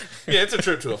 Yeah. Yeah, it's a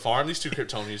trip to a farm. These 2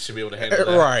 Kryptonians should be able to handle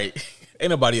that. Right. Ain't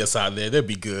nobody else out there. They'll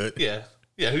be good. Yeah.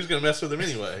 Yeah, who's going to mess with them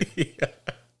anyway?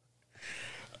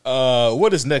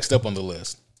 What is next up on the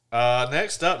list?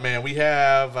 Next up, man, we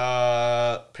have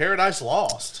Paradise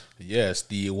Lost. Yes,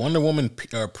 the Wonder Woman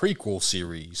prequel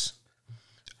series.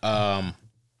 And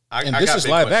I this got is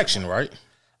big live question action, right?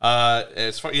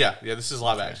 As far, yeah, this is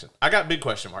live action. I got big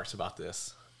question marks about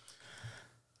this.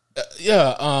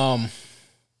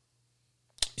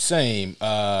 Same.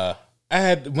 I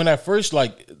had when I first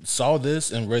saw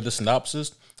this and read the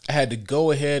synopsis, I had to go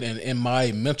ahead and in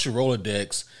my mental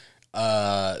Rolodex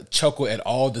chuckle at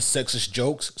all the sexist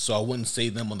jokes so I wouldn't say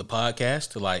them on the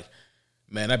podcast.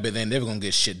 Man, I bet they're never gonna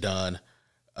get shit done.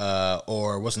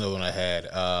 Or what's another one I had?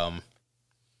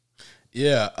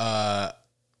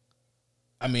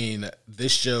 I mean,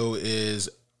 this show is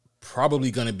probably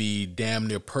going to be damn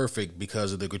near perfect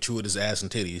because of the gratuitous ass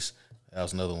and titties. That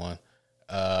was another one.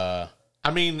 I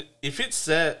mean, if it's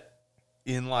set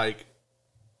in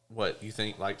what you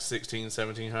think,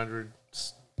 1700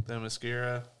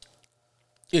 Themyscira?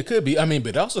 It could be. I mean, but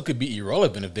it also could be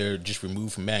irrelevant if they're just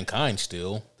removed from mankind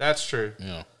still. That's true.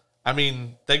 Yeah. I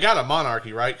mean, they got a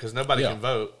monarchy, right? Because nobody can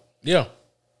vote. Yeah.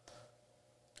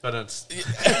 But it's...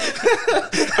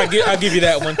 I'll give you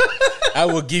that one. I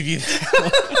will give you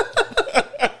that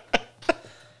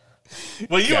one.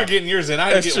 Well, you were getting yours in.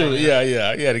 I had to get one in. Yeah.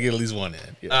 You had to get at least one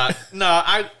in. Yeah.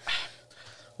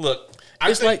 Look,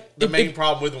 I think the main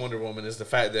problem with Wonder Woman is the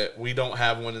fact that we don't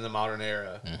have one in the modern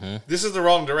era. Mm-hmm. This is the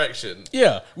wrong direction.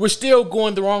 Yeah. We're still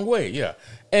going the wrong way. Yeah.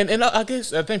 And I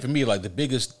think for me, the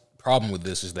biggest problem with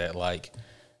this is that,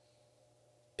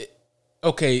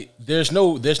 okay, there's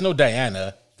no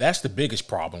Diana. That's the biggest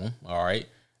problem, all right?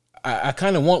 I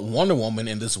kind of want Wonder Woman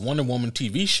in this Wonder Woman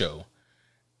TV show.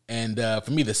 And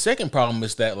for me, the second problem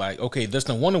is that, okay, there's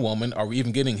no Wonder Woman. Are we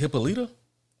even getting Hippolyta?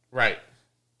 Right.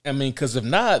 I mean, because if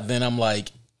not, then I'm I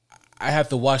have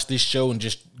to watch this show and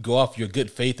just go off your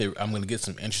good faith that I'm going to get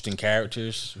some interesting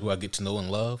characters who I get to know and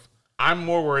love. I'm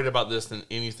more worried about this than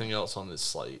anything else on this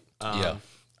slate.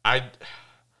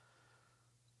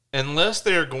 Unless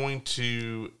they're going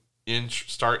to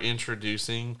start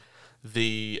introducing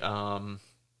the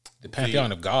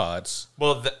Pantheon of Gods.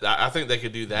 Well, I think they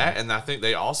could do that, and I think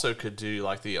they also could do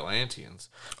the Atlanteans.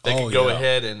 They could go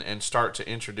ahead and start to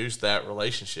introduce that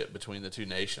relationship between the two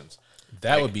nations.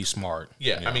 That would be smart.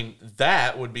 Yeah, I mean,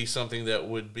 that would be something that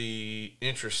would be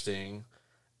interesting.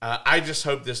 I just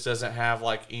hope this doesn't have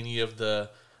any of the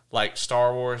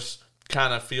Star Wars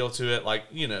kind of feel to it,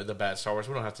 the bad Star Wars.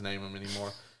 We don't have to name them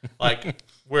anymore.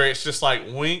 Where it's just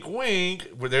wink, wink,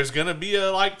 where there's gonna be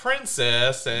a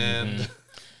princess and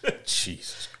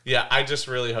Jesus. Yeah, I just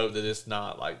really hope that it's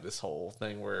not this whole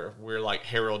thing where we're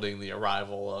heralding the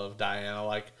arrival of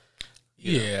Diana.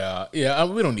 Yeah,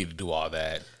 we don't need to do all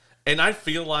that. And I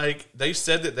feel like they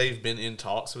said that they've been in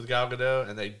talks with Gal Gadot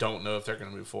and they don't know if they're going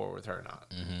to move forward with her or not.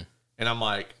 Mm-hmm. And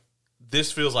I'm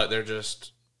this feels like they're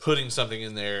just putting something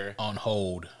in there on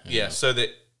hold. Yeah, so that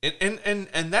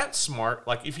and that's smart.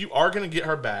 If you are going to get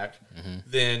her back,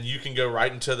 then you can go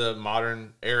right into the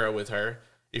modern era with her.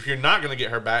 If you're not going to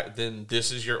get her back, then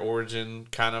this is your origin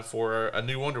kind of for a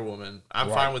new Wonder Woman. I'm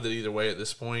fine with it either way at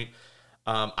this point.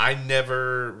 I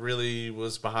never really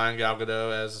was behind Gal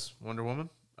Gadot as Wonder Woman.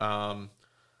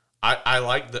 I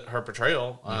liked her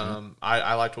portrayal.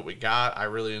 I liked what we got. I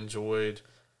really enjoyed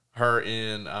her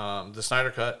in the Snyder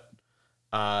Cut.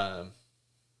 I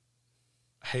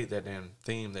hate that damn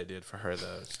theme they did for her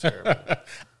though. It's terrible.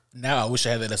 Now I wish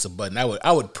I had that as a button.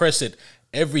 I would press it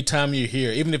every time you're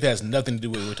here, even if it has nothing to do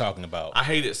with what we're talking about. I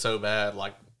hate it so bad.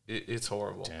 It's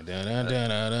horrible. It's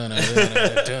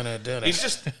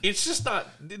It's just not.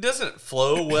 It doesn't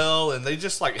flow well, and they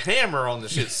just like hammer on the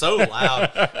shit so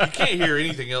loud you can't hear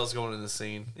anything else going in the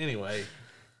scene. Anyway,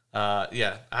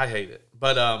 yeah, I hate it.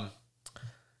 But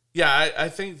yeah, I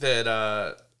think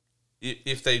that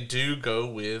if they do go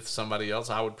with somebody else,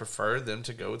 I would prefer them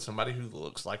to go with somebody who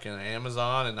looks like an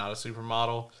Amazon and not a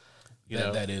supermodel.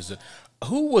 That is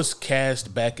who was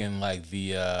cast back in like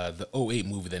the '08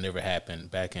 movie that never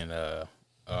happened back in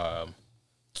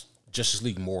Justice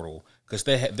League Mortal, because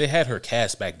they had her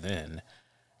cast back then.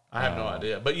 I have no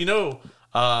idea, but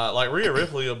like Rhea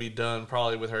Ripley will be done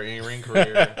probably with her in-ring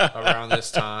career around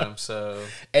this time. So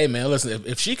hey man, listen,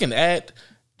 if she can act,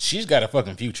 she's got a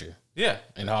fucking future. Yeah,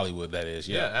 in Hollywood, that is.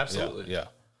 Yeah, absolutely. Yeah,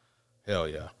 hell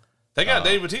yeah. They got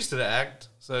Dave Bautista to act,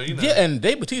 so Yeah, and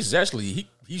Dave Bautista is actually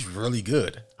he's really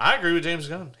good. I agree with James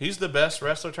Gunn. He's the best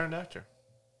wrestler turned actor.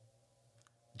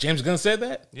 James Gunn said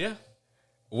that? Yeah.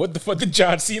 What the fuck did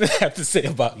John Cena have to say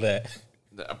about that?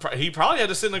 He probably had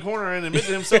to sit in the corner and admit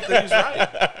to himself that he's right.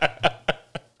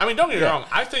 I mean, don't get me wrong.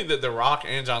 I think that The Rock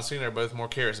and John Cena are both more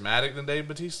charismatic than Dave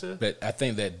Bautista. But I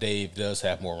think that Dave does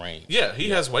have more range. Yeah, he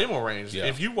has way more range. Yeah.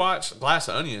 If you watch Glass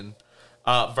Onion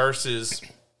versus,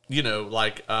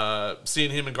 like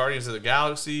seeing him in Guardians of the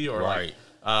Galaxy or right.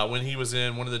 like when he was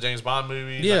in one of the James Bond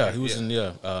movies. Yeah, like, he was in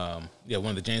one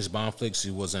of the James Bond flicks. He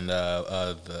was in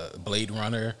the Blade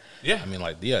Runner. Yeah. I mean,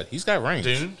 like, yeah, he's got range.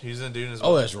 Dune. He's in Dune as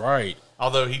well. Oh, that's right.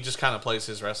 Although he just kind of plays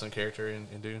his wrestling character in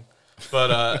Dune.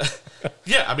 But,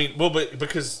 yeah, I mean, but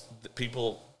because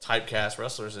people typecast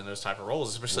wrestlers in those type of roles,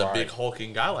 especially a big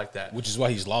hulking guy like that. Which is why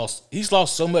he's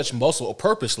lost so much muscle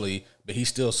purposely, but he's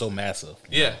still so massive.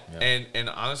 Yeah. And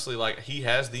honestly, like, he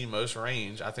has the most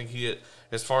range. I think he,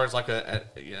 as far as like an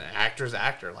actor's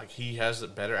actor, like, he has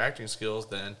better acting skills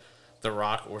than The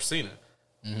Rock or Cena.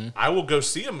 Mm-hmm. I will go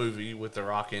see a movie with The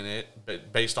Rock in it,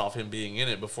 but based off him being in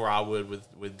it before I would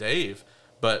with Dave.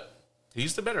 But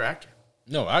he's the better actor.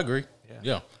 No, I agree.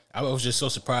 Yeah. I was just so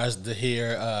surprised to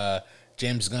hear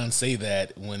James Gunn say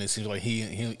that when it seems like he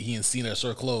and Cena are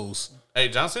so close. Hey,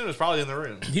 John Cena was probably in the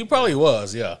room. He probably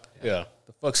was, yeah. The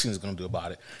fuck Cena's gonna do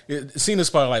about it? Cena's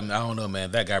probably like, I don't know,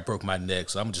 man. That guy broke my neck,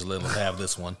 so I'm just letting him have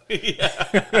this one.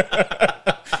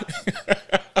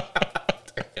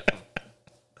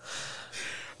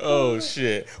 Oh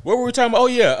shit! What were we talking about? Oh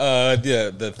yeah,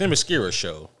 the Themyscira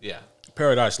show. Yeah,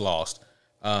 Paradise Lost.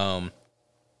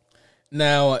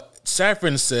 Now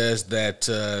Saffron says that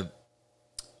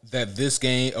that this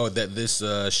game or that this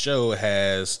show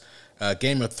has a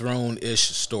Game of Thrones-ish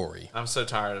story. I'm so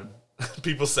tired of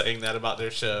people saying that about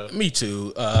their show. Me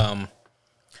too.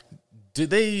 Did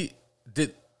the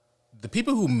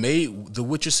people who made The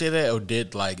Witcher say that, or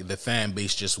did like the fan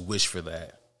base just wish for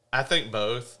that? I think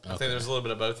both. I think there's a little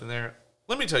bit of both in there.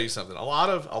 Let me tell you something. A lot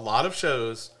of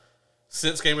shows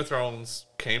since Game of Thrones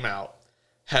came out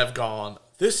have gone,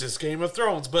 this is Game of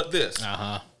Thrones, but this.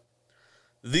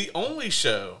 The only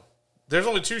show, there's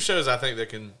only two shows I think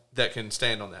that can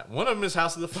stand on that. One of them is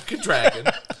House of the fucking Dragon,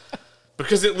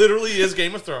 because it literally is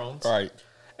Game of Thrones. Right.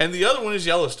 And the other one is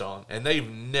Yellowstone, and they've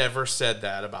never said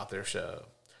that about their show.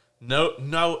 No,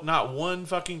 not one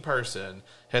fucking person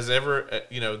has ever,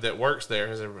 that works there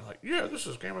has ever been like, yeah, this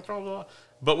is Game of Thrones. Blah.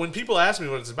 But when people ask me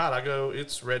what it's about, I go,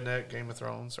 it's redneck Game of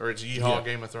Thrones, or it's yeehaw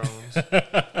Game of Thrones,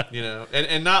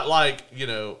 and not like,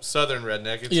 Southern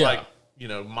redneck. It's like,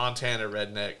 Montana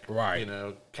redneck,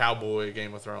 right? Cowboy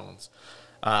Game of Thrones.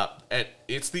 And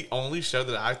it's the only show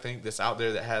that I think that's out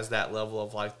there that has that level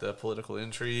of like the political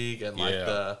intrigue and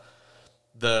like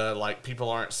the like people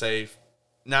aren't safe.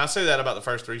 Now I say that about the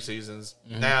first 3 seasons.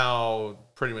 Mm-hmm. Now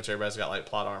pretty much everybody's got like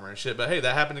plot armor and shit. But hey,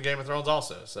 that happened to Game of Thrones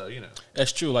also. So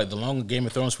that's true. Like the longer Game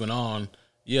of Thrones went on,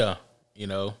 the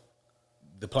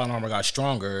plot armor got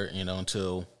stronger.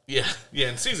 Until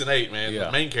in season 8, man,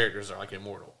 the main characters are like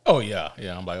immortal. Oh yeah.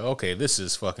 I'm like, okay, this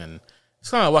is fucking. It's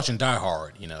kind of like watching Die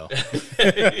Hard, yeah.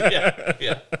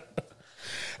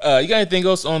 You got anything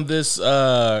else on this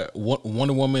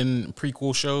Wonder Woman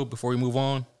prequel show before we move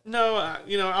on? No,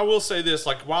 I will say this.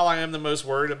 Like, while I am the most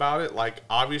worried about it, like,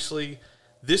 obviously,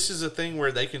 this is a thing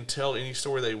where they can tell any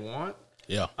story they want.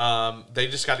 Yeah. They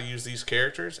just got to use these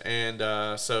characters, and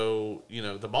so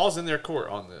the ball's in their court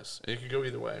on this. It could go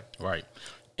either way. Right.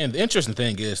 And the interesting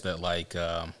thing is that, like,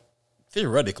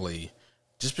 theoretically,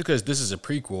 just because this is a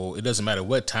prequel, it doesn't matter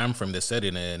what time frame they set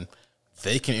it in.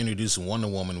 They can introduce Wonder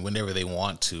Woman whenever they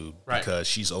want to, because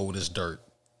she's old as dirt.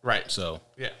 Right. So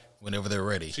yeah, whenever they're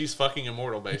ready, she's fucking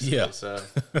immortal, basically. Yeah. So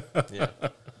yeah.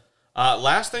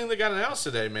 Last thing that got announced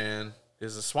today, man,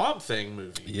 is the Swamp Thing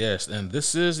movie. Yes, and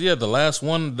this is the last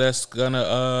one that's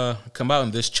gonna come out in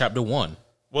this chapter 1.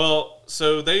 Well,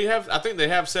 so they have. I think they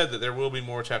have said that there will be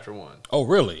more Chapter 1. Oh,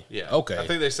 really? Yeah. Okay. I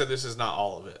think they said this is not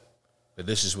all of it. But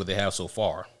this is what they have so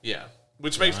far. Yeah.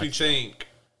 Which makes me think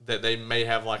that they may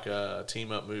have like a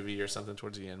team up movie or something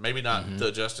towards the end. Maybe not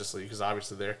the Justice League, because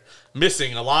obviously they're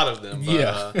missing a lot of them.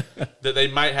 But, that they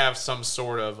might have some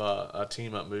sort of a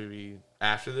team up movie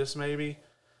after this, maybe.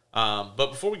 But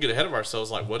before we get ahead of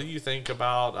ourselves, like, what do you think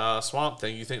about Swamp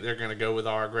Thing? You think they're going to go with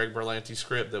our Greg Berlanti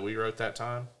script that we wrote that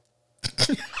time?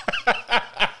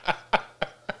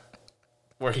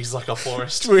 Where he's like a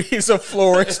florist. Where he's a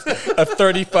florist, a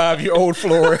 35-year-old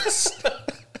florist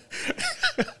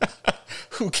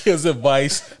who gives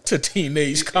advice to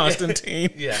teenage Constantine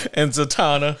and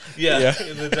Zatanna. Yeah,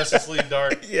 in the Justice League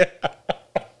Dark. Yeah.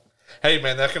 Hey,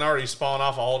 man, that can already spawn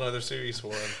off a whole other series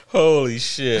for him. Holy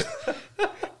shit.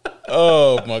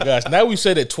 Oh, my gosh. Now we've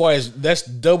said it twice. That's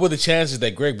double the chances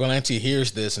that Greg Berlanti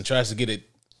hears this and tries to get it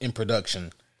in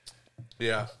production.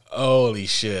 Yeah. Holy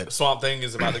shit. Swamp Thing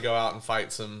is about to go out and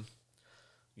fight some,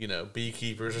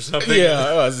 beekeepers or something.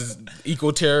 Yeah,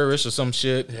 eco-terrorists or some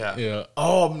shit. Yeah.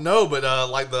 Oh, no, but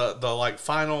like the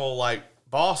final like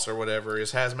boss or whatever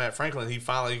is Hazmat Franklin. He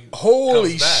finally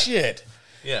Holy comes back. shit.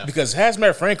 Yeah. Because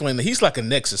Hazmat Franklin, he's like a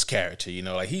Nexus character,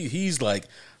 like he's like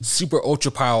super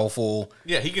ultra powerful.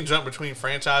 Yeah, he can jump between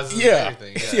franchises and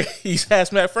everything. Yeah. He's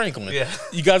Hazmat Franklin. Yeah.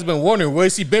 You guys have been wondering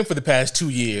where's he been for the past 2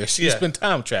 years. He's been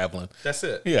time traveling. That's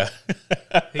it. Yeah.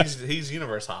 He's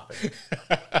universe hopping.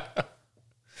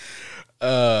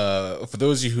 For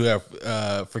those of you who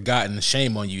have forgotten,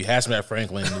 shame on you. Hazmat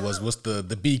Franklin was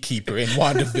the beekeeper in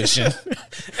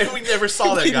WandaVision. And we never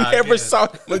saw that guy. We never saw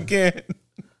him again.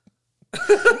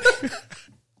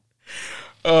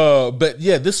 But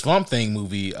yeah, this Swamp Thing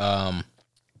movie,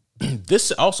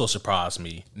 this also surprised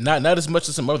me. Not as much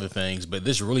as some other things, but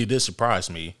this really did surprise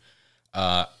me.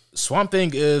 Swamp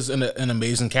Thing is an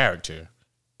amazing character,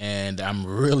 and I'm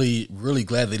really, really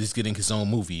glad that he's getting his own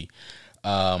movie.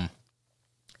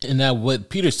 And now what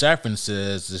Peter Safran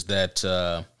says is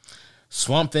that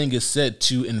Swamp Thing is set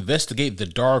to investigate the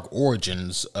dark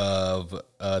origins of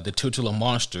the titular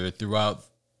monster through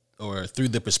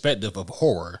the perspective of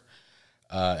horror.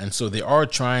 And so they are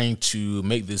trying to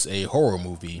make this a horror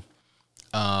movie.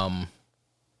 When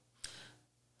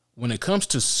it comes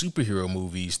to superhero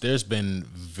movies, there's been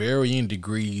varying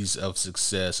degrees of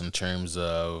success in terms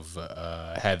of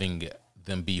having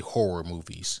them be horror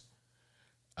movies.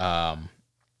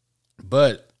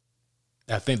 But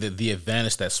I think that the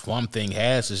advantage that Swamp Thing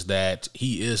has is that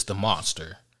he is the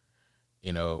monster.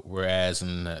 Whereas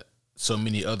in so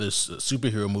many other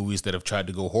superhero movies that have tried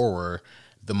to go horror,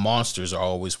 the monsters are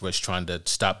always what's trying to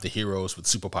stop the heroes with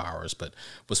superpowers. But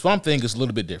Swamp Thing is a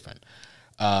little bit different.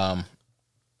 And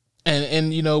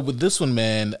with this one,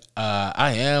 man,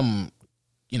 I am,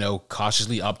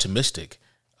 cautiously optimistic.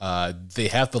 They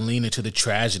have to lean into the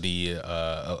tragedy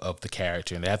of the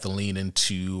character, and they have to lean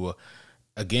into,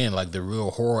 again, like the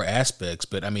real horror aspects.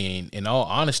 But I mean, in all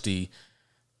honesty,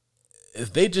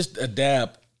 if they just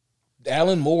adapt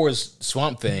Alan Moore's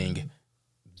Swamp Thing,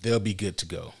 they'll be good to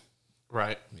go.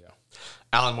 Right. Yeah.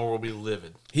 Alan Moore will be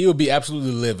livid. He will be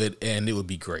absolutely livid, and it would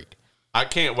be great. I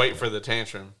can't wait for the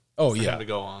tantrum. Oh, for him to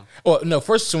go on. Well, no,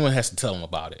 first someone has to tell him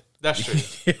about it. That's true.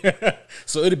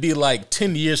 So it'd be like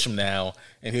 10 years from now,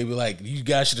 and he'll be like, you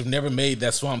guys should have never made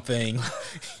that Swamp Thing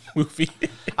movie.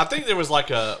 I think there was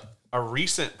like a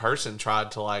recent person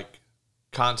tried to like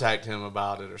contact him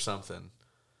about it or something.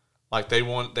 Like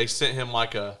they sent him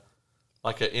like an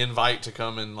invite to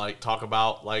come and like talk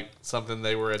about like something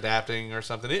they were adapting or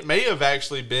something. It may have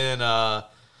actually been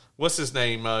what's his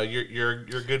name? Your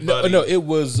good buddy. No, it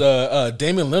was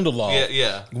Damon Lindelof.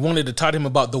 Yeah. Wanted to talk to him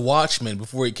about The Watchmen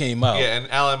before it came out. Yeah,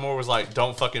 and Alan Moore was like,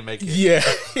 "Don't fucking make it." Yeah.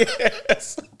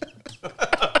 Yes.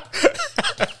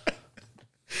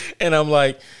 And I'm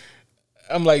like,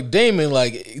 Damon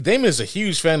is a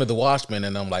huge fan of The Watchmen,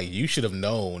 and I'm like, you should have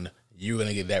known you were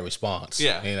gonna get that response.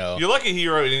 Yeah, You're lucky he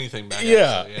wrote anything back.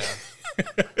 Yeah, actually.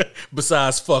 Yeah.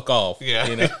 Besides, fuck off.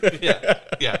 Yeah,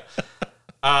 yeah.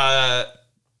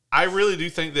 I really do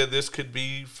think that this could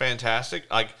be fantastic.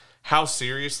 Like how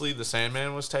seriously the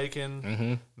Sandman was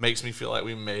taken makes me feel like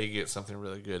we may get something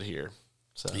really good here.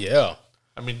 So yeah,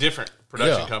 I mean, different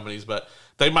production companies, but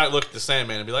they might look at the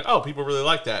Sandman and be like, "Oh, people really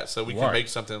like that," so we can make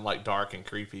something like dark and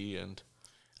creepy. And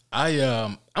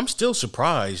I'm still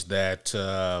surprised that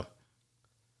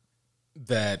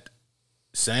that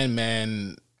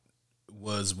Sandman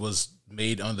was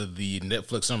made under the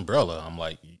Netflix umbrella. I'm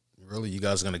like, really, you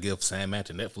guys are gonna give Sandman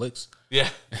to Netflix? Yeah.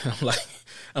 And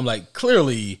I'm like,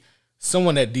 clearly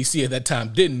someone at DC at that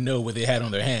time didn't know what they had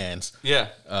on their hands. Yeah.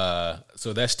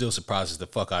 So that still surprises the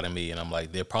fuck out of me. And I'm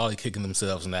like, they're probably kicking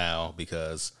themselves now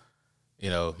because,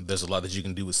 there's a lot that you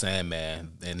can do with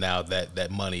Sandman. And now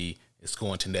that money is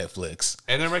going to Netflix.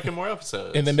 And they're making more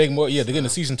episodes. And they're making more. Yeah, they're getting a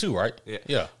season 2, right?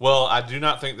 Yeah. Well, I do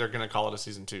not think they're going to call it a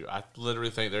season 2. I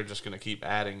literally think they're just going to keep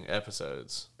adding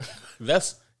episodes.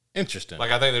 That's interesting.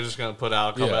 Like, I think they're just going to put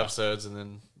out a couple episodes and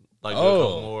then, do a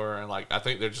couple more. And, I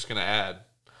think they're just going to add.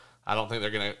 I don't think they're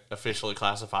going to officially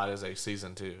classify it as a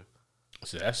season 2.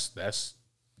 So that's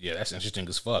interesting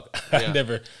as fuck.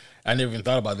 Yeah. I never even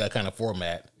thought about that kind of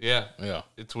format. Yeah.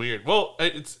 It's weird. Well,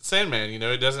 it's Sandman.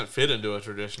 It doesn't fit into a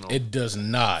traditional. It does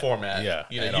not format. Yeah,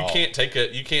 you can't take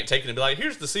it. You can't take it and be like,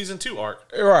 "Here's the season 2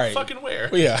 arc." Right. Fucking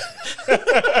where? Yeah.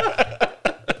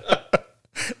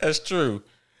 That's true.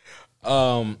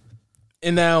 And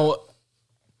now,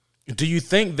 do you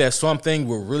think that Swamp Thing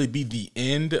will really be the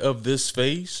end of this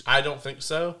phase? I don't think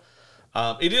so.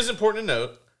 It is important to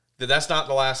note that that's not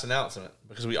the last announcement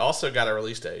because we also got a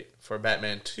release date for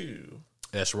Batman 2.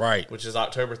 That's right. Which is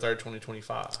October 3rd,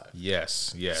 2025.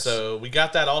 Yes. So we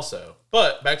got that also.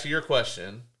 But back to your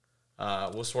question,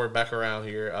 we'll swerve back around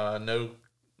here. No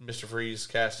Mr. Freeze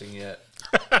casting yet.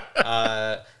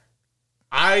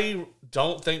 I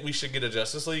don't think we should get a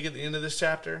Justice League at the end of this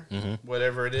chapter,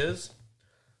 whatever it is.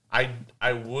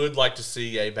 I would like to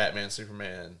see a Batman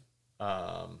Superman,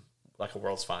 like a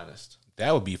World's Finest.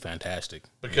 That would be fantastic.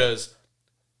 Because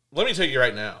let me tell you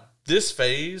right now, this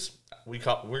phase we're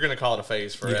going to call it a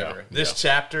phase forever. Yeah, this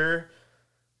chapter,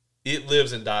 it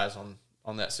lives and dies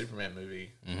on that Superman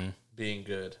movie being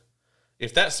good.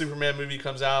 If that Superman movie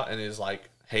comes out and is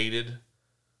hated,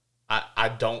 I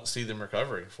don't see them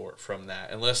recovering from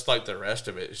that unless the rest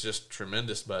of it is just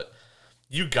tremendous. But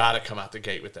you got to come out the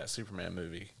gate with that Superman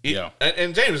movie.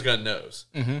 And James Gunn knows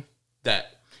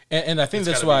that. And I think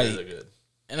that's why. Really good.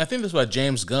 And I think that's why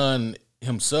James Gunn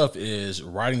himself is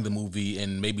writing the movie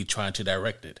and maybe trying to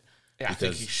direct it. Yeah, I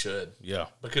think he should. Yeah.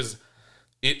 Because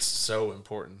it's so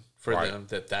important for them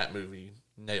that movie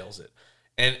nails it.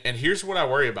 And here's what I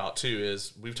worry about too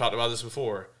is we've talked about this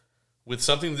before. With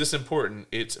something this important,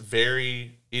 it's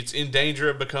in danger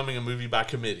of becoming a movie by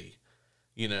committee.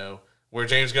 Where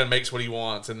James Gunn makes what he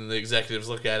wants and then the executives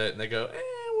look at it and they go,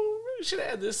 we should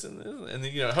add this and this. And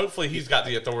then, hopefully he's got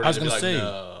the authority to be like,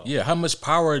 no. Yeah, how much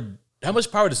power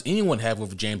does anyone have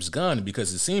over James Gunn?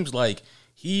 Because it seems like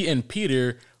he and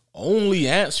Peter only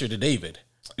answer to David.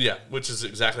 Yeah, which is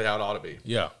exactly how it ought to be.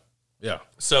 Yeah.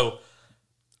 So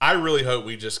I really hope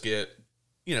we just get,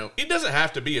 it doesn't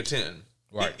have to be a 10.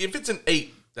 Right. If it's an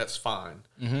 8, that's fine.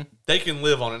 They can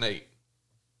live on an 8.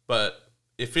 But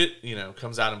if it,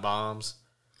 comes out and bombs,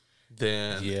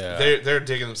 then they're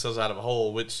digging themselves out of a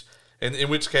hole, in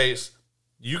which case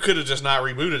you could have just not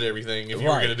rebooted everything if you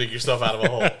were going to dig yourself out of a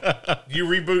hole. You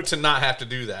reboot to not have to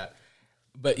do that.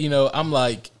 But, I'm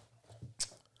like,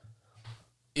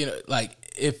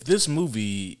 if this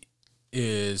movie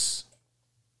is...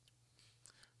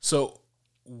 So,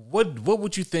 what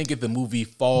would you think if the movie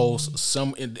falls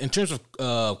in terms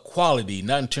of quality,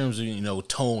 not in terms of,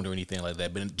 tone or anything like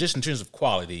that, but just in terms of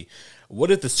quality,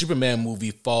 what if the Superman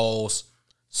movie falls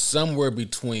somewhere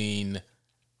between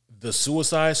the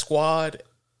Suicide Squad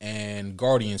and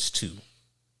Guardians 2?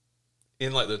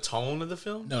 In the tone of the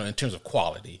film? No, in terms of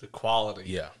quality. The quality.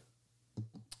 Yeah.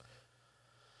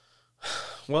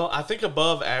 Well, I think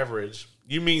above average.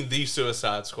 You mean the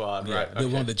Suicide Squad, right? The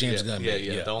one that James Gunn made.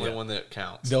 Yeah, the only one that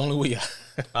counts. The only way.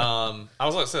 I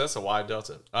was going to say that's a wide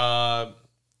delta.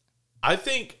 I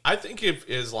think if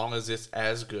as long as it's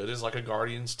as good as a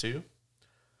Guardians 2,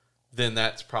 then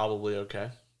that's probably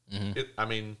okay.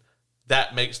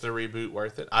 That makes the reboot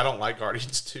worth it. I don't like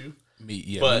Guardians 2. Me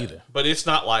either. But it's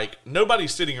not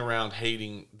nobody's sitting around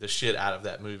hating the shit out of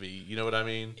that movie. You know what I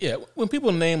mean? Yeah. When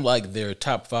people name their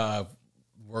top 5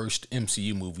 worst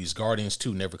MCU movies, Guardians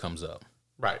 2 never comes up.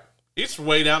 Right. It's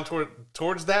way down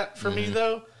towards that for me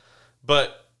though.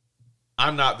 But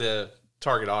I'm not the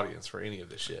target audience for any of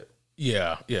this shit.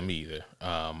 Yeah, me either.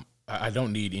 I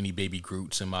don't need any baby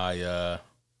Groots in my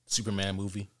Superman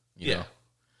movie. You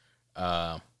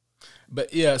know?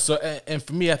 But yeah, so and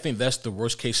for me, I think that's the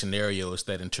worst case scenario is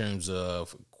that in terms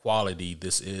of quality,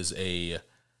 this is a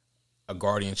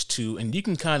Guardians 2, and you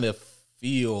can kind of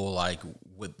feel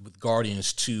with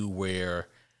Guardians 2 where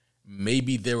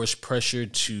maybe there was pressure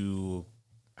to,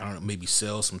 I don't know, maybe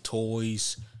sell some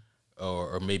toys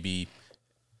or maybe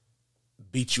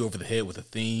beat you over the head with a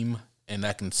theme, and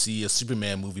I can see a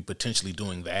Superman movie potentially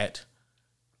doing that.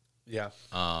 Yeah.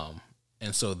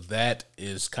 And so that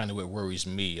is kind of what worries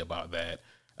me about that.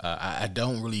 I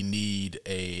don't really need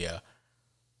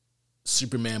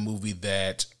Superman movie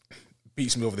that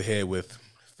beats me over the head with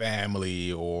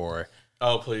family or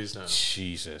Oh, please no.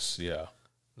 Jesus, yeah.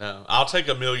 No. I'll take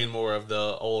a million more of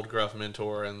the old gruff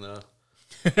mentor and the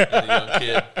young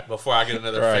kid before I get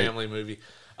another Right. family movie.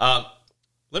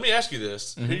 Let me ask you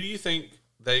this. Who do you think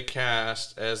they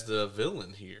cast as the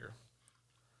villain here?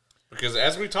 Because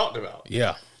as we talked about,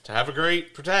 Yeah. to have a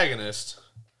great protagonist,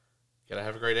 you gotta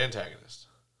have a great antagonist.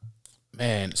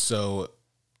 Man, so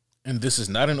and this is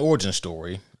not an origin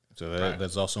story, so Right.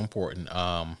 that's also important.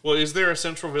 Well, is there a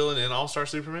central villain in All-Star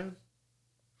Superman?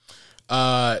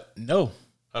 No,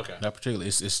 Okay. not particularly.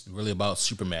 It's really about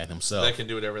Superman himself. They can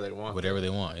do whatever they want. Whatever they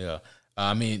want, yeah.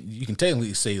 I mean, you can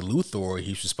technically say Luthor,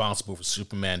 he's responsible for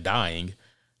Superman dying.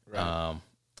 Right.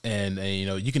 And you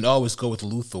know, you can always go with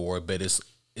Luthor, but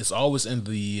it's always in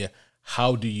the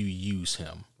how do you use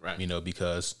him? Right. You know,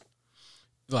 because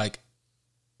like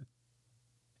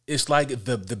it's like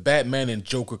the Batman and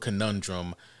Joker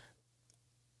conundrum.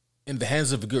 In the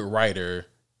hands of a good writer,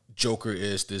 Joker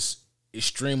is this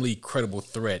extremely credible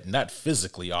threat, not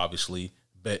physically, obviously,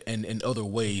 but in other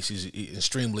ways, he's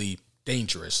extremely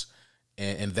dangerous.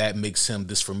 And that makes him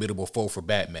this formidable foe for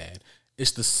Batman.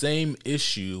 It's the same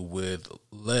issue with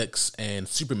Lex and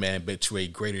Superman, but to a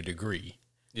greater degree,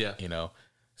 Yeah. you know?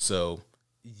 So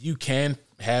you can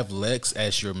have Lex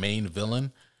as your main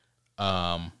villain,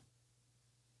 but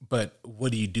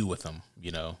what do you do with him,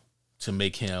 you know, to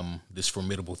make him this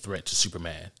formidable threat to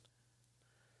Superman?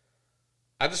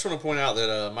 I just want to point out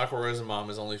that Michael Rosenbaum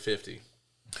is only 50.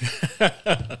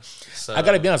 So I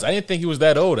gotta be honest, I didn't think he was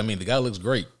that old. I mean, the guy looks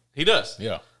great. he does.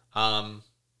 Yeah.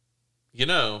 You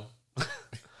know,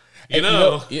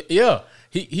 Yeah,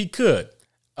 he could.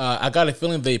 I got a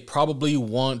feeling they probably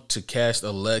want to cast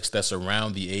a Lex that's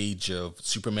around the age of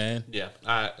Superman. yeah,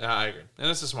 I agree, and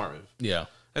it's a smart move, Yeah.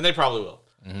 and they probably will.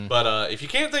 But if you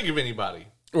can't think of anybody,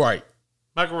 Right.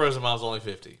 Michael Rosenbaum's only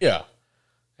 50, Yeah.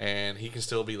 and he can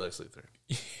still be Lex Luthor,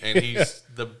 and he's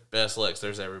the best Lex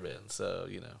there's ever been. So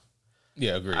you know,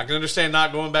 Yeah, agreed. I can understand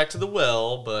not going back to the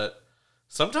well, but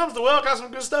sometimes the well got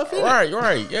some good stuff in it.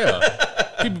 Right, yeah.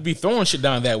 People be throwing shit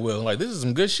down that well. Like, this is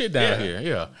some good shit down Yeah. here.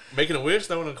 Yeah. Making a wish,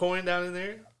 throwing a coin down in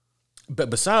there. But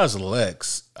besides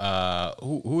Lex,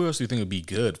 who else do you think would be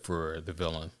good for the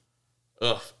villain?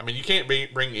 Ugh, I mean, you can't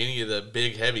bring any of the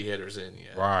big heavy hitters in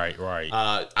yet. Right.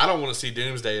 I don't want to see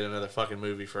Doomsday in another fucking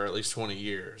movie for at least 20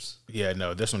 years. Yeah,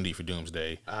 no, there's no need for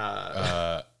Doomsday.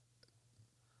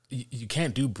 You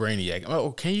can't do Brainiac.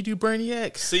 Oh, can you do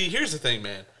Brainiac? See, here's the thing,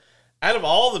 man. Out of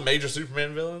all the major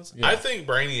Superman villains, I think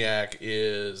Brainiac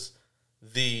is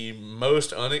the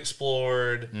most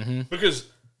unexplored because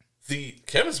the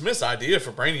Kevin Smith's idea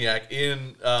for Brainiac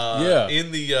in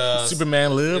the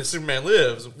Superman in Lives? Superman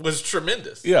Lives was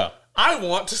tremendous. Yeah. I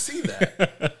want to see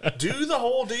that. Do the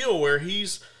whole deal where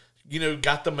he's,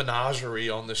 got the menagerie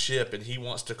on the ship and he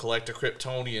wants to collect a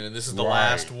Kryptonian and this is the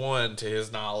last one to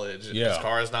his knowledge. And his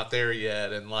car is not there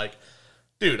yet. And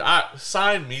dude,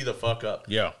 sign me the fuck up.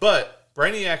 Yeah. But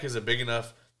Brainiac is a big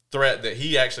enough threat that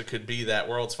he actually could be that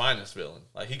world's finest villain.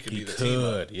 Like he could be the team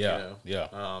up, yeah.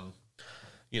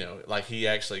 He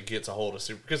actually gets a hold of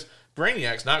Super because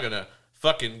Brainiac's not gonna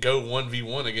fucking go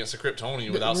 1v1 against a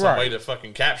Kryptonian without some way to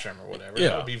fucking capture him or whatever. Yeah.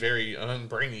 That would be very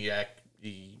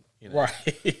un-Brainiac-y,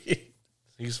 Right.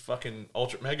 He's fucking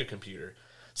ultra mega computer.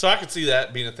 So I could see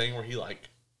that being a thing where he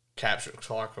captures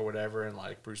Clark or whatever and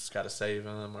Bruce has got to save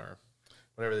him or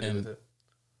whatever they do with it.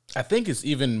 I think it's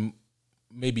even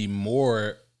maybe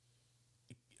more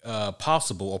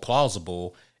possible or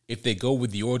plausible if they go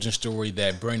with the origin story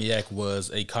that Brainiac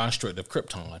was a construct of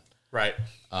Krypton. Right.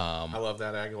 I love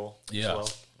that angle. Yeah, as well.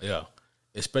 yeah.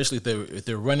 Especially if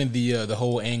they're running the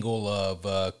whole angle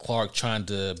of Clark trying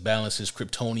to balance his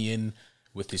Kryptonian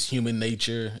with his human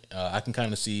nature. I can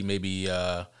kind of see maybe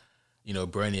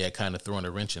Brainiac kind of throwing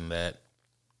a wrench in that.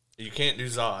 You can't do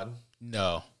Zod.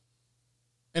 No.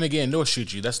 And again, nor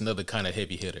should you. That's another kind of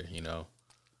heavy hitter,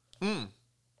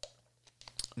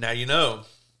 Now,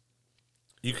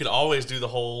 you could always do the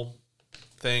whole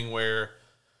thing where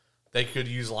they could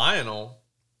use Lionel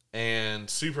and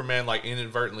Superman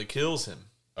inadvertently kills him.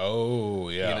 Oh,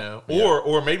 yeah.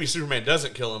 Or maybe Superman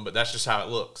doesn't kill him, but that's just how it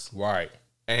looks. Right.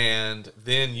 And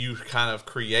then you kind of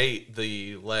create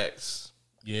the Lex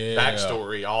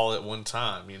backstory all at one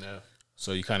time,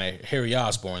 So you kind of Harry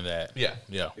Osborn that. Yeah.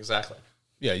 Yeah. Exactly.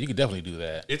 Yeah, you could definitely do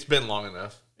that. It's been long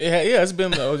enough. It's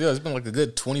been like a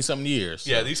good 20-something years.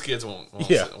 So. Yeah, these kids won't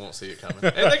see it coming.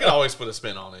 And they can always put a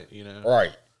spin on it,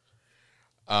 Right.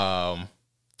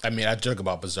 I mean, I joke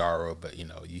about Bizarro, but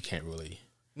you can't really.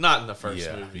 Not in the first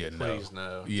movie. Yeah, Please,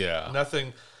 no. Yeah.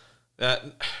 Nothing.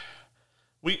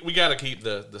 we got to keep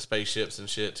the spaceships and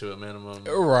shit to a minimum.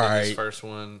 Right. In this first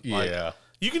one. Like, Yeah.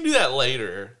 you can do that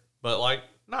later, but like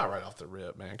not right off the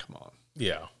rip, man. Come on.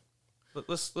 Yeah.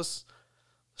 Let's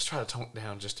try to tone it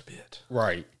down just a bit.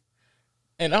 Right.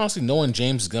 And honestly, knowing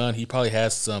James Gunn, he probably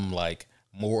has some like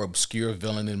more obscure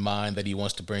villain in mind that he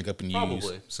wants to bring up and use.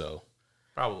 Probably. So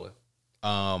Probably.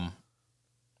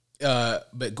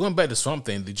 but going back to Swamp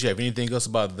Thing, did you have anything else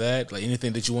about that? Like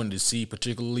anything that you wanted to see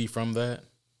particularly from that?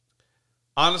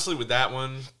 Honestly, with that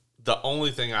one, the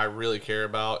only thing I really care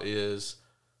about is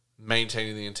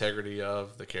maintaining the integrity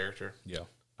of the character. Yeah.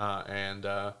 And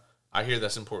I hear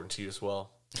that's important to you as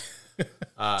well.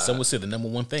 Some would say the number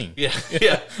one thing. Yeah.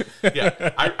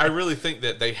 I really think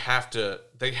that they have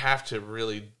to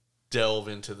really delve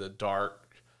into the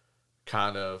dark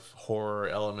kind of horror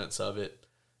elements of it.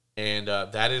 And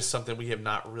that is something we have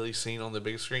not really seen on the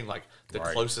big screen. Like, the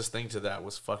closest thing to that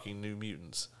was fucking New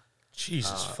Mutants.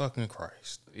 Jesus fucking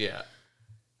Christ. Yeah.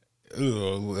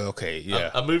 Ugh, okay,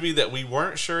 yeah. A movie that we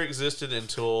weren't sure existed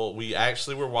until we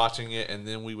actually were watching it, and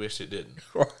then we wished it didn't.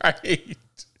 Right.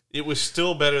 It was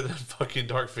still better than fucking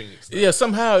Dark Phoenix, though. Yeah,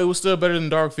 somehow it was still better than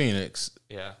Dark Phoenix.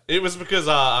 Yeah. It was because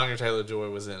Anya Taylor-Joy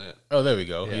was in it. Oh, there we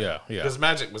go. Yeah. Because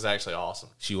Magic was actually awesome.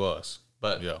 She was.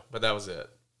 But Yeah. but that was it.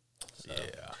 So.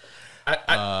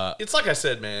 Yeah. It's like I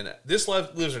said, man. This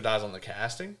lives or dies on the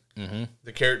casting,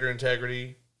 the character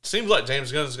integrity. Seems like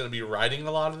James Gunn is going to be writing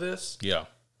a lot of this, Yeah.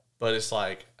 but it's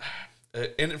like,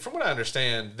 and from what I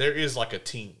understand, there is like a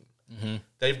team.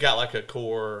 They've got like a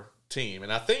core team,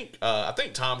 and I think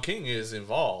Tom King is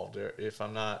involved, if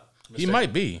I'm not mistaken. He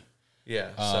might be. Yeah.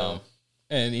 So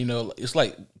And, you know, it's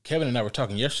like Kevin and I were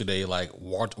talking yesterday, like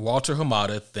Walter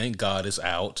Hamada, thank God, is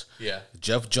out. yeah,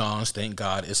 Jeff Johns, thank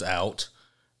God, is out.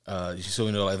 So,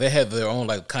 you know, like they had their own,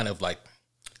 like, kind of like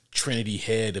Trinity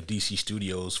head of DC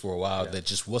Studios for a while that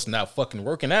just was not fucking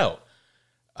working out.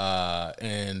 I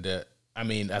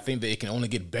mean, I think that it can only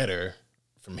get better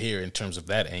from here in terms of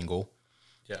that angle.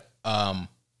 yeah.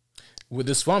 With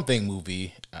this Swamp Thing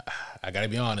movie, I gotta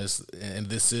be honest, and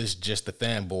this is just the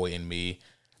fanboy in me,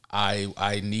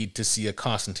 I need to see a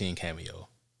Constantine cameo.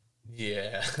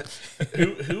 Yeah.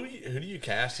 who do you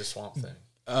cast as Swamp Thing?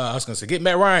 I was gonna say get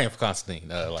Matt Ryan for Constantine.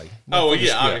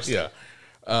 Obviously. Yeah.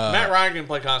 Matt Ryan can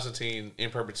play Constantine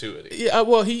in perpetuity. Yeah,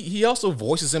 well, he also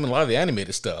voices him in a lot of the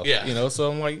animated stuff. Yeah. You know, so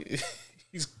I'm like,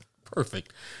 he's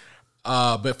perfect.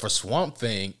 But for Swamp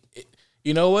Thing,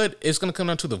 you know what? It's going to come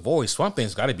down to the voice. Swamp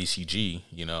Thing's got to be CG,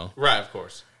 you know? Right, of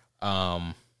course.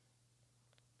 I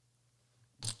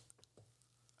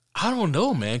don't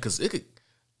know, man, because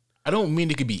I don't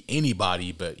mean it could be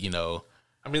anybody, but, you know.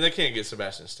 I mean, they can't get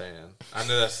Sebastian Stan. I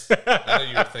know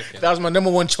you were thinking. That was my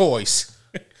number one choice.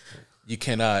 You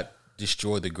cannot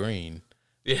destroy the green.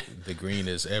 Yeah. The green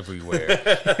is everywhere.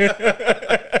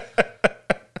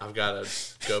 I've got to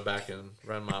go back and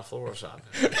run my floral shop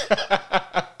now.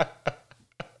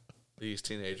 These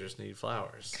teenagers need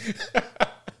flowers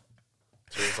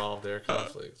to resolve their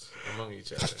conflicts among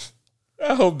each other.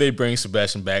 I hope they bring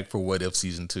Sebastian back for What If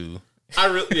Season 2.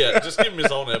 Just give him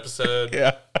his own episode.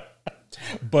 Yeah.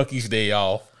 Bucky's day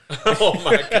off. Oh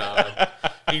my God.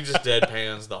 He just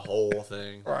deadpans the whole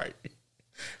thing. Right.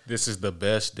 This is the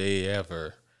best day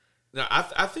ever. Now,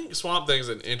 I think Swamp Thing's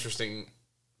an interesting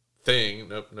thing,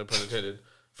 no pun intended,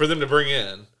 for them to bring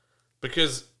in,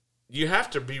 because you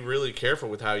have to be really careful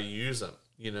with how you use them.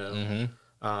 You know,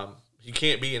 you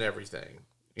can't be in everything.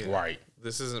 You know? Right.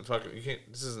 This isn't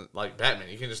This isn't like Batman.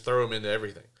 You can just throw him into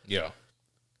everything. Yeah.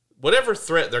 Whatever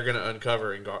threat they're going to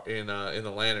uncover in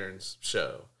the Lanterns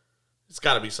show, it's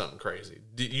got to be something crazy.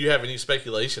 Do you have any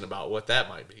speculation about what that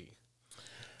might be?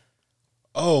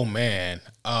 Oh man,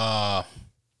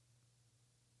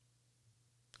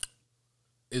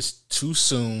 it's too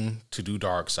soon to do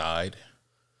Darkseid.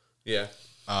 Yeah.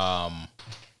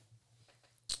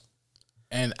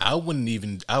 And I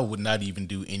would not even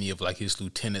do any of like his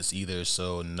lieutenants either.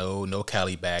 So no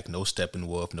Callie back, no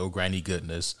Steppenwolf, no Granny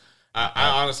Goodness. I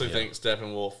honestly think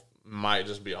Steppenwolf might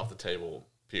just be off the table.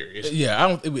 Period.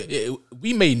 Yeah,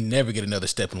 we may never get another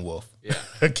Steppenwolf. Yeah.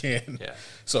 Again. Yeah.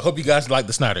 So I hope you guys like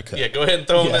the Snyder Cut. Yeah, go ahead and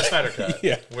throw him that Snyder Cut.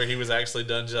 Yeah. Where he was actually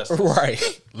done justice.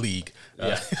 Right. League.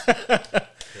 Yeah.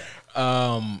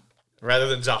 Rather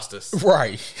than justice.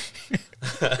 Right.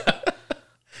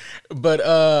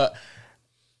 But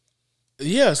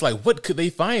yeah, it's like, what could they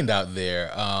find out there?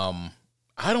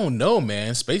 I don't know,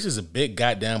 man. Space is a big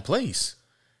goddamn place.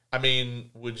 I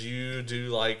mean, would you do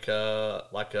like a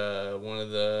one of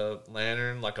the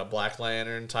lantern, like a Black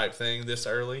Lantern type thing this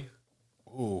early?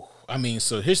 Ooh, I mean,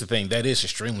 so here's the thing. That is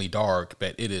extremely dark,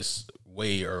 but it is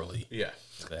way early. Yeah.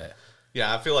 For that.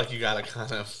 Yeah, I feel like you got to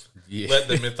kind of Yeah. let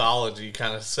the mythology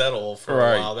kind of settle for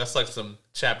Right. a while. That's like some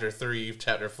chapter 3,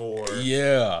 chapter 4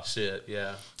 Yeah. shit.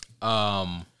 Yeah.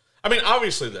 Um, I mean,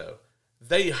 obviously though,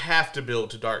 they have to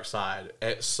build to Darkseid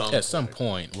at some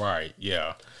point, right?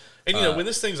 Yeah. And you know, when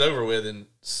this thing's over with, and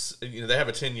you know they have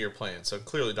a 10-year plan, so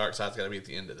clearly Darkseid's got to be at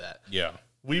the end of that. Yeah.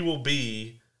 We will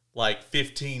be like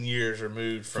 15 years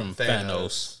removed from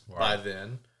Thanos by right.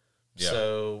 then. Yeah.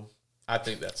 So I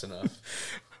think that's enough.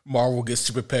 Marvel gets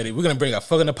super petty. We're gonna bring a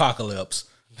fucking apocalypse.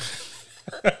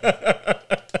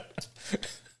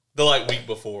 The like week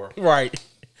before, Right.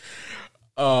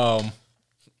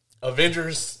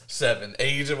 Avengers 7: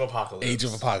 Age of Apocalypse. Age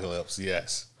of Apocalypse.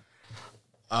 Yes.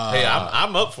 Hey,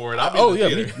 I'm up for it. I'll be Oh in the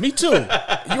yeah, theater. me too.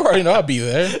 You already know I'll be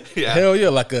there. Yeah. Hell yeah.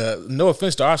 Like no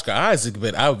offense to Oscar Isaac,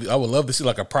 but I would love to see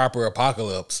like a proper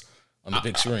apocalypse on the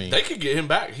big screen. They could get him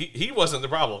back. He wasn't the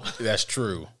problem. That's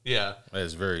true. Yeah. That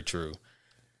is very true.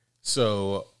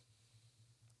 So,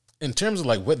 in terms of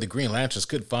like what the Green Lanterns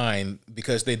could find,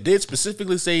 because they did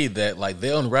specifically say that like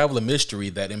they'll unravel a mystery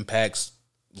that impacts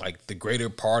like the greater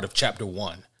part of Chapter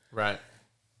 1. Right.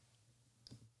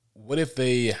 What if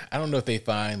I don't know if they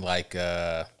find like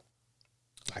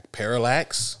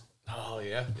Parallax. Oh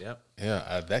yeah. Yep.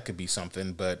 Yeah, that could be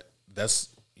something, but that's,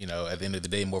 at the end of the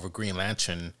day, more of a Green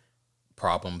Lantern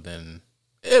problem than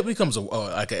it becomes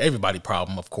like a everybody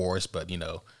problem, of course, but kind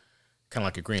of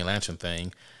like a Green Lantern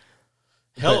thing.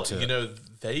 Hell,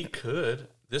 But, they could.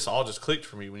 This all just clicked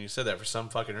for me when you said that for some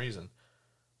fucking reason.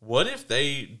 What if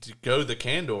they go the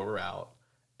Kandor route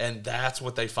and that's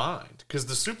what they find? Because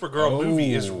the Supergirl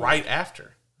movie is right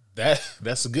after.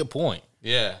 That's a good point.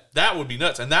 Yeah, that would be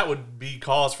nuts, and that would be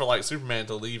cause for like Superman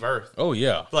to leave Earth. Oh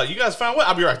yeah, Like, you guys found what?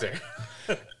 I'll be right there.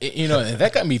 and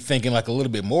that got me thinking like a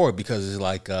little bit more because it's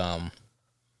like the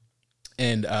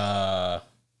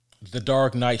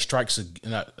Dark Knight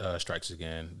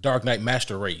Dark Knight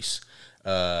Master Race,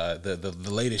 the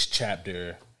latest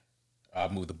chapter. I'll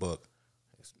move the book.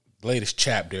 Latest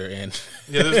chapter, and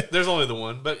Yeah, there's only the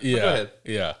one, but yeah, go ahead.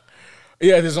 yeah.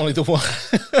 There's only the one.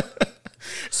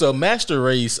 So Master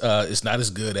Race is not as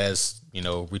good as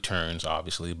Returns,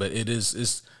 obviously, but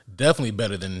it's definitely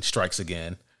better than Strikes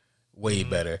Again. Way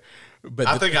better. But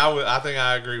I think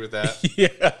I agree with that.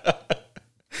 yeah.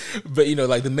 But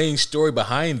like the main story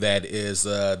behind that is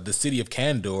the city of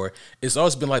Kandor. It's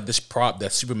always been like this prop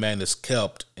that Superman has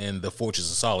kept in the Fortress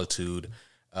of Solitude,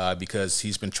 because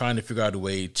he's been trying to figure out a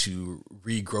way to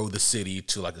regrow the city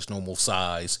to like its normal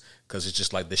size, because it's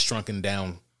just like this shrunken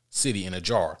down city in a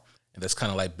jar, and that's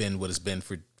kind of like been what it's been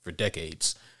for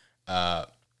decades.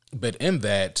 But in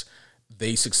that,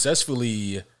 they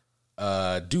successfully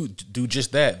do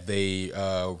just that. They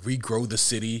regrow the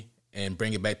city and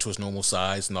bring it back to its normal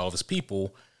size and all of its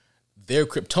people. They're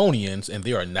Kryptonians, and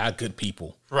they are not good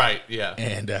people. Right, yeah.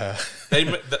 And They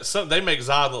make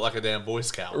Zod look like a damn Boy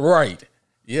Scout. right,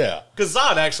 yeah, Because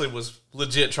Zod actually was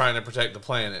legit trying to protect the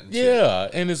planet. And shit. yeah,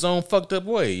 in his own fucked up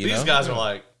way. These guys are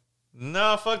like,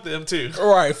 nah, fuck them too.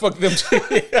 right, fuck them too.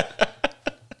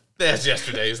 That's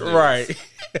yesterday's news. Right.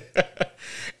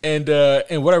 And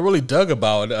what I really dug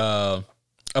about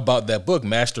that book,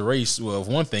 Master Race, well,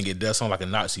 one thing, it does sound like a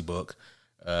Nazi book.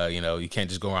 You can't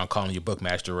just go around calling your book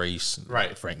Master Race.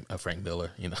 Right. Frank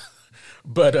Miller,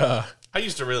 But I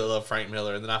used to really love Frank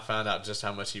Miller, and then I found out just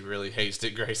how much he really hates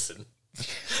Dick Grayson.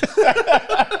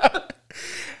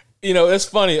 it's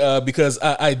funny because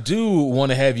I do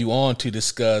want to have you on to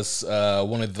discuss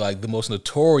one of the most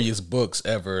notorious books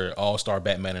ever, All-Star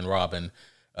Batman and Robin.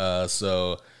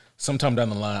 So sometime down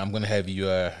the line, I'm going to have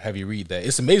you read that.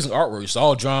 It's amazing artwork. It's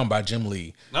all drawn by Jim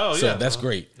Lee. Oh, so yeah. that's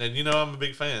great. And I'm a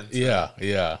big fan. So.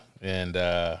 Yeah. And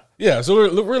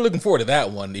so we're looking forward to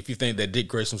that one. If you think that Dick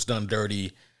Grayson's done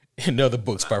dirty in other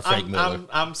books by Frank Miller.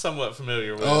 I'm somewhat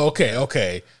familiar with it. Oh,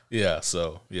 okay. Yeah,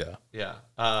 so, yeah. Yeah.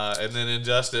 And then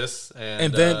Injustice.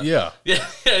 And then, yeah. Yeah,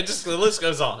 just the list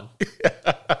goes on.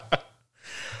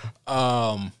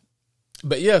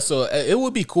 But yeah, so it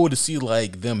would be cool to see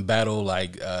like them battle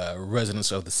like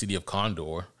residents of the city of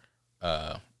Kandor.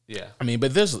 Yeah. I mean,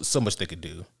 but there's so much they could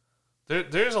do.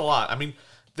 There's a lot. I mean,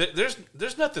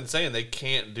 there's nothing saying they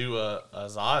can't do a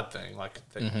Zod thing. Like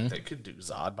they could do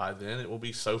Zod by then. It will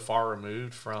be so far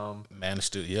removed from Man of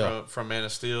Steel, yeah. From Man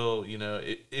of Steel.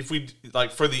 If we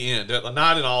like for the end,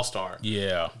 not an All-Star.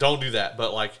 Yeah. Don't do that.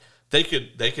 But like they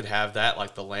could have that.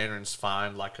 Like the Lanterns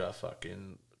find like a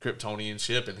fucking Kryptonian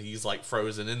ship, and he's like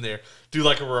frozen in there. Do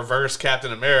like a reverse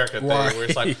Captain America thing, right. where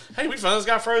it's like, hey, we found this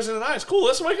guy frozen in ice. Cool,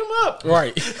 let's wake him up.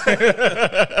 Right.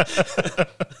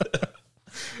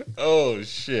 Oh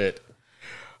shit.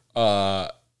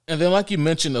 And And then, like you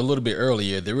mentioned a little bit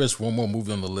earlier, there is one more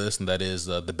movie on the list, and that is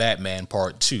The Batman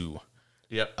Part 2.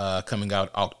 Yep. Coming out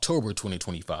October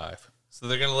 2025. So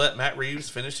they're going to let Matt Reeves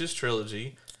finish his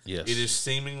trilogy. Yes. It is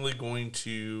seemingly going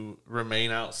to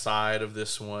remain outside of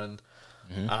this one.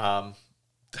 Mm-hmm.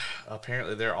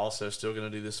 Apparently, they're also still going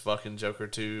to do this fucking Joker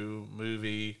 2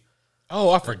 movie.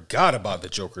 Oh, I forgot about the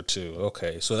Joker 2.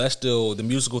 Okay, so that's still, the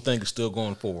musical thing is still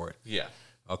going forward. Yeah.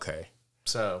 Okay.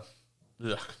 So,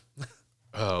 ugh.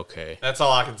 Oh, okay. That's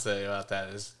all I can say about that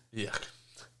is yuck.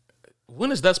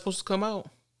 When is that supposed to come out?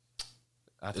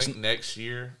 I think next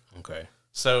year. Okay.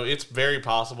 So it's very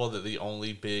possible that the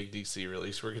only big DC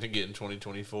release we're going to get in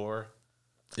 2024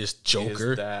 is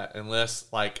Joker. Is that, unless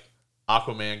like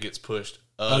Aquaman gets pushed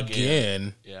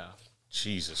again. Yeah.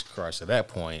 Jesus Christ. At that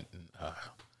point,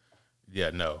 yeah,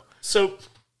 no. So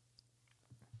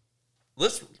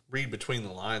let's read between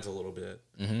the lines a little bit.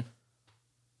 Mm-hmm.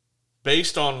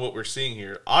 Based on what we're seeing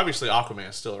here, obviously Aquaman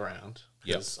is still around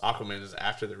because Yep. Aquaman is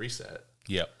after the reset.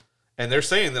 Yep. And they're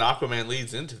saying that Aquaman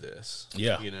leads into this.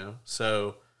 Yeah. You know?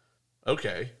 So,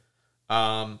 okay.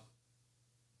 Do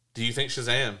you think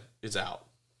Shazam is out?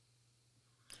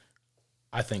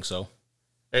 I think so.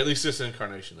 At least this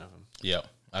incarnation of him. Yeah.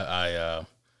 I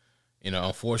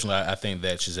unfortunately, I think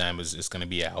that Shazam is going to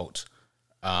be out.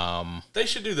 They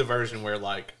should do the version where,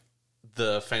 like,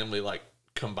 the family, like,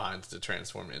 combines to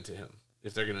transform into him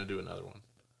if they're going to do another one.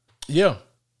 Yeah.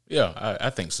 Yeah, I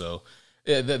think so.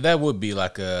 Yeah, that would be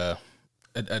like at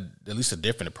least a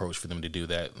different approach for them to do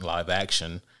that live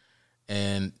action.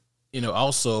 And,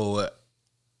 also,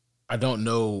 I don't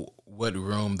know what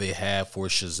room they have for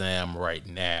Shazam right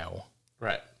now.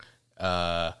 Right.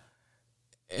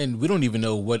 And we don't even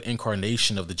know what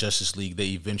incarnation of the Justice League they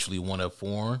eventually want to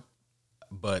form.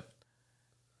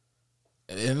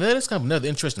 And that is kind of another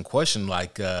interesting question,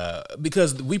 like,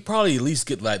 because we probably at least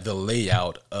get like the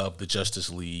layout of the Justice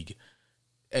League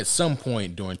at some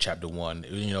point during Chapter 1.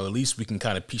 At least we can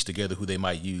kind of piece together who they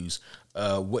might use.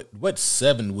 What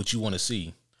 7 would you want to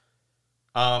see?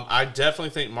 I definitely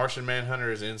think Martian Manhunter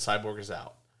is in, Cyborg is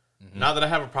out. Mm-hmm. Not that I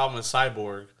have a problem with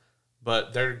Cyborg,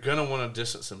 but they're going to want to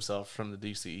distance themselves from the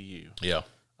DCEU. Yeah.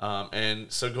 And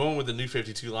so going with the New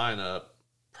 52 lineup,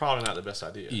 probably not the best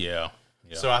idea. Yeah.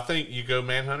 So I think you go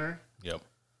Manhunter. Yep.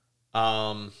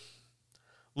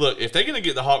 Look, if they're going to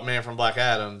get the Hawkman from Black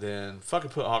Adam, then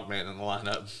fucking put Hawkman in the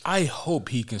lineup. I hope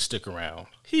he can stick around.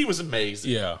 He was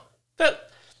amazing. Yeah.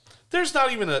 There's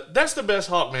not even that's the best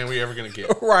Hawkman we're ever going to get.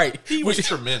 Right. He was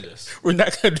tremendous. We're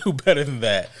not going to do better than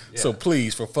that. Yeah. So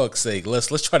please, for fuck's sake, let's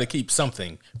try to keep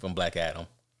something from Black Adam.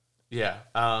 Yeah.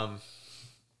 But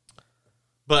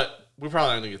we're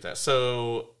probably not going to get that.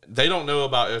 So they don't know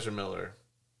about Ezra Miller.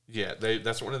 Yeah,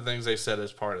 that's one of the things they said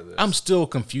as part of this. I'm still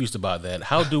confused about that.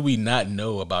 How do we not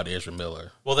know about Ezra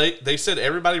Miller? Well, they said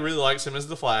everybody really likes him as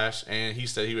the Flash, and he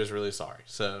said he was really sorry.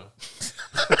 So,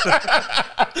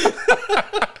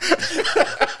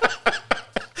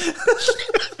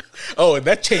 oh, and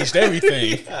that changed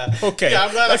everything. Yeah. Okay, yeah,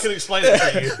 I'm glad I could explain it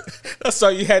to you. That's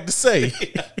all you had to say.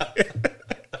 Yeah.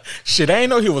 Shit, I didn't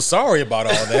know he was sorry about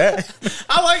all that.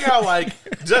 I like how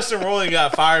Justin Roiland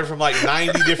got fired from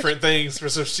 90 different things for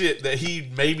some shit that he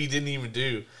maybe didn't even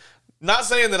do. Not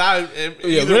saying that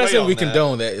we're not saying we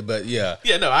condone that, but yeah.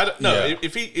 Yeah, no, I don't. No, yeah.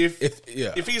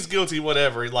 If he's guilty,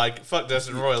 whatever. Fuck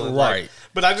Justin Roiland, right?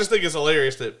 But I just think it's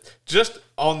hilarious that just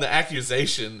on the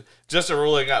accusation, Justin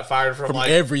Roiland got fired from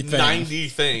everything. 90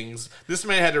 things. This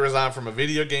man had to resign from a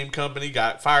video game company,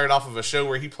 got fired off of a show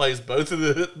where he plays both of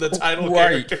the title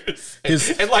characters, and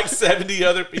 70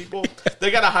 other people. They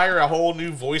got to hire a whole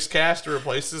new voice cast to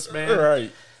replace this man,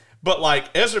 right? But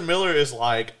Ezra Miller is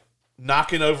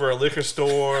knocking over a liquor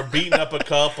store, beating up a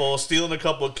couple, stealing a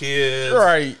couple of kids.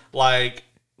 Right.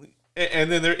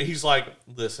 And then he's like,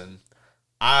 listen,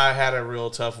 I had a real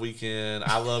tough weekend.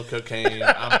 I love cocaine.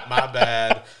 My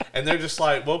bad. And they're just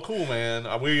like, well, cool, man.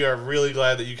 We are really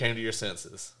glad that you came to your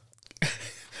senses.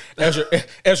 Ezra,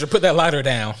 put that lighter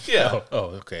down. Yeah.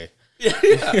 Oh, okay. Yeah.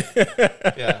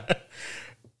 Yeah.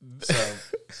 So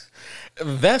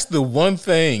that's the one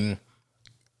thing.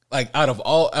 Out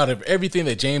of everything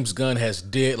that James Gunn has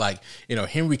did,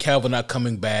 Henry Cavill not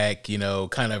coming back,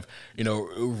 raising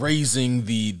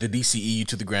the DCEU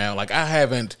to the ground. I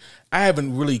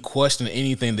haven't really questioned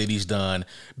anything that he's done,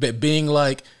 but being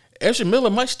Ezra Miller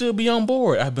might still be on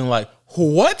board. I've been like,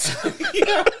 what?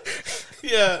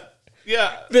 Yeah.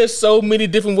 There's so many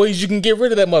different ways you can get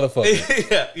rid of that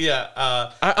motherfucker.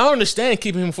 Yeah. I understand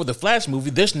keeping him for the Flash movie.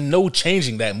 There's no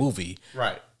changing that movie.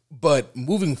 Right. But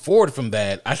moving forward from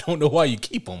that, I don't know why you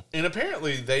keep him. And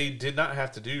apparently they did not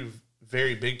have to do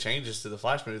very big changes to the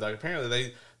Flash movie.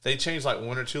 Apparently they changed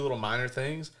one or two little minor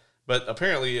things. but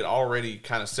apparently it already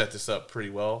kind of set this up pretty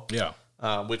well. Yeah.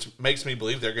 Which makes me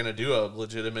believe they're going to do a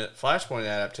legitimate Flashpoint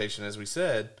adaptation, as we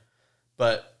said.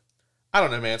 But I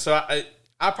don't know, man. So I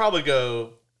probably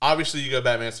go. Obviously, you go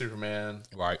Batman, Superman,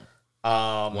 Right.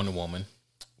 Wonder Woman.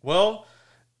 Well,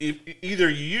 if either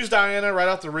you use Diana right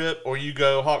off the rip, or you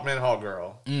go Hawkman,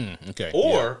 Hawkgirl. Okay.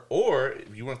 Or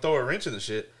if you want to throw a wrench in the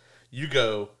shit, you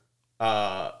go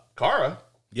Kara.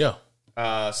 Yeah.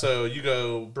 So you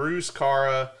go Bruce,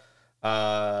 Kara,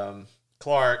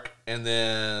 Clark, and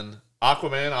then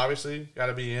Aquaman. Obviously, got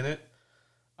to be in it.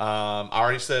 I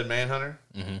already said Manhunter.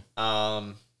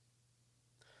 Mm-hmm.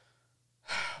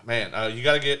 Man, you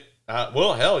got to get.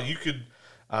 Well, hell, you could.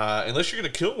 Unless you're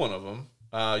going to kill one of them,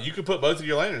 you could put both of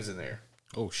your lanterns in there.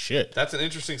 Oh shit. That's an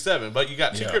interesting 7. But you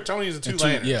got 2 Kryptonians and 2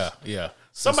 lanterns. Yeah.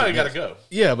 Somebody got to go.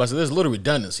 Yeah, but there's a little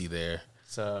redundancy there.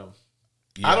 So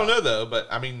Yeah. I don't know though, but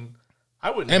I mean, I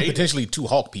wouldn't. And hate potentially 2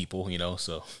 Hawk people,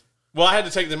 So Well, I had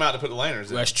to take them out to put the lanterns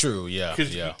in. that's true. Yeah.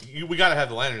 Because Yeah. we got to have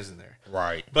the lanterns in there.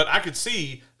 Right. But I could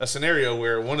see a scenario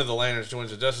where one of the lanterns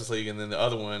joins the Justice League, and then the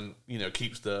other one,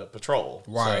 keeps the patrol.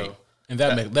 Right. So, And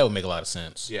that would make a lot of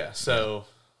sense. yeah. So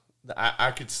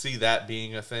I could see that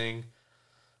being a thing.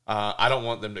 I don't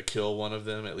want them to kill one of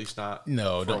them, at least not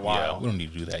No, for a while. we don't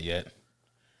need to do that yet.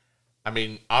 I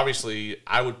mean, obviously,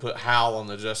 I would put Hal on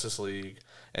the Justice League,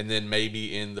 and then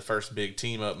maybe in the first big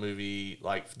team up movie,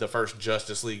 like the first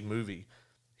Justice League movie,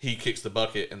 he kicks the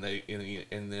bucket, and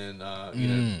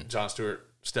then John Stewart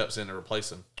steps in to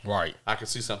replace him. Right. I could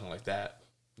see something like that.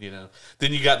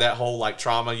 Then you got that whole like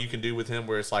trauma you can do with him,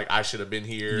 where it's like I should have been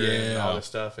here and all this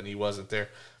stuff, and he wasn't there.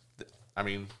 I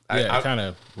mean, Yeah, it kind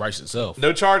of writes itself.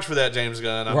 no charge for that, James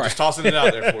Gunn. I'm just tossing it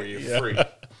out there for you, free.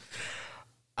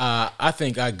 I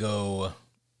think I go.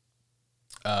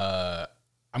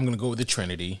 I'm gonna go with the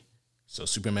Trinity. So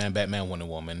Superman, Batman, Wonder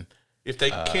Woman. If they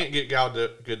can't get Gal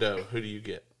Gadot, who do you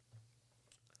get?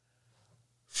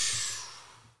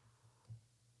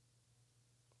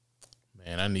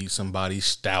 Man, I need somebody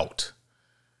stout.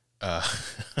 I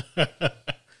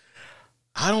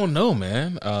don't know,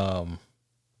 man.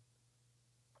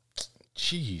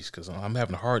 Jeez, because I'm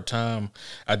having a hard time.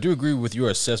 I do agree with your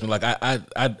assessment. Like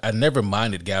I never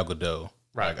minded Gal Gadot.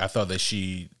 Right. Like, I thought that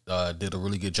she did a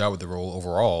really good job with the role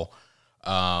overall.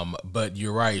 But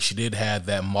you're right. She did have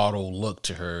that model look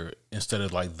to her instead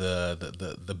of like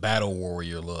the battle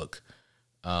warrior look.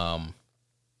 I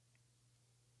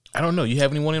don't know. You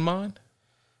have anyone in mind?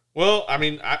 Well, I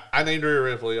mean, I named Rhea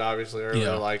Ripley obviously earlier.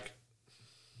 Yeah. Like,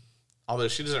 although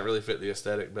she doesn't really fit the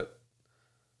aesthetic, but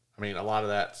I mean, a lot of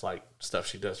that's like stuff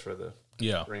she does for the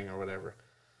ring or whatever.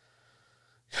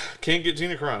 Can't get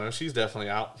Gina Carano. She's definitely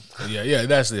out. Yeah.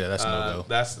 That's no go.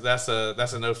 That's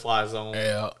a no fly zone.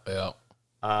 Yeah.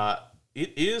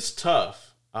 It is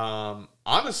tough.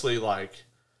 Honestly, like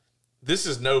this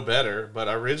is no better, but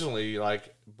originally,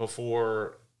 like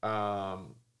before,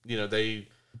 they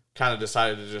kind of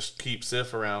decided to just keep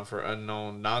Sif around for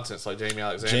unknown nonsense, like Jamie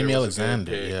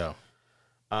Alexander. Yeah.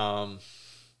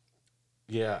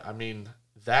 Yeah, I mean,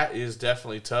 that is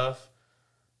definitely tough.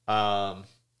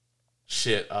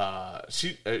 She's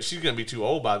gonna be too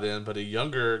old by then, but a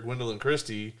younger Gwendolyn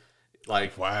Christie,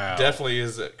 like, wow, definitely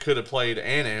could have played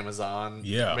an Amazon.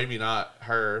 Yeah, maybe not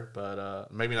her,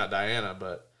 but maybe not Diana,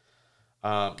 but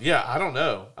I don't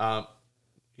know.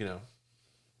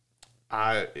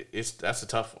 That's a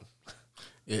tough one.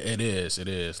 It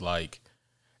is like,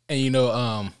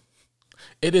 and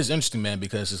it is interesting, man,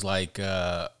 because it's like,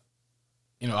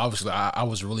 obviously I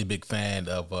was a really big fan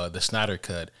of the Snyder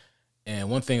Cut.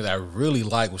 And one thing that I really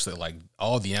liked was that like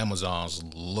all the Amazons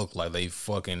looked like they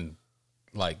fucking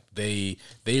like they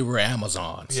were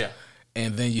Amazons. Yeah.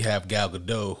 And then you have Gal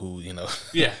Gadot who,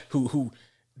 yeah, who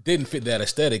didn't fit that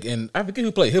aesthetic. And I forget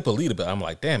who played Hippolyta, but I'm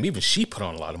like, damn, even she put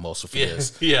on a lot of muscle for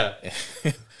this. Yeah.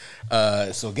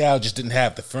 So Gal just didn't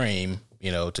have the frame,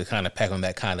 to kind of pack on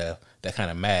that kind of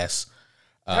mass.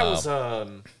 That was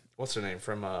what's her name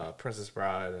from Princess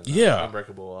Bride and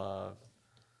Unbreakable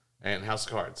and House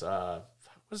of Cards.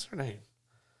 What's her name?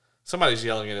 Somebody's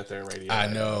yelling it at their radio. I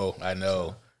know.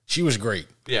 So. She was great.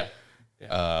 Yeah.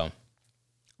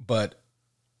 But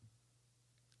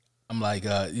I'm like,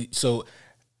 so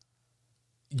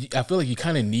I feel like you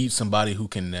kind of need somebody who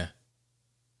can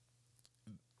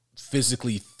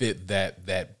physically fit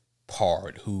that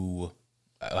part, who,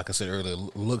 like I said earlier,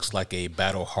 looks like a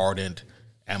battle-hardened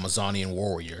Amazonian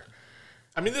warrior.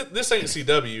 I mean, this ain't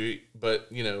CW, but,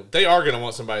 they are going to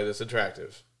want somebody that's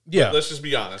attractive. Yeah. Let's just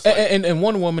be honest. Like, and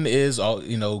Wonder Woman is,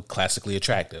 all classically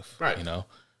attractive. Right.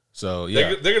 So,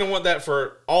 yeah. They're going to want that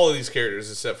for all of these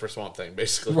characters except for Swamp Thing,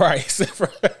 basically. Right. So.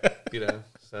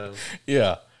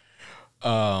 Yeah.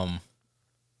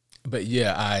 But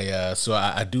yeah,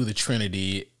 I do the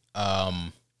Trinity.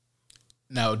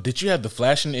 Now, did you have the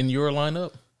Flash in your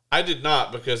lineup? I did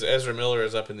not, because Ezra Miller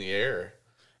is up in the air.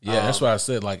 Yeah, that's why I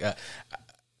said, like,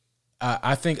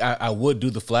 I think I would do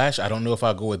the Flash. I don't know if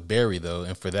I'll go with Barry, though,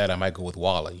 and for that I might go with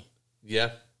Wally.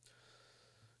 Yeah.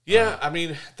 I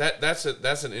mean, that's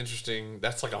an interesting,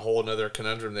 that's like a whole other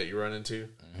conundrum that you run into.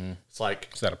 Mm-hmm. It's like,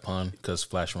 is that a pun? Because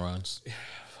Flash runs.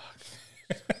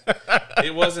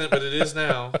 It wasn't, but it is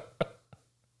now.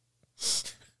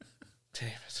 Damn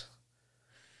it.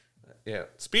 Yeah,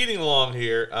 speeding along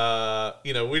here.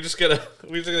 We're just gonna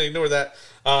ignore that.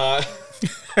 I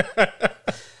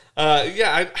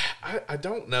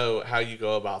don't know how you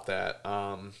go about that.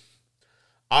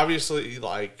 Obviously,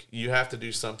 like, you have to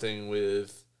do something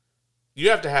with. You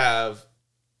have to have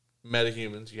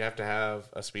metahumans. You have to have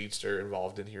a speedster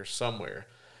involved in here somewhere.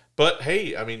 But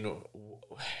hey, I mean,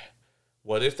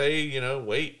 what if they,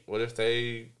 wait? What if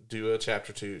they do a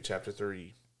chapter 2, chapter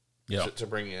 3 to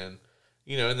bring in,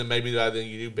 and then maybe by then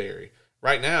you do Barry.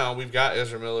 Right now, we've got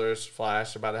Ezra Miller's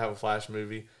Flash, about to have a Flash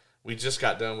movie. We just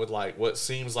got done with, like, what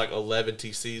seems like 11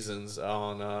 seasons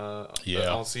on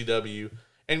CW.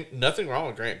 And nothing wrong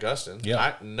with Grant Gustin.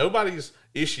 Yeah. Nobody's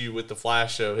issue with the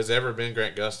Flash show has ever been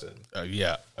Grant Gustin.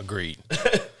 Yeah, agreed.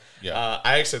 Yeah,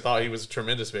 I actually thought he was a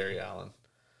tremendous Barry Allen.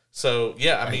 So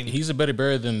yeah, I mean, he's a better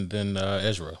Barry than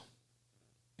Ezra.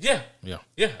 Yeah, yeah,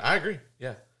 I agree.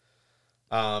 Yeah,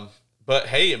 but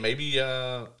hey, maybe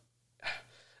I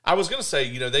was gonna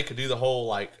say, they could do the whole,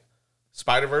 like,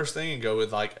 Spider-Verse thing and go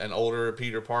with, like, an older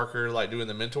Peter Parker, like, doing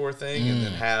the mentor thing, and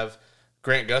then have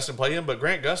Grant Gustin play him. But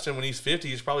Grant Gustin, when he's 50,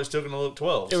 he's probably still going to look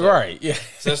 12. So, right, yeah.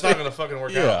 So it's not going to fucking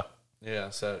work out. Yeah,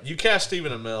 so you cast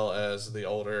Stephen Amell as the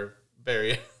older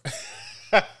Barry.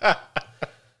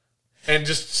 And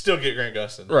just still get Grant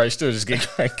Gustin. Right, still just get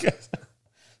Grant Gustin.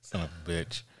 Son of a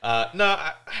bitch.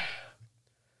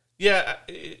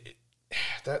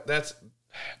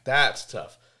 That's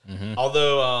tough. Mm-hmm.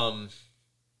 Although,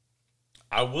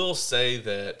 I will say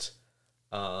that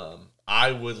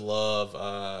I would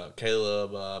love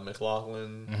Caleb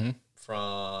McLaughlin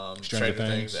from Stranger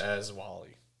Things as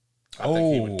Wally. I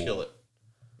think he would kill it.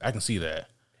 I can see that.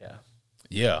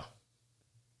 Yeah.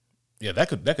 Yeah, that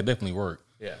could definitely work.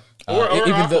 Yeah. Or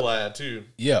Aqualad too.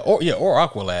 Yeah, or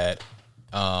Aqualad.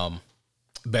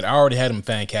 But I already had him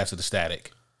fan casted to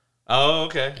Static. Oh,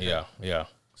 okay. Yeah.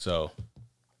 So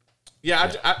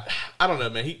I don't know,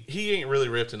 man. He ain't really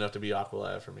ripped enough to be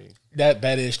Aqualad for me. That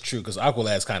is true, because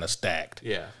Aqualad's kind of stacked.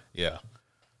 Yeah.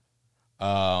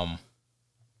 And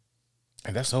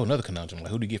that's a whole another conundrum.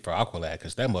 Like, who do you get for Aqualad?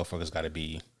 Because that motherfucker's got to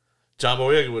be. John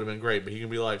Boyega would have been great, but he can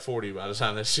be like 40 by the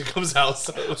time that shit comes out.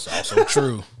 So it's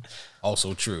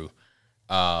also true.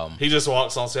 He just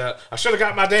walks on set. I should have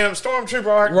got my damn stormtrooper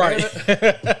arc. Right.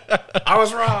 I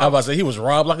was robbed. I was about to say, he was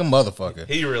robbed like a motherfucker.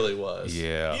 He really was.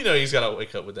 Yeah. He's got to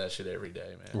wake up with that shit every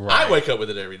day, man. Right. I wake up with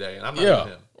it every day, and I'm not even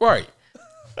him. Right.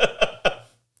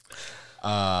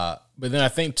 But then I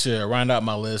think to round out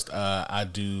my list, I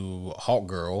do Hawk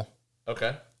Girl.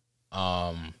 Okay.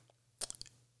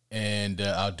 And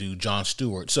I'll do Jon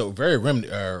Stewart. So very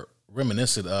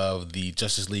reminiscent of the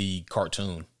Justice League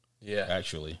cartoon. Yeah.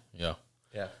 Actually. Yeah.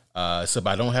 Yeah. So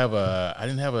but I didn't have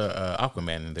a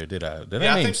Aquaman in there, did I? Did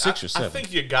I name 6 or 7? I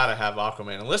think you gotta have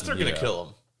Aquaman, unless they're gonna kill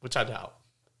him, which I doubt.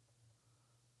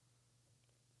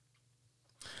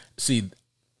 See,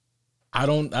 I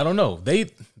don't know.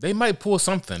 They might pull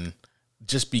something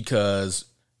just because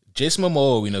Jason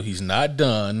Momoa, we know he's not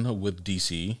done with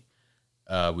DC.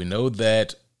 We know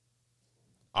that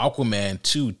Aquaman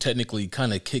 2 technically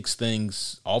kind of kicks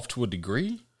things off to a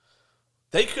degree.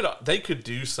 They could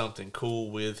do something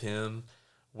cool with him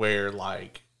where,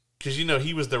 like, because,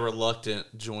 he was the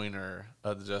reluctant joiner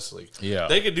of the Justice League. Yeah.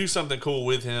 They could do something cool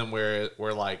with him where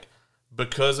like,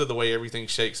 because of the way everything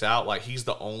shakes out, like, he's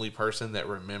the only person that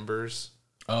remembers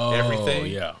everything.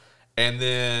 Yeah. And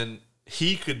then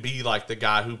he could be, like, the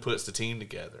guy who puts the team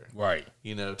together. Right.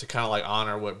 To kind of, like,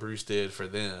 honor what Bruce did for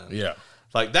them. Yeah.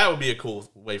 Like, that would be a cool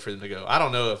way for them to go. I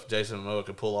don't know if Jason Momoa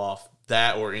could pull off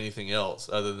that or anything else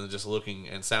other than just looking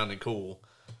and sounding cool.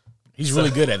 He's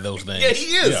really good at those things. Yeah,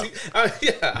 he is.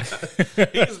 Yeah.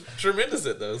 He's tremendous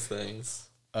at those things.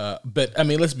 But, I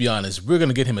mean, let's be honest. We're going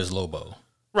to get him as Lobo.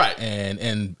 Right.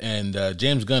 And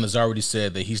James Gunn has already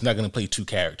said that he's not going to play 2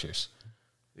 characters.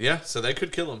 Yeah, so they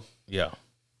could kill him. Yeah.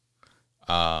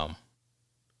 That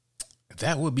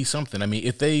would be something. I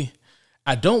mean,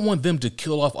 I don't want them to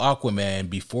kill off Aquaman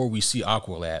before we see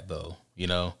Aqualad, though.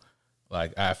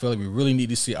 Like, I feel like we really need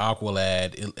to see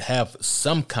Aqualad have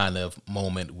some kind of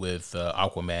moment with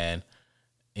Aquaman,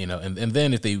 You know, and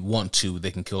then if they want to,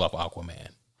 they can kill off Aquaman.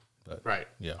 But, Right.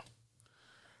 Yeah.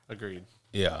 Agreed.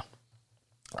 Yeah.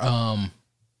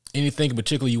 Anything in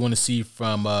particular you want to see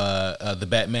from the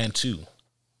Batman 2?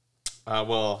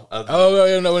 No,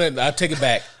 I take it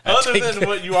back. Other than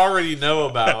what you already know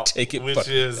about, take it which back.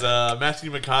 is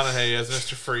Matthew McConaughey as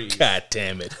Mr. Freeze. God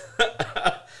damn it.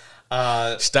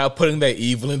 Stop putting that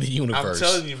evil in the I'm universe.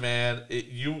 telling you, man,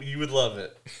 you would love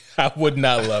it. I would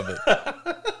not love it.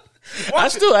 I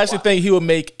still actually think he would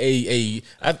make I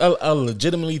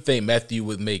legitimately think Matthew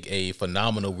would make a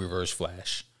phenomenal Reverse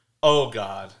Flash. Oh,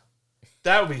 God.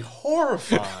 That would be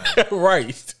horrifying.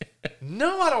 Right.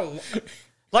 No, I don't.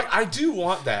 Like, I do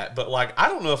want that, but, like, I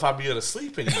don't know if I'd be able to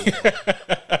sleep anymore.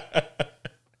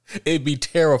 It'd be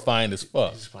terrifying as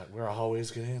fuck. He's like, we're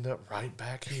always going to end up right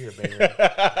back here, Barry.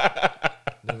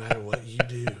 No matter what you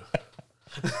do.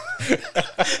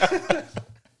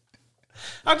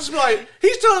 I'd just be like,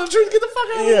 he's telling the truth. Get the fuck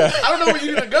out of here. I don't know where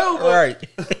you're going to go. But Right.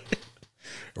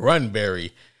 Run,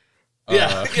 Barry.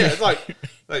 Yeah, it's like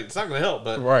it's not going to help,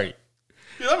 but Right.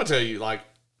 dude, I'm going to tell you, like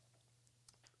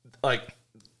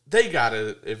they got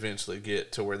to eventually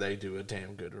get to where they do a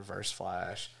damn good Reverse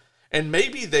Flash. And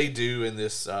maybe they do in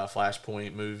this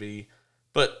Flashpoint movie,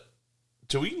 but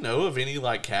do we know of any,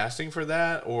 like, casting for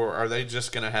that, or are they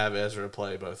just going to have Ezra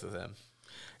play both of them?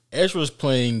 Ezra's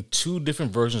playing two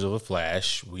different versions of a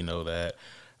Flash. We know that.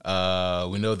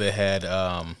 We know they had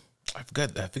I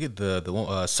forget the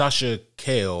one Sasha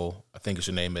Cale, I think is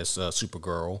her name, as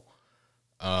Supergirl.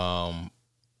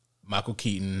 Michael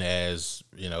Keaton as,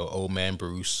 old man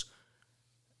Bruce.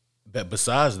 But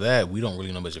besides that, we don't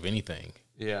really know much of anything.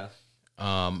 Yeah.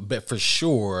 But for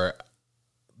sure,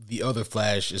 the other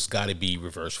Flash has got to be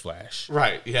Reverse Flash.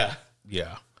 Right, yeah.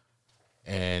 Yeah.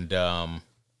 And I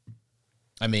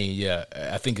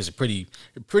think it's a pretty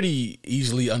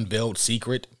easily unveiled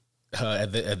secret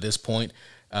at this point,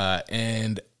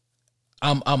 and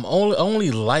I'm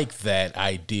only like that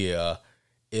idea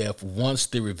if once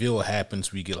the reveal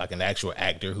happens, we get like an actual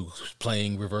actor who's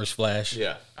playing Reverse Flash.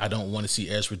 Yeah. I don't want to see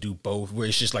Ezra do both, where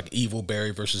it's just like evil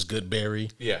Barry versus good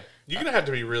Barry. Yeah. You're going to have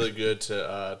to be really good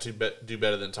to do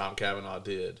better than Tom Cavanaugh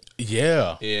did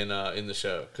Yeah. in the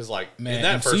show. Because, like, Man, in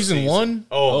that in first season 1?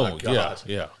 Oh, my God.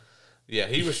 Yeah. Yeah,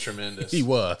 he was tremendous. He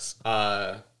was.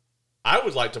 I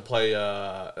would like to play.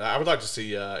 I would like to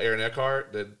see Aaron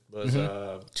Eckhart. That was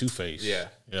Two-Face. Yeah.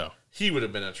 Yeah. He would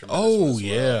have been a tremendous. Oh, one as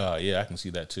well. yeah. I can see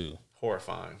that too.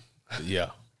 Horrifying. Yeah.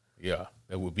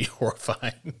 That would be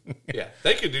horrifying. Yeah,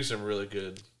 they could do some really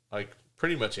good, like,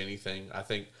 pretty much anything. I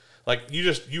think, like,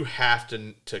 you have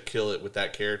to kill it with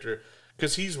that character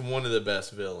because he's one of the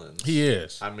best villains. He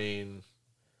is. I mean,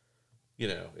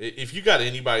 if you got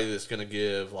anybody that's going to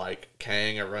give, like,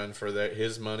 Kang a run for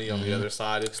his money on the other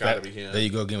side, it's got to be him. There you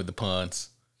go again with the puns.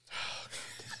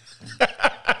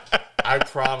 I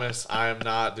promise I am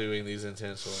not doing these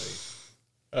intentionally.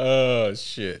 Oh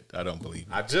shit! I don't believe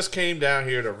you. I just came down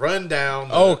here to run down.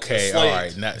 The All slate,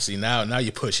 right. Now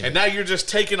you're pushing. and now you're just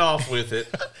taking off with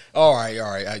it. All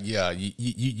right.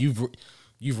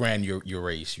 You've ran your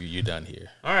race. You're done here.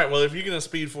 All right. Well, if you're gonna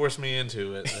speed force me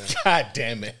into it, then. God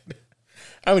damn it!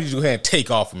 I'm gonna just go ahead and take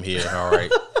off from here. All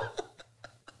right.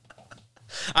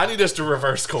 I need us to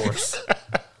reverse course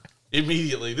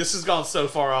immediately. This has gone so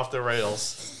far off the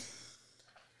rails.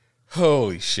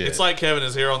 Holy shit! It's like Kevin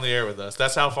is here on the air with us.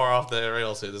 That's how far off the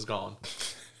rails it has gone.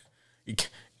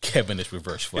 Kevin is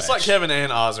Reverse Flash. It's like Kevin and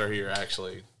Oz are here,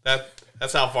 actually.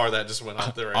 That's how far that just went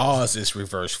off the rails. Oz is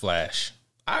Reverse Flash.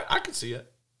 I can see it.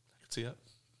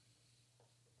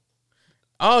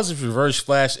 Oz is Reverse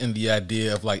Flash in the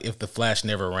idea of, like, if the Flash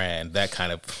never ran, that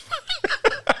kind of.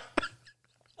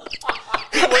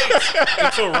 Wait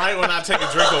until right when I take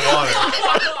a drink of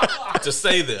water to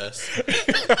say this.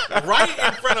 Right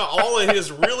in front of all of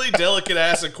his really delicate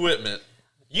ass equipment.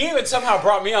 You even somehow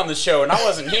brought me on the show and I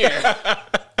wasn't here.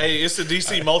 Hey, it's the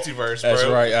DC multiverse, bro. That's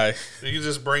right. You can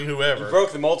just bring whoever. You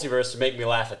broke the multiverse to make me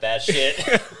laugh at that shit.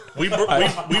 We brought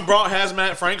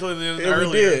Hazmat Franklin in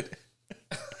earlier. We did.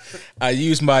 I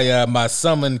used my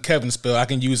summon Kevin spell. I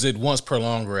can use it once per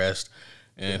long rest,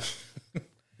 and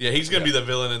yeah, he's gonna be the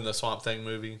villain in the Swamp Thing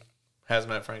movie.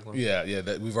 Hazmat Franklin. Yeah,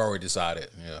 that we've already decided.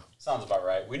 Yeah. Sounds about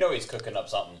right. We know he's cooking up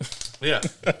something. Yeah.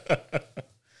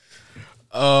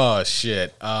 Oh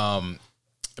shit.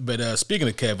 But speaking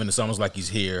of Kevin, it's almost like he's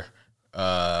here.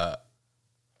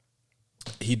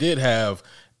 He did have.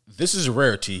 This is a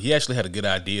rarity. He actually had a good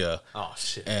idea. Oh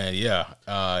shit. And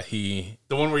yeah, he.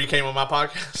 The one where you came on my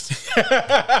podcast.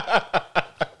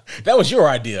 That was your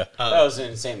idea. That was an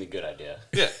insanely good idea.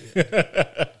 Yeah.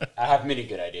 I have many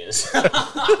good ideas.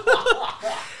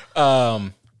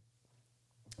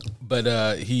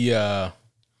 But he, well,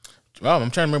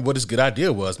 I'm trying to remember what his good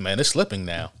idea was, man. It's slipping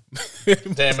now.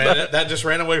 Damn, man, that just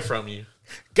ran away from you.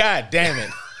 God damn it.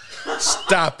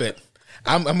 Stop it.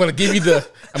 I'm gonna give you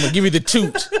the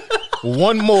toot.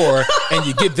 One more and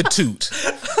you get the toot.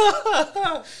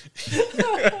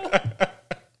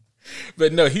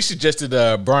 But no, he suggested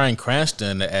Bryan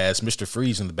Cranston as Mr.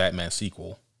 Freeze in the Batman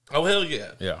sequel. Oh, hell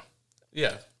yeah. Yeah.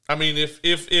 Yeah. I mean,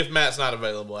 if Matt's not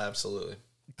available, absolutely.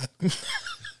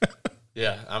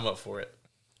 Yeah, I'm up for it.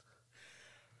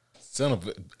 Son of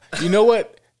a, you know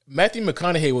what? Matthew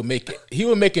McConaughey would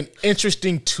make an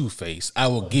interesting Two-Face. I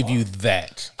will give you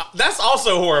that. That's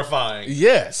also horrifying.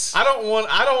 Yes. I don't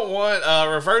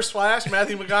want Reverse Flash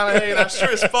Matthew McConaughey, and I'm sure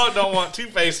as fuck don't want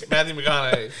Two-Face Matthew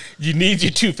McConaughey. You need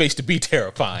your Two-Face to be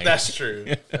terrifying. That's true.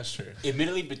 That's true.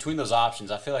 Admittedly, between those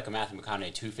options, I feel like a Matthew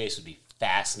McConaughey Two-Face would be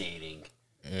fascinating.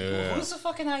 Yeah. Whose the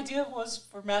fucking idea was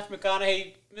for Matthew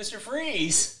McConaughey, Mr.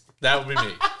 Freeze? That would be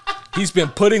me. He's been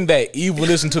putting that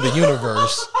evilness into the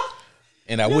universe,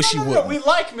 and I wish he would. No, we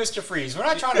like Mr. Freeze. We're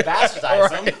not trying to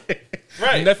bastardize him.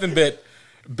 Right. Nothing but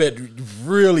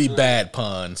really bad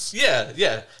puns. Yeah,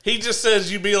 yeah. He just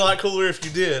says you'd be a lot cooler if you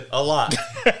did. A lot.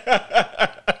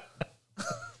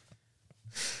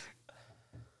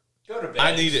 Go to bed.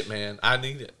 I need it, man. I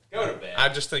need it. Go to bed. I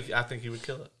think he would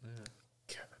kill it.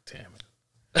 Yeah. God damn it.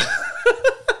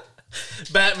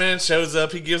 Batman shows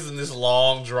up. He gives them this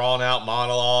long, drawn-out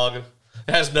monologue.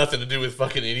 It has nothing to do with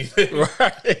fucking anything.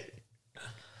 Right.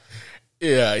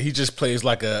 Yeah, he just plays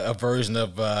like a version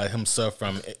of himself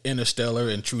from Interstellar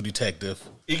and True Detective.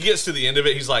 He gets to the end of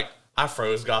it. He's like, I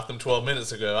froze Gotham 12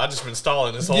 minutes ago. I just been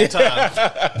stalling this whole time.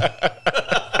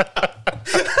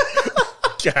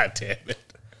 God damn it.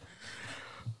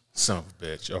 Son of a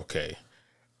bitch. Okay.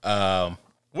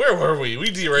 Where were we?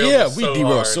 We derailed. Yeah, this we so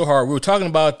derailed hard. so hard. We were talking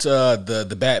about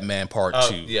the Batman Part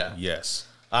 2. Yeah. Yes.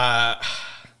 I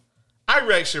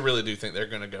actually really do think they're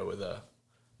going to go with an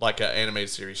animated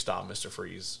series style Mr.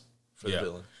 Freeze for the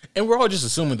villain. And we're all just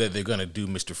assuming that they're going to do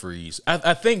Mr. Freeze.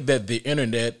 I think that the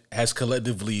internet has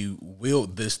collectively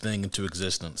willed this thing into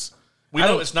existence. We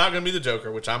know it's not going to be the Joker,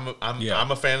 which I'm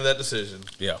a fan of that decision.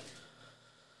 Yeah.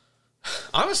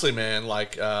 Honestly, man,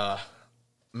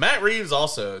 Matt Reeves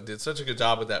also did such a good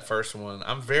job with that first one.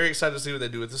 I'm very excited to see what they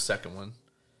do with the second one.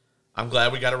 I'm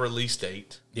glad we got a release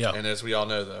date. Yeah. And as we all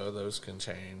know, though, those can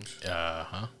change.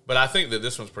 Uh-huh. But I think that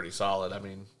this one's pretty solid. I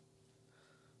mean,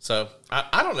 so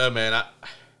I don't know, man.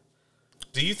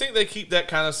 Do you think they keep that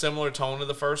kind of similar tone to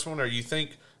the first one, or you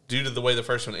think due to the way the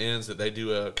first one ends that they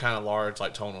do a kind of large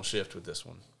tonal shift with this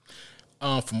one?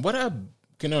 From what I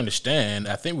can understand,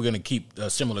 I think we're going to keep a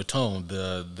similar tone.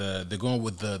 They're going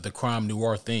with the crime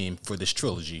noir theme for this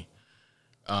trilogy,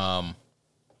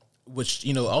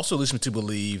 which also leads me to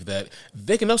believe that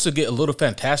they can also get a little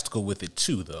fantastical with it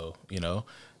too, though.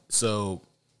 So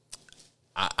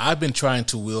I've been trying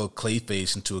to will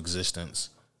Clayface into existence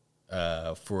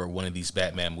for one of these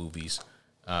Batman movies.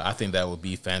 I think that would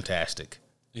be fantastic.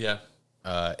 Yeah.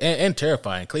 And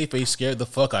terrifying. Clayface scared the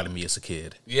fuck out of me as a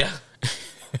kid. Yeah.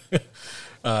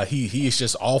 He is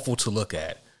just awful to look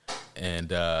at, and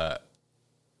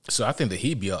so I think that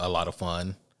he'd be a lot of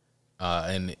fun,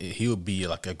 and he would be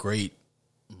like a great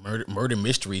murder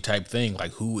mystery type thing.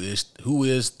 Like who is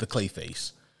the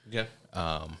Clayface? Yeah.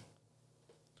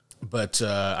 But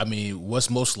I mean, what's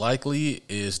most likely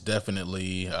is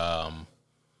definitely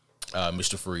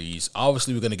Mr. Freeze.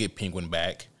 Obviously, we're gonna get Penguin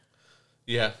back.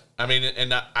 Yeah. I mean,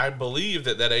 and I believe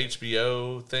that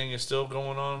HBO thing is still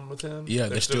going on with him. Yeah,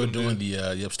 they're still doing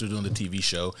still doing the TV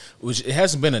show, which it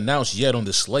hasn't been announced yet on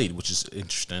the slate, which is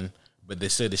interesting. But they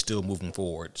said they're still moving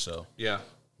forward. So yeah,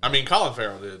 I mean, Colin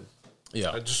Farrell did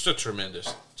just a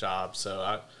tremendous job.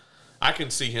 So I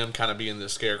can see him kind of being the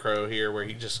scarecrow here, where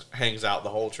he just hangs out the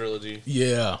whole trilogy.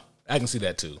 Yeah, I can see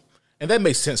that too, and that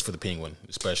makes sense for the Penguin,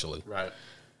 especially. Right.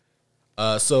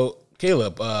 So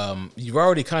Caleb, you've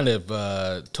already kind of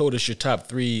told us your top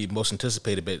 3 most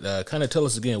anticipated, but kind of tell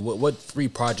us again, what 3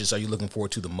 projects are you looking forward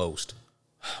to the most?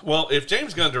 Well, if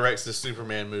James Gunn directs this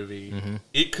Superman movie,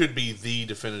 it could be the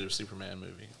definitive Superman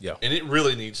movie. Yeah. And it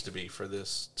really needs to be for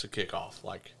this to kick off.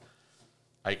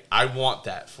 I want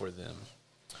that for them.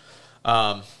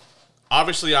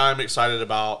 Obviously, I'm excited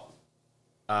about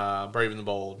Brave and the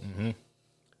Bold,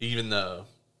 even though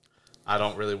I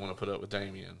don't really want to put up with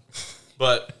Damian.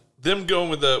 But them going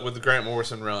with the Grant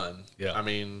Morrison run, I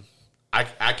mean,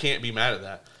 I can't be mad at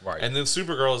that. Right. And then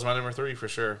Supergirl is my number 3 for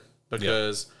sure,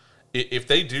 because if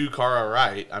they do Kara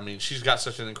right, I mean, she's got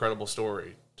such an incredible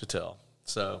story to tell.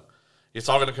 So it's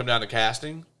all going to come down to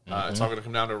casting. It's all going to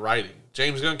come down to writing.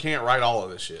 James Gunn can't write all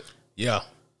of this shit. Yeah.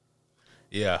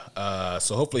 Yeah.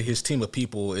 So hopefully his team of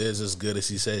people is as good as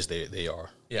he says they are.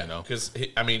 Yeah, You know? because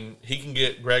he can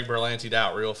get Greg Berlanti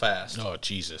out real fast. Oh,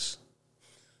 Jesus.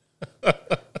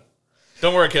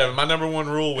 Don't worry, Kevin. My number one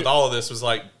rule with all of this was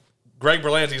like, Greg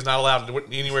Berlanti's not allowed to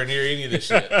anywhere near any of this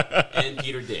shit. And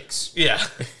Peter Dix. Yeah,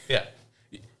 yeah,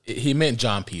 He meant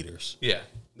John Peters. yeah.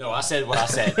 No, I said what I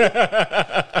said.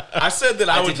 I said that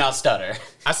I would did not stutter.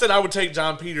 I said I would take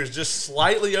John Peters just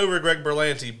slightly over Greg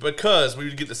Berlanti because we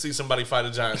would get to see somebody fight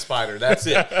a giant spider. That's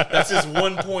it. That's his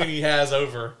one point he has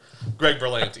over Greg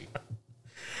Berlanti.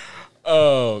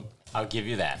 Oh, I'll give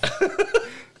you that.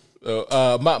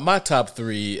 my top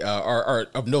three are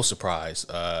of no surprise.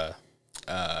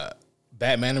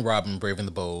 Batman and Robin, Brave and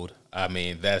the Bold. I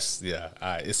mean, that's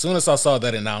as soon as I saw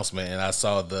that announcement and I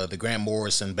saw the Grant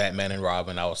Morrison Batman and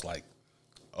Robin, I was like,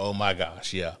 oh my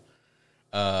gosh, yeah.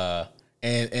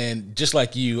 And just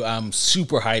like you, I'm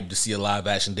super hyped to see a live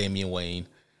action Damian Wayne.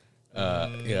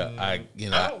 I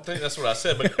don't think that's what I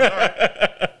said, but all right.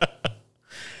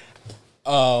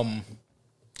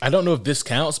 I don't know if this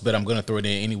counts, but I'm gonna throw it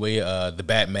in anyway. The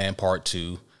Batman Part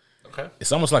 2. Okay.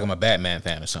 It's almost like I'm a Batman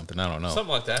fan or something. I don't know.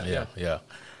 Something like that. Yeah.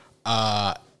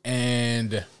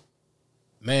 And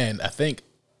man, I think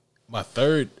my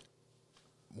third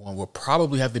one will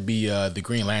probably have to be the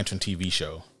Green Lantern TV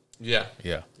show. Yeah.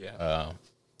 Yeah. Yeah.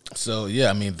 So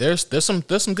yeah, I mean, there's some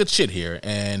good shit here,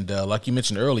 and like you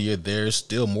mentioned earlier, there's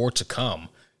still more to come.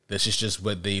 This is just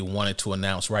what they wanted to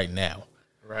announce right now.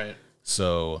 Right.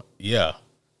 So yeah,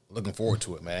 looking forward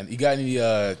to it, man. You got any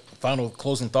final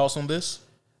closing thoughts on this?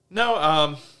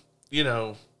 No,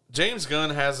 James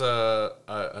Gunn has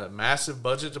a massive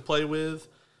budget to play with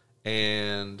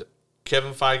and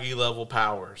Kevin Feige level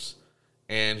powers.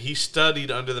 And he studied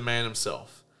under the man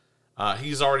himself.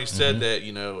 He's already said that,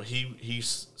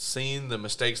 he's seen the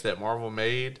mistakes that Marvel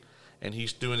made and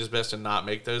he's doing his best to not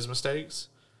make those mistakes.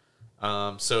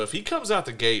 So if he comes out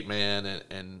the gate, man,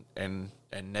 and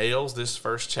nails this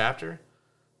first chapter,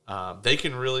 they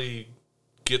can really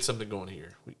get something going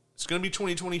here. It's going to be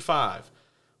 2025.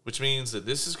 Which means that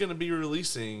this is going to be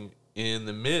releasing in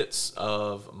the midst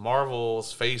of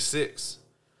Marvel's Phase 6.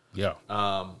 Yeah.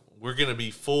 We're going to be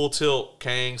full tilt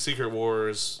Kang, Secret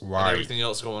Wars, and everything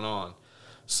else going on.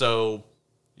 So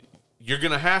you're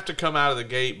going to have to come out of the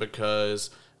gate because,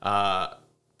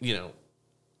 we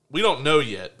don't know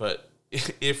yet, but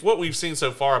if what we've seen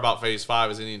so far about Phase 5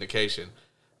 is any indication,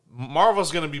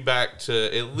 Marvel's going to be back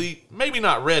to at least, maybe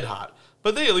not red hot,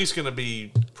 but they at least going to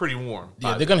be pretty warm.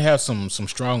 Yeah, they're gonna have some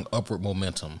strong upward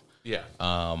momentum. Yeah.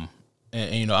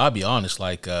 And I'll be honest,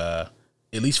 like at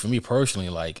least for me personally,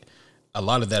 like a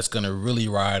lot of that's gonna really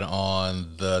ride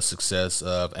on the success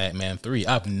of Ant-Man 3.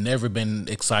 I've never been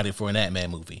excited for an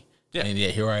Ant-Man movie. Yeah. And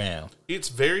yet here I am. It's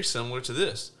very similar to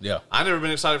this. Yeah. I've never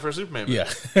been excited for a Superman movie. Yeah.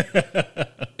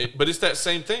 But it's that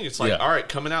same thing. It's like, all right,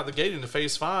 coming out the gate into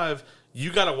Phase 5,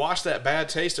 you got to wash that bad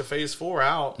taste of Phase 4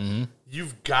 out. Mm-hmm.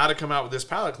 You've got to come out with this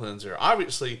palate cleanser.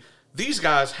 Obviously, these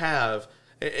guys have,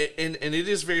 and it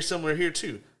is very similar here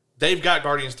too, they've got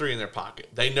Guardians 3 in their pocket.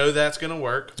 They know that's going to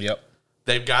work. Yep.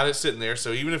 They've got it sitting there.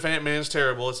 So even if Ant-Man's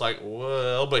terrible, it's like,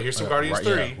 well, but here's some Guardians 3.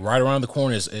 Yeah. Right around the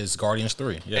corner is Guardians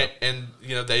 3. Yeah. And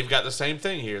they've got the same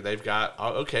thing here. They've got,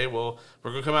 okay, well, we're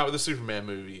going to come out with a Superman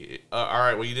movie. All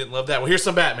right, well, you didn't love that. Well, here's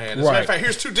some Batman. As a matter of fact,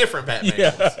 here's 2 different Batmans.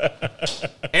 Yeah.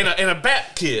 and a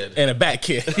Bat Kid. And a Bat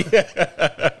Kid.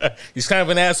 He's kind of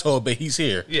an asshole, but he's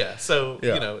here. Yeah, so,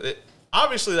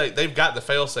 obviously they've got the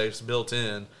fail-safes built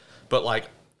in, but, like,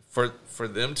 for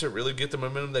them to really get the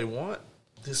momentum they want,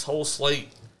 this whole slate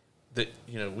that,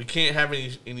 we can't have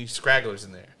any scragglers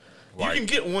in there. Right. You can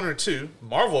get 1 or 2.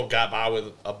 Marvel got by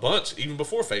with a bunch even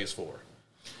before Phase 4.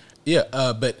 Yeah,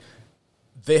 but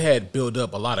they had built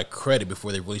up a lot of credit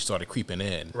before they really started creeping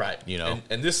in. Right.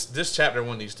 And this chapter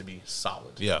 1 needs to be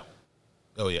solid. Yeah.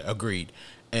 Oh, yeah, agreed.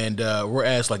 And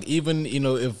whereas, like, even,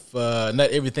 if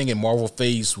not everything in Marvel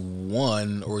Phase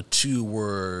 1 or 2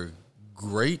 were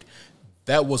great,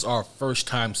 that was our first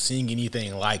time seeing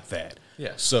anything like that.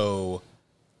 Yeah. So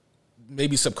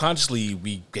maybe subconsciously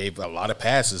we gave a lot of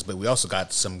passes, but we also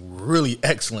got some really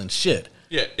excellent shit.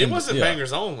 Yeah, it wasn't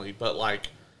bangers only, but like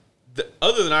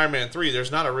other than Iron Man 3,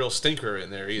 there's not a real stinker in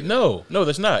there either. No,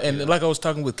 there's not. And like I was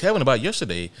talking with Kevin about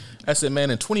yesterday, I said, man,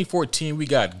 in 2014 we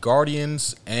got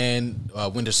Guardians and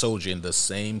Winter Soldier in the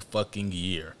same fucking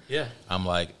year. Yeah. I'm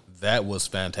like, that was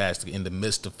fantastic in the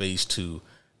midst of Phase 2.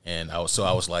 And I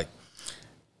was like,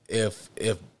 if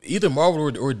either Marvel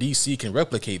or DC can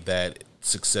replicate that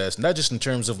success, not just in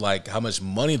terms of like how much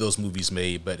money those movies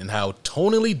made, but in how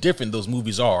tonally different those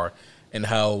movies are and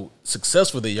how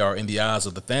successful they are in the eyes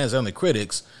of the fans and the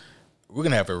critics, we're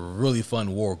going to have a really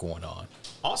fun war going on.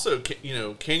 Also,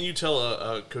 can you tell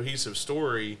a cohesive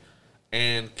story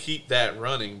and keep that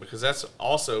running? Because that's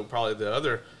also probably the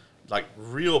other like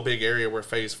real big area where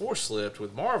Phase 4 slipped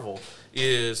with Marvel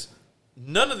is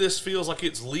none of this feels like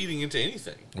it's leading into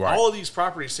anything. Right. All of these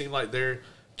properties seem like they're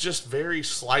just very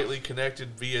slightly connected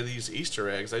via these Easter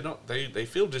eggs. They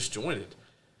feel disjointed.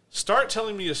 Start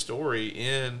telling me a story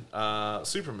in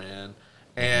Superman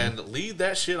and lead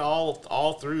that shit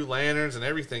all through Lanterns and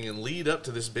everything and lead up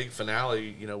to this big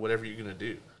finale, whatever you're going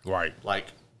to do. Right. Like,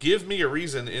 give me a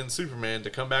reason in Superman to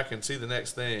come back and see the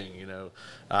next thing,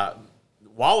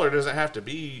 Waller doesn't have to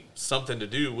be something to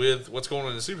do with what's going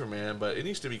on in Superman, but it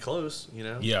needs to be close,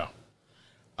 Yeah.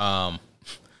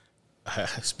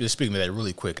 Speaking of that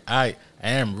really quick, I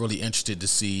am really interested to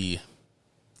see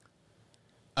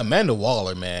Amanda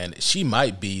Waller, man. She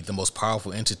might be the most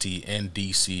powerful entity in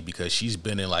DC because she's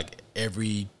been in like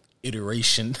every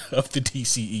iteration of the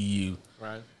DCEU.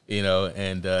 Right.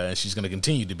 And she's going to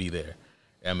continue to be there.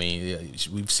 I mean,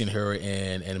 we've seen her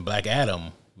in Black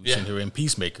Adam. We've seen her in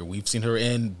Peacemaker. We've seen her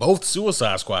in both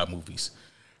Suicide Squad movies.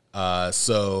 I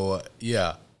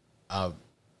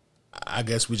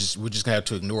guess we're just gonna have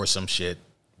to ignore some shit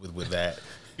with that.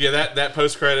 Yeah, that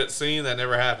post credit scene that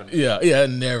never happened. Yeah, it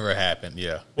never happened.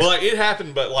 Yeah. Well, like it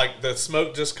happened, but like the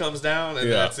smoke just comes down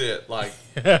and that's it. Like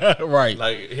right.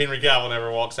 Like Henry Cavill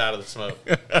never walks out of the smoke.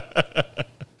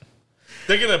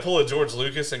 They're gonna pull a George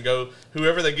Lucas and go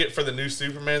whoever they get for the new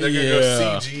Superman. They're gonna go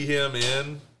CG him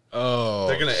in. Oh,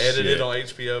 they're gonna edit it on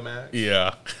HBO Max.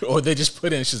 Yeah, or they just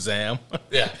put in Shazam.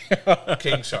 Yeah,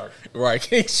 King Shark. Right,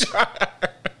 King Shark.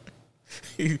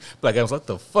 Black Adam's like,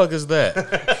 the fuck is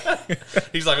that?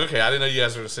 He's like, okay, I didn't know you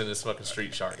guys were sending this fucking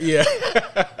Street Shark. Yeah,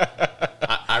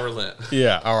 I relent.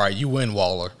 Yeah, all right, you win,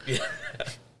 Waller. Yeah.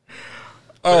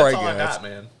 All right, all guys. I got,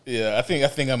 man. Yeah, I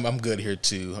think I'm good here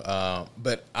too.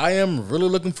 But I am really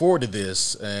looking forward to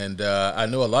this, and I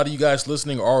know a lot of you guys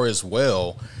listening are as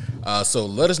well. So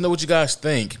let us know what you guys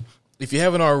think. If you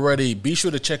haven't already, be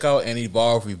sure to check out an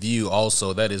Evolve review.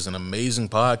 Also, that is an amazing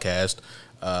podcast.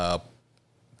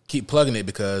 Keep plugging it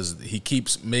because he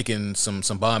keeps making some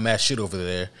bomb ass shit over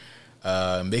there,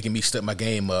 making me step my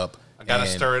game up. I gotta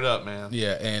stir it up, man.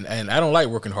 Yeah, and I don't like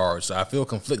working hard, so I feel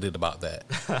conflicted about that.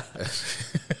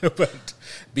 But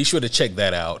be sure to check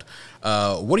that out.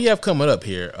 What do you have coming up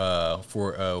here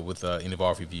with an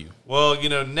Evolve review? Well,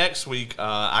 next week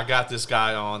I got this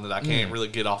guy on that I can't really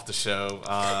get off the show.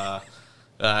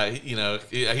 I'm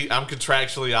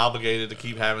contractually obligated to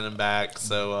keep having him back.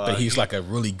 So, but he's like a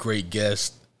really great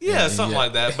guest. Yeah, something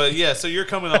like that. But yeah, so you're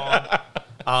coming on.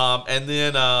 And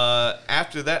then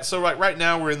after that, so right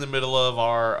now we're in the middle of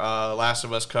our Last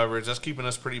of Us coverage. That's keeping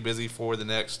us pretty busy for the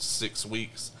next 6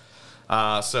 weeks.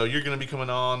 So you're going to be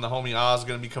coming on. The homie Oz is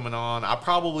going to be coming on. I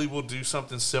probably will do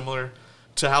something similar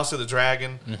to House of the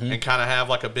Dragon and kind of have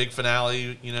like a big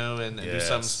finale, and do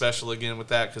something special again with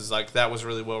that because like that was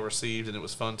really well received and it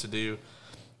was fun to do.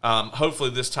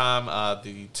 Hopefully this time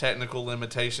the technical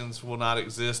limitations will not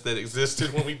exist that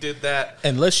existed when we did that.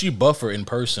 Unless you buffer in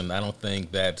person, I don't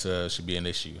think that should be an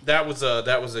issue. That was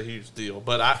a huge deal.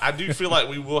 But I do feel like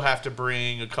we will have to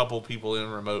bring a couple people in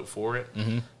remote for it.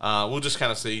 We'll just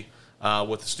kind of see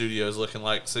what the studio is looking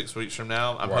like 6 weeks from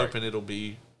now. I'm hoping it'll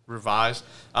be revised.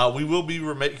 We will be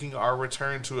making our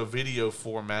return to a video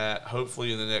format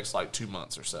hopefully in the next 2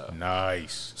 months or so.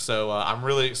 Nice. So I'm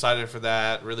really excited for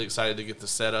that. Really excited to get the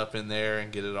setup in there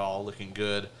and get it all looking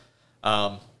good.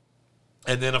 And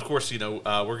then of course, we're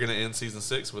going to end season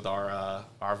 6 with our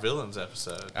villains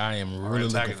episode. I am really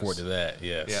looking forward to that.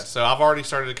 Yes. Yeah. So I've already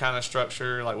started to kind of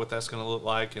structure what that's going to look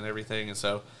like and everything. And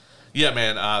so, yeah,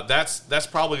 man, that's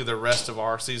probably the rest of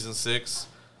our season 6.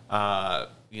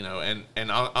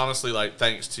 And honestly,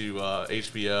 thanks to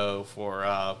HBO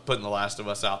for putting The Last of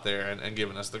Us out there and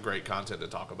giving us the great content to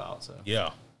talk about. So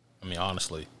yeah, I mean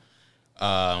honestly,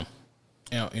 on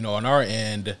our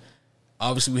end,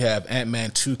 obviously we have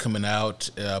Ant-Man 2 coming out.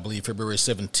 I believe February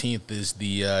 17th is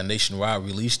the nationwide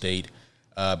release date.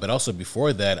 But also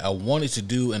before that, I wanted to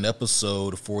do an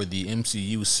episode for the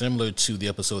MCU similar to the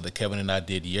episode that Kevin and I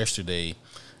did yesterday.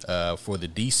 For the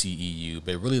DCEU,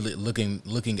 but really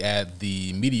looking at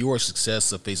the meteoric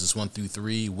success of phases 1 through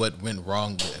 3, what went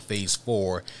wrong with phase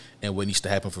 4, and what needs to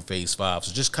happen for phase 5.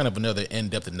 So just kind of another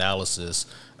in-depth analysis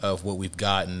of what we've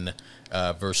gotten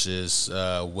versus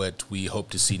what we hope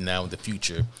to see now in the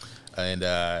future. And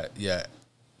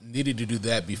needed to do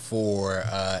that before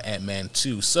Ant-Man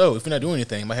 2. So if you're not doing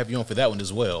anything, I might have you on for that one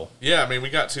as well. Yeah, I mean,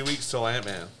 we got 2 weeks till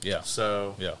Ant-Man. Yeah.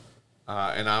 So yeah.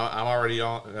 And I'm already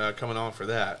coming on for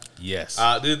that. Yes.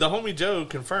 Did the homie Joe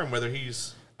confirm whether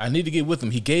he's... I need to get with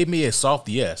him. He gave me a soft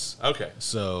yes. Okay.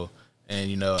 So, And,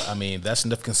 you know, I mean, that's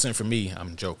enough consent for me.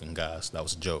 I'm joking, guys. That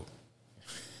was a joke.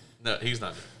 No, he's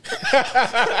not.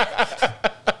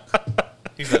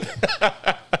 He's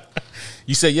not.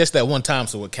 You said yes that one time,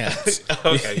 so it counts.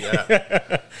 Okay,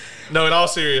 yeah. No, in all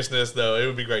seriousness, though, it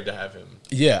would be great to have him.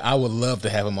 Yeah, I would love to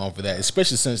have him on for that,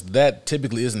 especially since that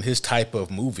typically isn't his type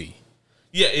of movie.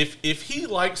 Yeah, if he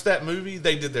likes that movie,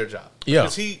 they did their job. Yeah.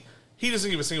 Because he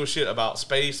doesn't give a single shit about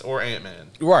space or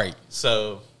Ant-Man. Right.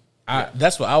 So,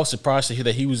 that's why I was surprised to hear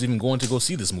that he was even going to go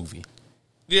see this movie.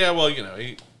 yeah, well, you know,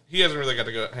 he hasn't really got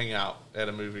to go hang out at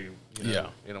a movie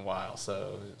in a while.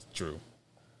 So, True.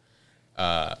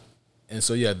 And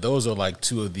so, yeah, those are like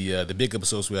two of the big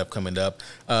episodes we have coming up.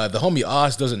 The homie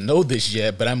Oz doesn't know this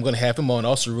yet, but I'm going to have him on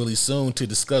also really soon to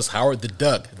discuss Howard the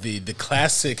Duck, the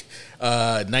classic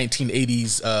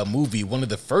 1980s movie, one of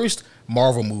the first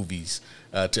Marvel movies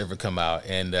to ever come out.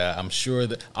 And I'm sure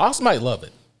that Oz might love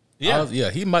it. Yeah. Oz,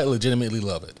 he might legitimately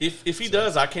love it. if he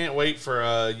does, I can't wait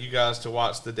for you guys to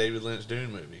watch the David Lynch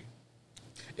Dune movie.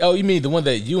 Oh, you mean the one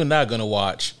that you and I are going to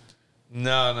watch?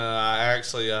 No. I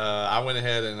actually I went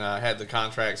ahead and had the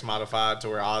contracts modified to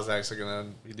where I was actually going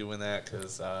to be doing that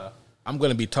because I'm going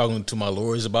to be talking to my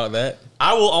lawyers about that.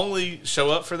 I will only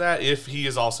show up for that if he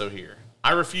is also here.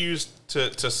 I refuse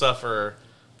to suffer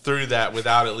through that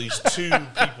without at least two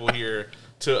people here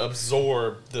to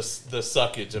absorb the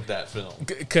suckage of that film.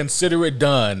 Consider it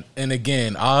done. And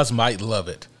again, Oz might love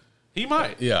it. He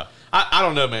might. Yeah. I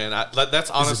don't know, man. That's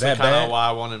honestly that kind bad? of why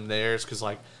I want him there is because,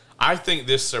 like, I think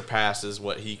this surpasses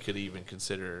what he could even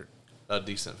consider a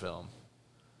decent film.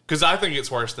 Because I think it's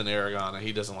worse than Aragon, and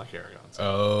he doesn't like Aragon. So.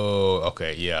 Oh,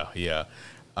 okay. Yeah.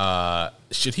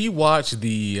 Should he watch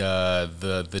the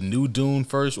new Dune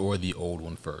first or the old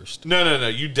one first? No.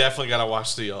 You definitely got to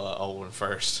watch the old one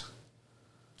first.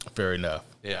 Fair enough.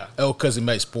 Yeah. Oh, because it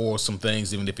might spoil some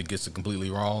things even if it gets it completely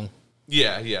wrong.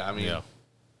 Yeah. I mean,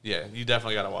 yeah, you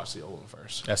definitely got to watch the old one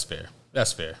first. That's fair.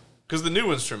 Because the new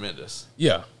one's tremendous.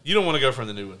 Yeah. You don't want to go from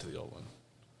the new one to the old one.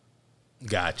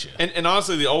 Gotcha. And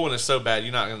honestly, the old one is so bad,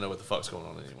 you're not going to know what the fuck's going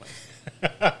on anyway.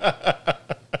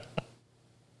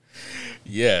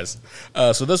 Yes.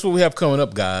 So that's what we have coming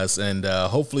up, guys. And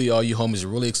hopefully all you homies are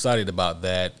really excited about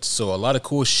that. So a lot of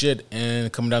cool shit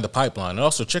and coming down the pipeline. And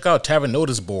also check out Tavern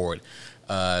Notice Board.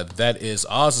 That is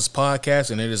Oz's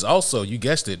podcast. And it is also, you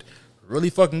guessed it,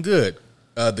 really fucking good.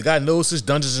 The guy knows his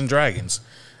Dungeons and Dragons.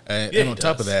 And on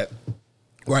top of that,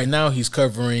 right now he's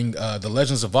covering The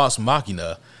Legends of Vox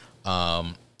Machina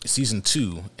season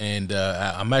 2. And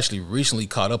I'm actually recently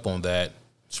caught up on that.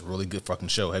 It's a really good fucking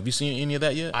show. Have you seen any of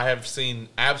that yet? I have seen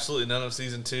absolutely none of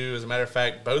season 2. As a matter of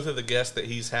fact, both of the guests that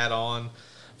he's had on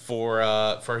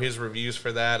for his reviews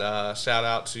for that, shout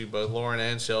out to both Lauren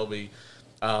and Shelby.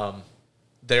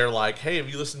 They're like, "Hey, have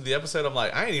you listened to the episode?" I'm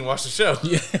like, "I ain't even watched the show."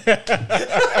 Yeah.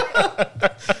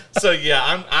 So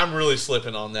yeah, I'm really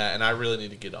slipping on that, and I really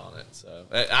need to get on it. So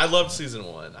I loved season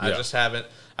 1. I just haven't.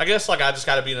 I guess I just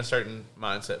got to be in a certain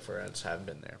mindset for it. I just haven't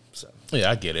been there. So yeah,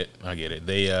 I get it.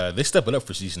 They step it up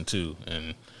for season 2,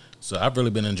 and so I've really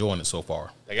been enjoying it so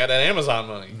far. They got that Amazon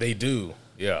money. They do.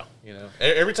 Yeah. You know,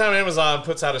 every time Amazon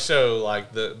puts out a show,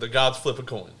 like the gods flip a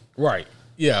coin. Right.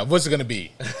 Yeah. What's it gonna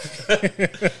be?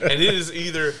 And it is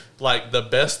either like the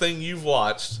best thing you've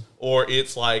watched, or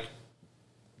it's like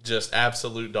just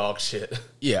absolute dog shit.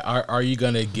 Yeah. Are you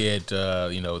gonna get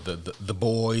the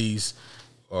Boys,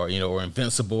 or or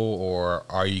Invincible, or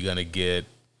are you gonna get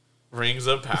Rings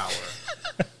of Power?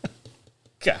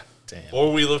 God damn.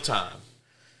 Or Wheel of Time.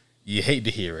 You hate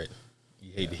to hear it.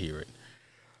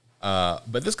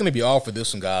 But that's going to be all for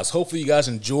this one, guys. Hopefully you guys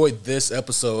enjoyed this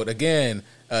episode. Again,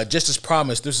 just as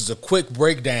promised, this is a quick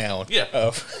breakdown. Yeah.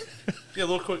 A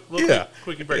little quick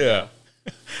breakdown.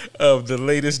 Of the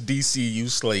latest DCU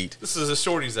slate. This is a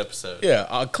shorties episode.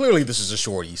 Yeah, clearly this is a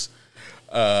shorties.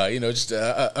 Just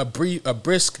a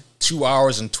brisk 2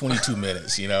 hours and 22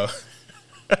 minutes,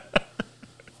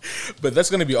 But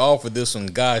that's going to be all for this one,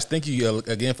 guys. Thank you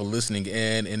again for listening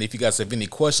in. And if you guys have any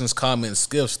questions, comments,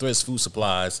 gifts, threats, food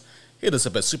supplies, hit us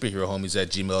up at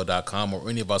superherohomies@gmail.com or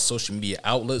any of our social media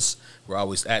outlets. We're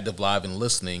always active, live, and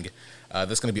listening.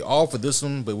 That's going to be all for this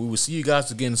one, but we will see you guys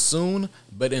again soon.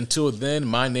 But until then,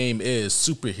 my name is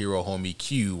Superhero Homie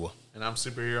Q. And I'm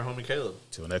Superhero Homie Caleb.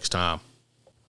 Till next time.